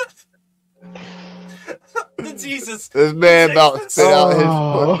 Jesus. This man about spit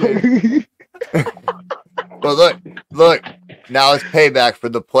out his fucking. But look. Now it's payback for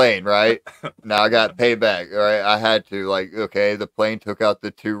the plane, right? Now I got payback, all right? I had to, like, okay, the plane took out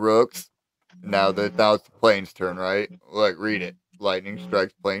the 2 rooks. Now it's the plane's turn, right? Look, read it. Lightning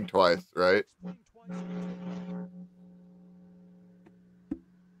strikes plane twice, right?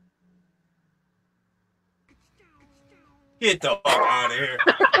 Get the fuck out of here.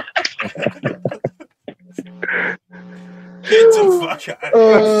 Get the fuck out of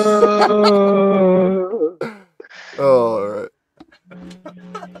here. Oh, all right.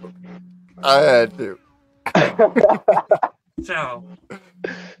 I had to. Ciao.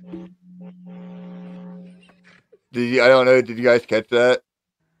 I don't know. Did you guys catch that?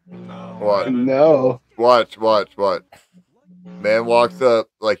 No. What? No. Watch. Man walks up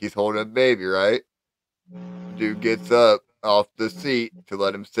like he's holding a baby, right? Dude gets up off the seat to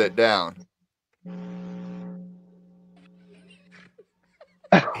let him sit down.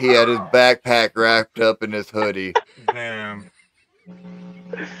 He had his backpack wrapped up in his hoodie. Damn.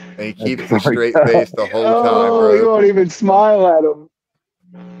 And he keeps a straight face the whole time, bro. You won't even smile at him.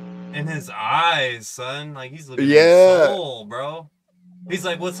 In his eyes, son. Like, he's looking at his soul, bro. He's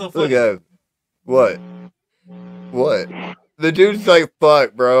like, what's so funny? Look at him. What? The dude's like,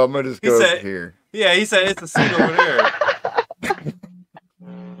 fuck, bro. I'm going to just go over here. Yeah, he said, it's a seat over there.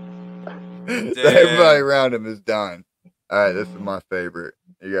 Everybody around him is dying. All right, this is my favorite.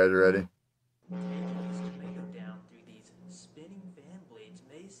 You guys ready?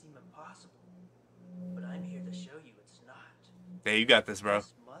 Yeah, you got this, bro.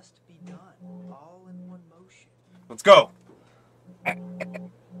 Let's go.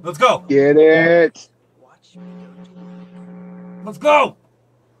 Let's go. Get it. Let's go.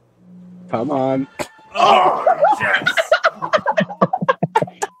 Come on. Oh, yes.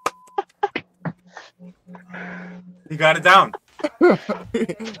 You got it down.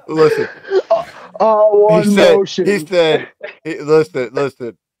 Listen. One motion. Listen. He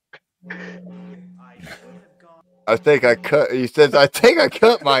says, I think I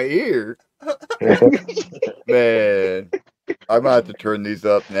cut my ear. Man, I might have to turn these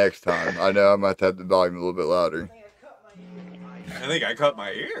up next time. I know I might have the volume a little bit louder. I think I cut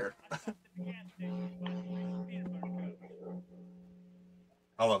my ear.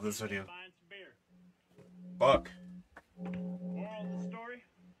 I love this video. Fuck. Moral of the story,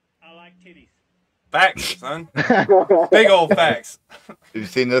 I like titties. Facts, son. Big old facts. Have you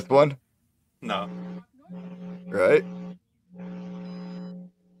seen this one? No. Right?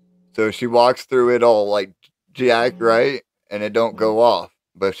 So she walks through it all like jack, right? And it don't go off.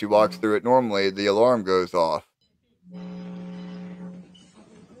 But if she walks through it normally, the alarm goes off.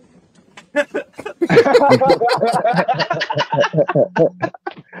 I've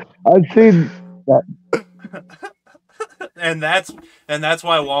seen that. And that's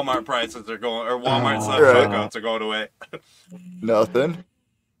why Walmart prices are going, or Walmart self-checkouts are going away. Nothing.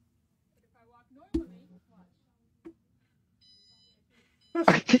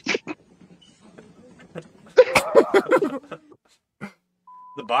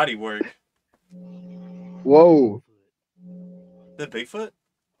 The body work. Whoa. The Bigfoot?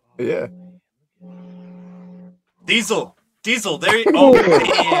 Yeah. Diesel, there you damn.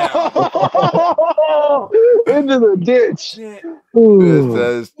 Into the ditch. It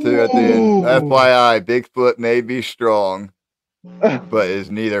says too at the end, FYI, Bigfoot may be strong, but is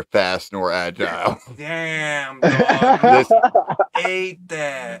neither fast nor agile. Damn, dog. Ate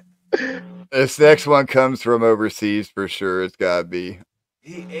that. This next one comes from overseas for sure. It's gotta be.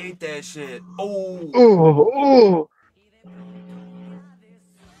 He ate that shit. Oh. Oh.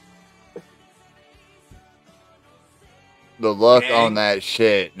 The luck on that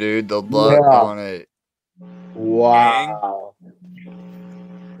shit, dude. The luck on it. Wow.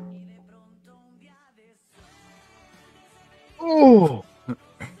 Oh.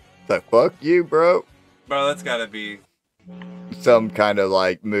 It's like, fuck you, bro. Bro, that's gotta be some kind of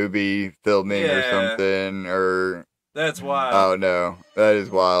like movie filming or something, or that's wild. Oh no, that is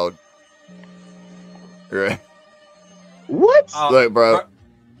wild. Right? What? Look, bro.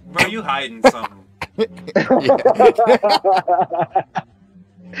 Bro, you hiding something.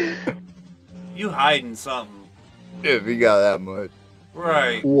 You hiding something. If you got that much.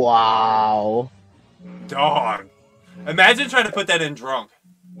 Right. Wow. Dog. Imagine trying to put that in drunk.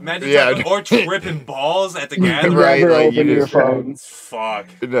 Imagine trying to, or tripping balls at the gathering. Right, never like open your phone. Fuck.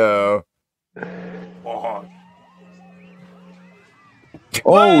 No. Oh.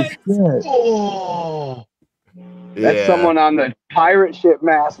 Oh shit. Oh. Yeah. That's someone on the pirate ship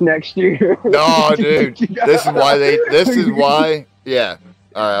mast next year. No, dude. This is why. Yeah.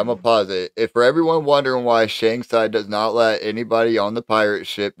 All right, I'm going to pause it. If for everyone wondering why Shanghai does not let anybody on the pirate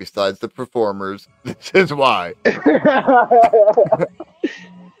ship besides the performers, this is why.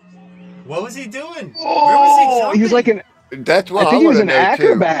 What was he doing? Oh, where was he jumping? He was like an. That's what I think he was an know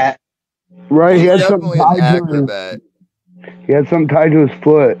acrobat. Too. Right, he had Definitely something an tied to acrobat. he had something tied to his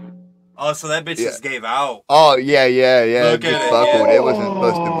foot. Oh, so that bitch just gave out. Oh, yeah. Look It just at it. buckled. Yeah. It wasn't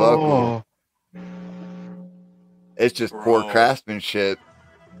supposed to buckle. It's just poor craftsmanship.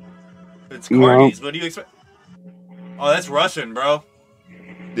 It's Carney's. What do you expect? Oh, that's Russian, bro.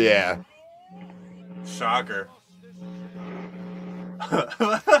 Yeah. Shocker.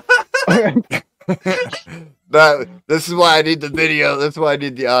 This is why I need the video. That's why I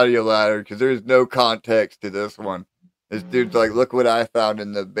need the audio ladder, because there's no context to this one. This dude's like, look what I found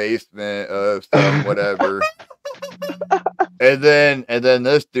in the basement of some whatever. and then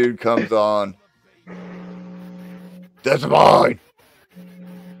this dude comes on. That's mine.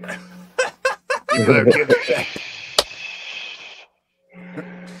 You better give it back.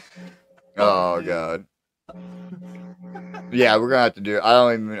 Oh god. Yeah, we're gonna have to do. I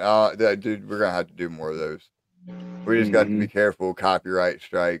don't even. Dude, we're gonna have to do more of those. We just got to be careful, copyright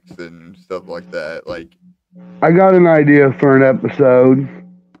strikes and stuff like that. Like, I got an idea for an episode.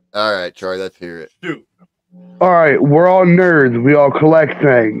 All right, Troy, let's hear it. Dude. All right, we're all nerds. We all collect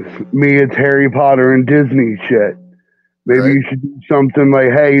things. Me, it's Harry Potter and Disney shit. Maybe you should do something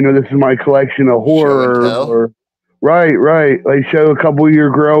like, hey, this is my collection of horror. Or, right. Like, show a couple of your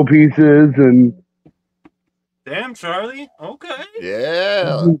Grail pieces and. Damn, Charlie. Okay.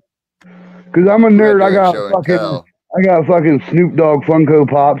 Yeah. Because I'm a nerd. I got fucking Snoop Dogg Funko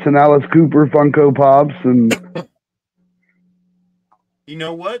Pops and Alice Cooper Funko Pops and. You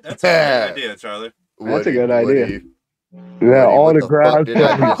know what? That's a good idea, Charlie. That's a good idea. Yeah, autographs. Did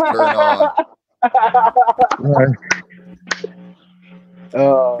I just turn on?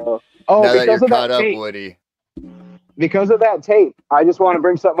 Now that you're caught up, Woody. Because of that tape, I just want to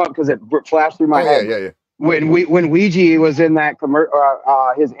bring something up because it flashed through my head. Yeah. When Ouija was in that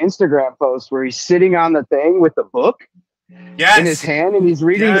his Instagram post where he's sitting on the thing with the book in his hand and he's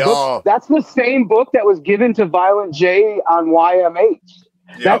reading the book. That's the same book that was given to Violent J on YMH.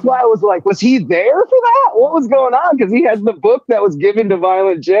 Yep. That's why I was like, was he there for that? What was going on? Because he has the book that was given to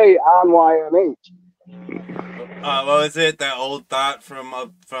Violent J on YMH. What was it? That old thought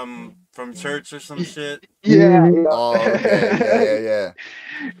from church or some shit? Yeah. Oh, okay. Yeah.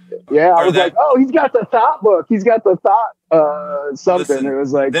 Yeah, I was like, oh, he's got the thought book. He's got the thought something. Listen, it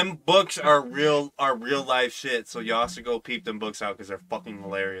was like them books are real life shit. So y'all should go peep them books out because they're fucking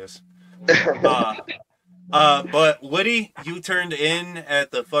hilarious. But Woody, you turned in at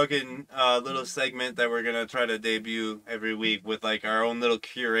the fucking little segment that we're gonna try to debut every week with like our own little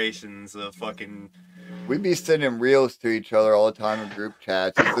curations of fucking. We be sending reels to each other all the time in group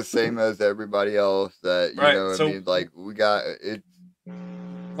chats. It's the same as everybody else. That you know what I mean. Like we got it.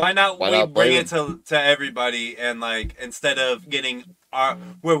 Why not bring it to everybody and like instead of getting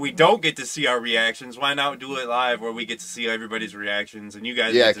where we don't get to see our reactions, why not do it live where we get to see everybody's reactions and you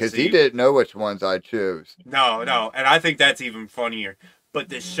guys Yeah, because he didn't know which ones I chose. No, and I think that's even funnier. But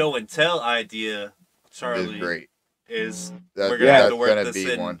this show and tell idea, Charlie, is great. We're gonna have to work this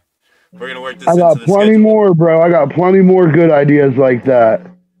in. One. We're gonna work this. I got plenty more, bro. I got plenty more good ideas like that.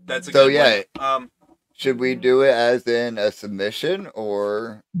 That's a good one. Should we do it as in a submission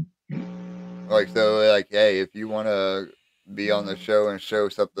or like hey, if you want to be on the show and show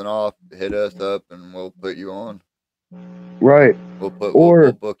something off, hit us up and we'll put you on. Right. We'll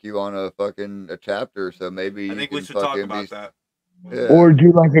book you on a chapter, so maybe I think we should talk about that. Yeah. Or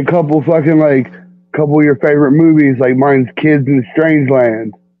do like a couple of your favorite movies, like mine's Kids in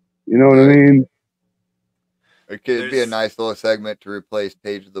Strangeland. You know what I mean? It could be a nice little segment to replace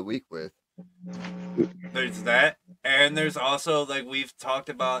Page of the Week with. There's that, and there's also like we've talked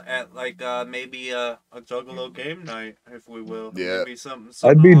about at like maybe a Juggalo game night, if we will. Yeah, maybe something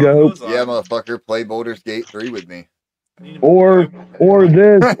that'd be dope. Yeah, motherfucker, play Baldur's Gate 3 with me. Or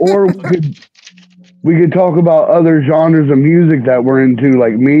we could talk about other genres of music that we're into.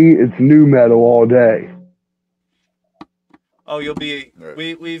 Like me, it's new metal all day. Oh, you'll be.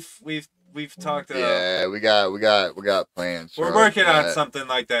 We've talked. Yeah, we got plans. We're working on something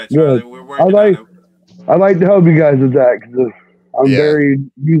like that, Charlie. Yeah. We're working on it. I'd like to help you guys with that because I'm very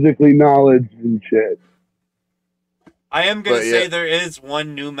musically knowledgeable and shit. I am gonna say there is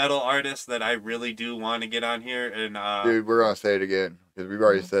one new metal artist that I really do want to get on here, and dude, we're gonna say it again because we've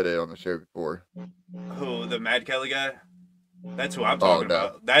already said it on the show before. Who, the Mad Kelly guy? That's who I'm talking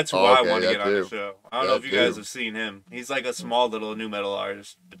about. That's who I want to get on the show. I don't know if you guys have seen him. He's like a small little new metal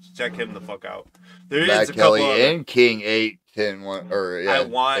artist, but check him the fuck out. There Mad is a couple Kelly and King 810 I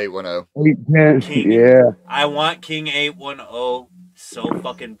want 810. Yeah. I want King 810 so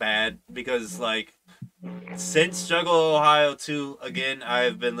fucking bad because like since Juggalo Ohio 2, again,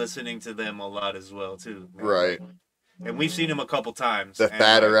 I've been listening to them a lot as well too. Man. Right. And we've seen him a couple times. The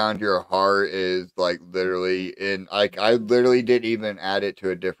fat around your heart is like literally in. Like I literally didn't even add it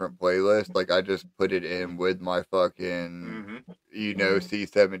to a different playlist. Like I just put it in with my fucking,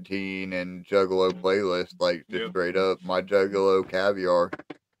 C17 and Juggalo playlist. Like just straight up my Juggalo caviar.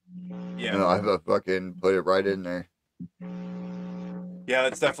 Yeah. And I fucking put it right in there. Yeah,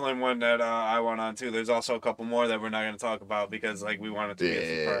 it's definitely one that I want on too. There's also a couple more that we're not going to talk about because like we wanted to be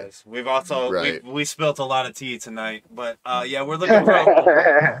a surprise. We've also we spilt a lot of tea tonight, but yeah, we're looking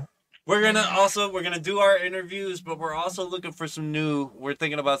for. We're gonna do our interviews, but we're also looking for we're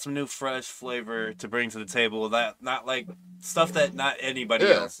thinking about some new fresh flavor to bring to the table. That not like stuff that not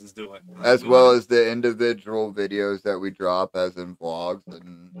anybody else is doing. As well as the individual videos that we drop, as in vlogs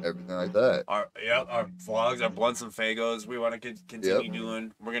and everything like that. Our vlogs, our blunts and fagos. We want to continue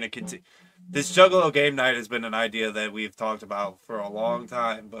doing. We're gonna continue. This Juggalo game night has been an idea that we've talked about for a long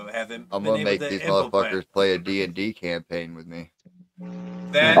time, but haven't. I'm gonna make these motherfuckers play a D&D campaign with me.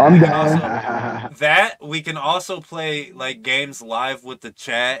 That we can also play like games live with the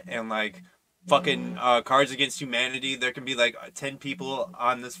chat and like fucking Cards Against Humanity. There can be like 10 people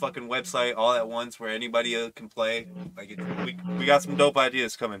on this fucking website all at once where anybody can play. Like we got some dope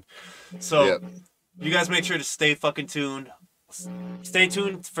ideas coming. So you guys make sure to stay fucking tuned. Stay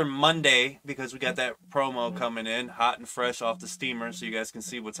tuned for Monday because we got that promo coming in hot and fresh off the steamer, so you guys can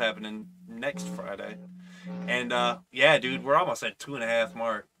see what's happening next Friday. And yeah, dude, we're almost at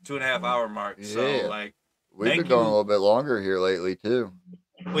 2.5 hour mark. So like, we've been going a little bit longer here lately too.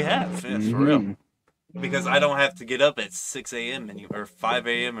 We have, for real. Because I don't have to get up at 6 a.m. or 5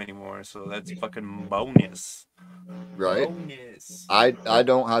 a.m. anymore, so that's fucking bonus. Right? Bonus. I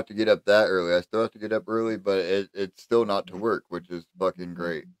don't have to get up that early. I still have to get up early, but it's still not to work, which is fucking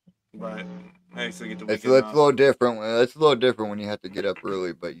great. Right. I actually get to it's a little different. It's a little different when you have to get up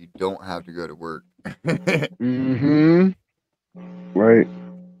early, but you don't have to go to work. Right.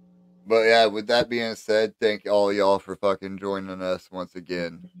 But yeah, with that being said, thank all y'all for fucking joining us once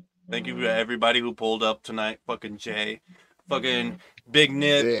again. Thank you to everybody who pulled up tonight. Fucking Jay. Fucking Big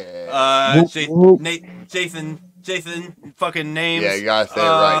Nip. Jathan fucking names. Yeah, you gotta say it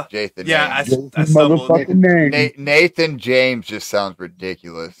right, Jathan. Yeah, I stumbled. Nathan James just sounds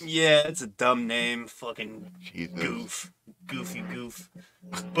ridiculous. Yeah, it's a dumb name. Fucking Jesus. Goofy goof.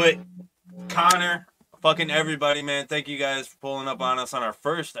 But Connor, fucking everybody, man. Thank you guys for pulling up on us on our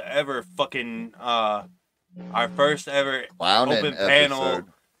first ever fucking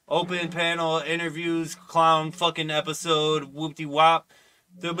open panel interviews, clown fucking episode, whoopty wop.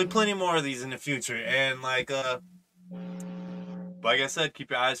 There'll be plenty more of these in the future, and like I said, keep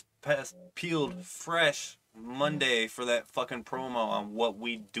your eyes peeled fresh Monday for that fucking promo on what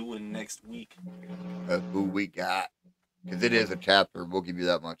we doing next week. That's who we got, because it is a chapter. We'll give you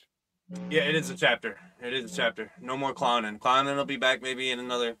that much. Yeah, it is a chapter. It is a chapter. No more clowning. Clowning will be back maybe in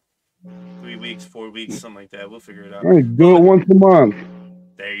another 3 weeks, 4 weeks, something like that. We'll figure it out. Hey, do it once a month.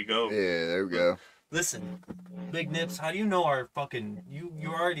 There you go. Yeah, there we go. Listen, Big Nips, how do you know our fucking...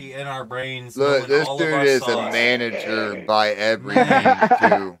 You're already in our brains. Look, this dude is a manager by every means,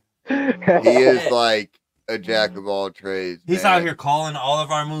 too. He is like a jack of all trades. He's out here calling all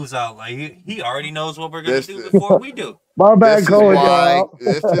of our moves out. Like, he already knows what we're going to do before we do. My bad, Kyle.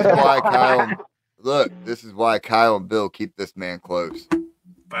 This is why Kyle... Look, this is why Kyle and Bill keep this man close.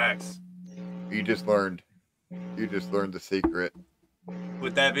 Facts. You just learned the secret.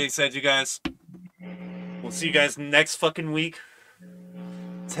 With that being said, you guys, we'll see you guys next fucking week.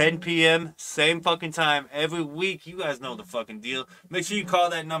 10 p.m. same fucking time every week. You guys know the fucking deal. Make sure you call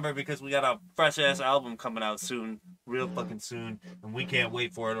that number because we got a fresh ass album coming out soon, real fucking soon, and we can't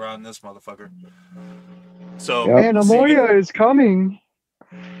wait for it around this motherfucker. So, Amoria is coming.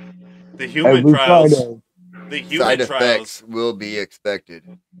 The human trials. The human side trials effects will be expected.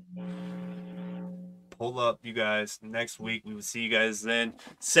 Pull up, you guys. Next week, we will see you guys then.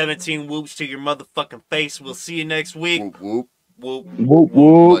 17 whoops to your motherfucking face. We'll see you next week. Whoop, whoop. Whoop, whoop,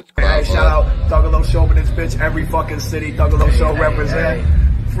 whoop. Hey, shout out Thuggalo Show in this bitch. Every fucking city, Thuggalo Show represent.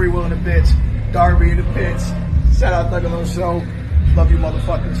 Free Will in the bitch. Darby in the pitch. Shout out Thuggalo Show. Love you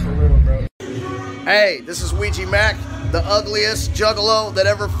motherfuckers for real, bro. Hey, this is Ouija Mac, the ugliest juggalo that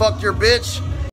ever fucked your bitch.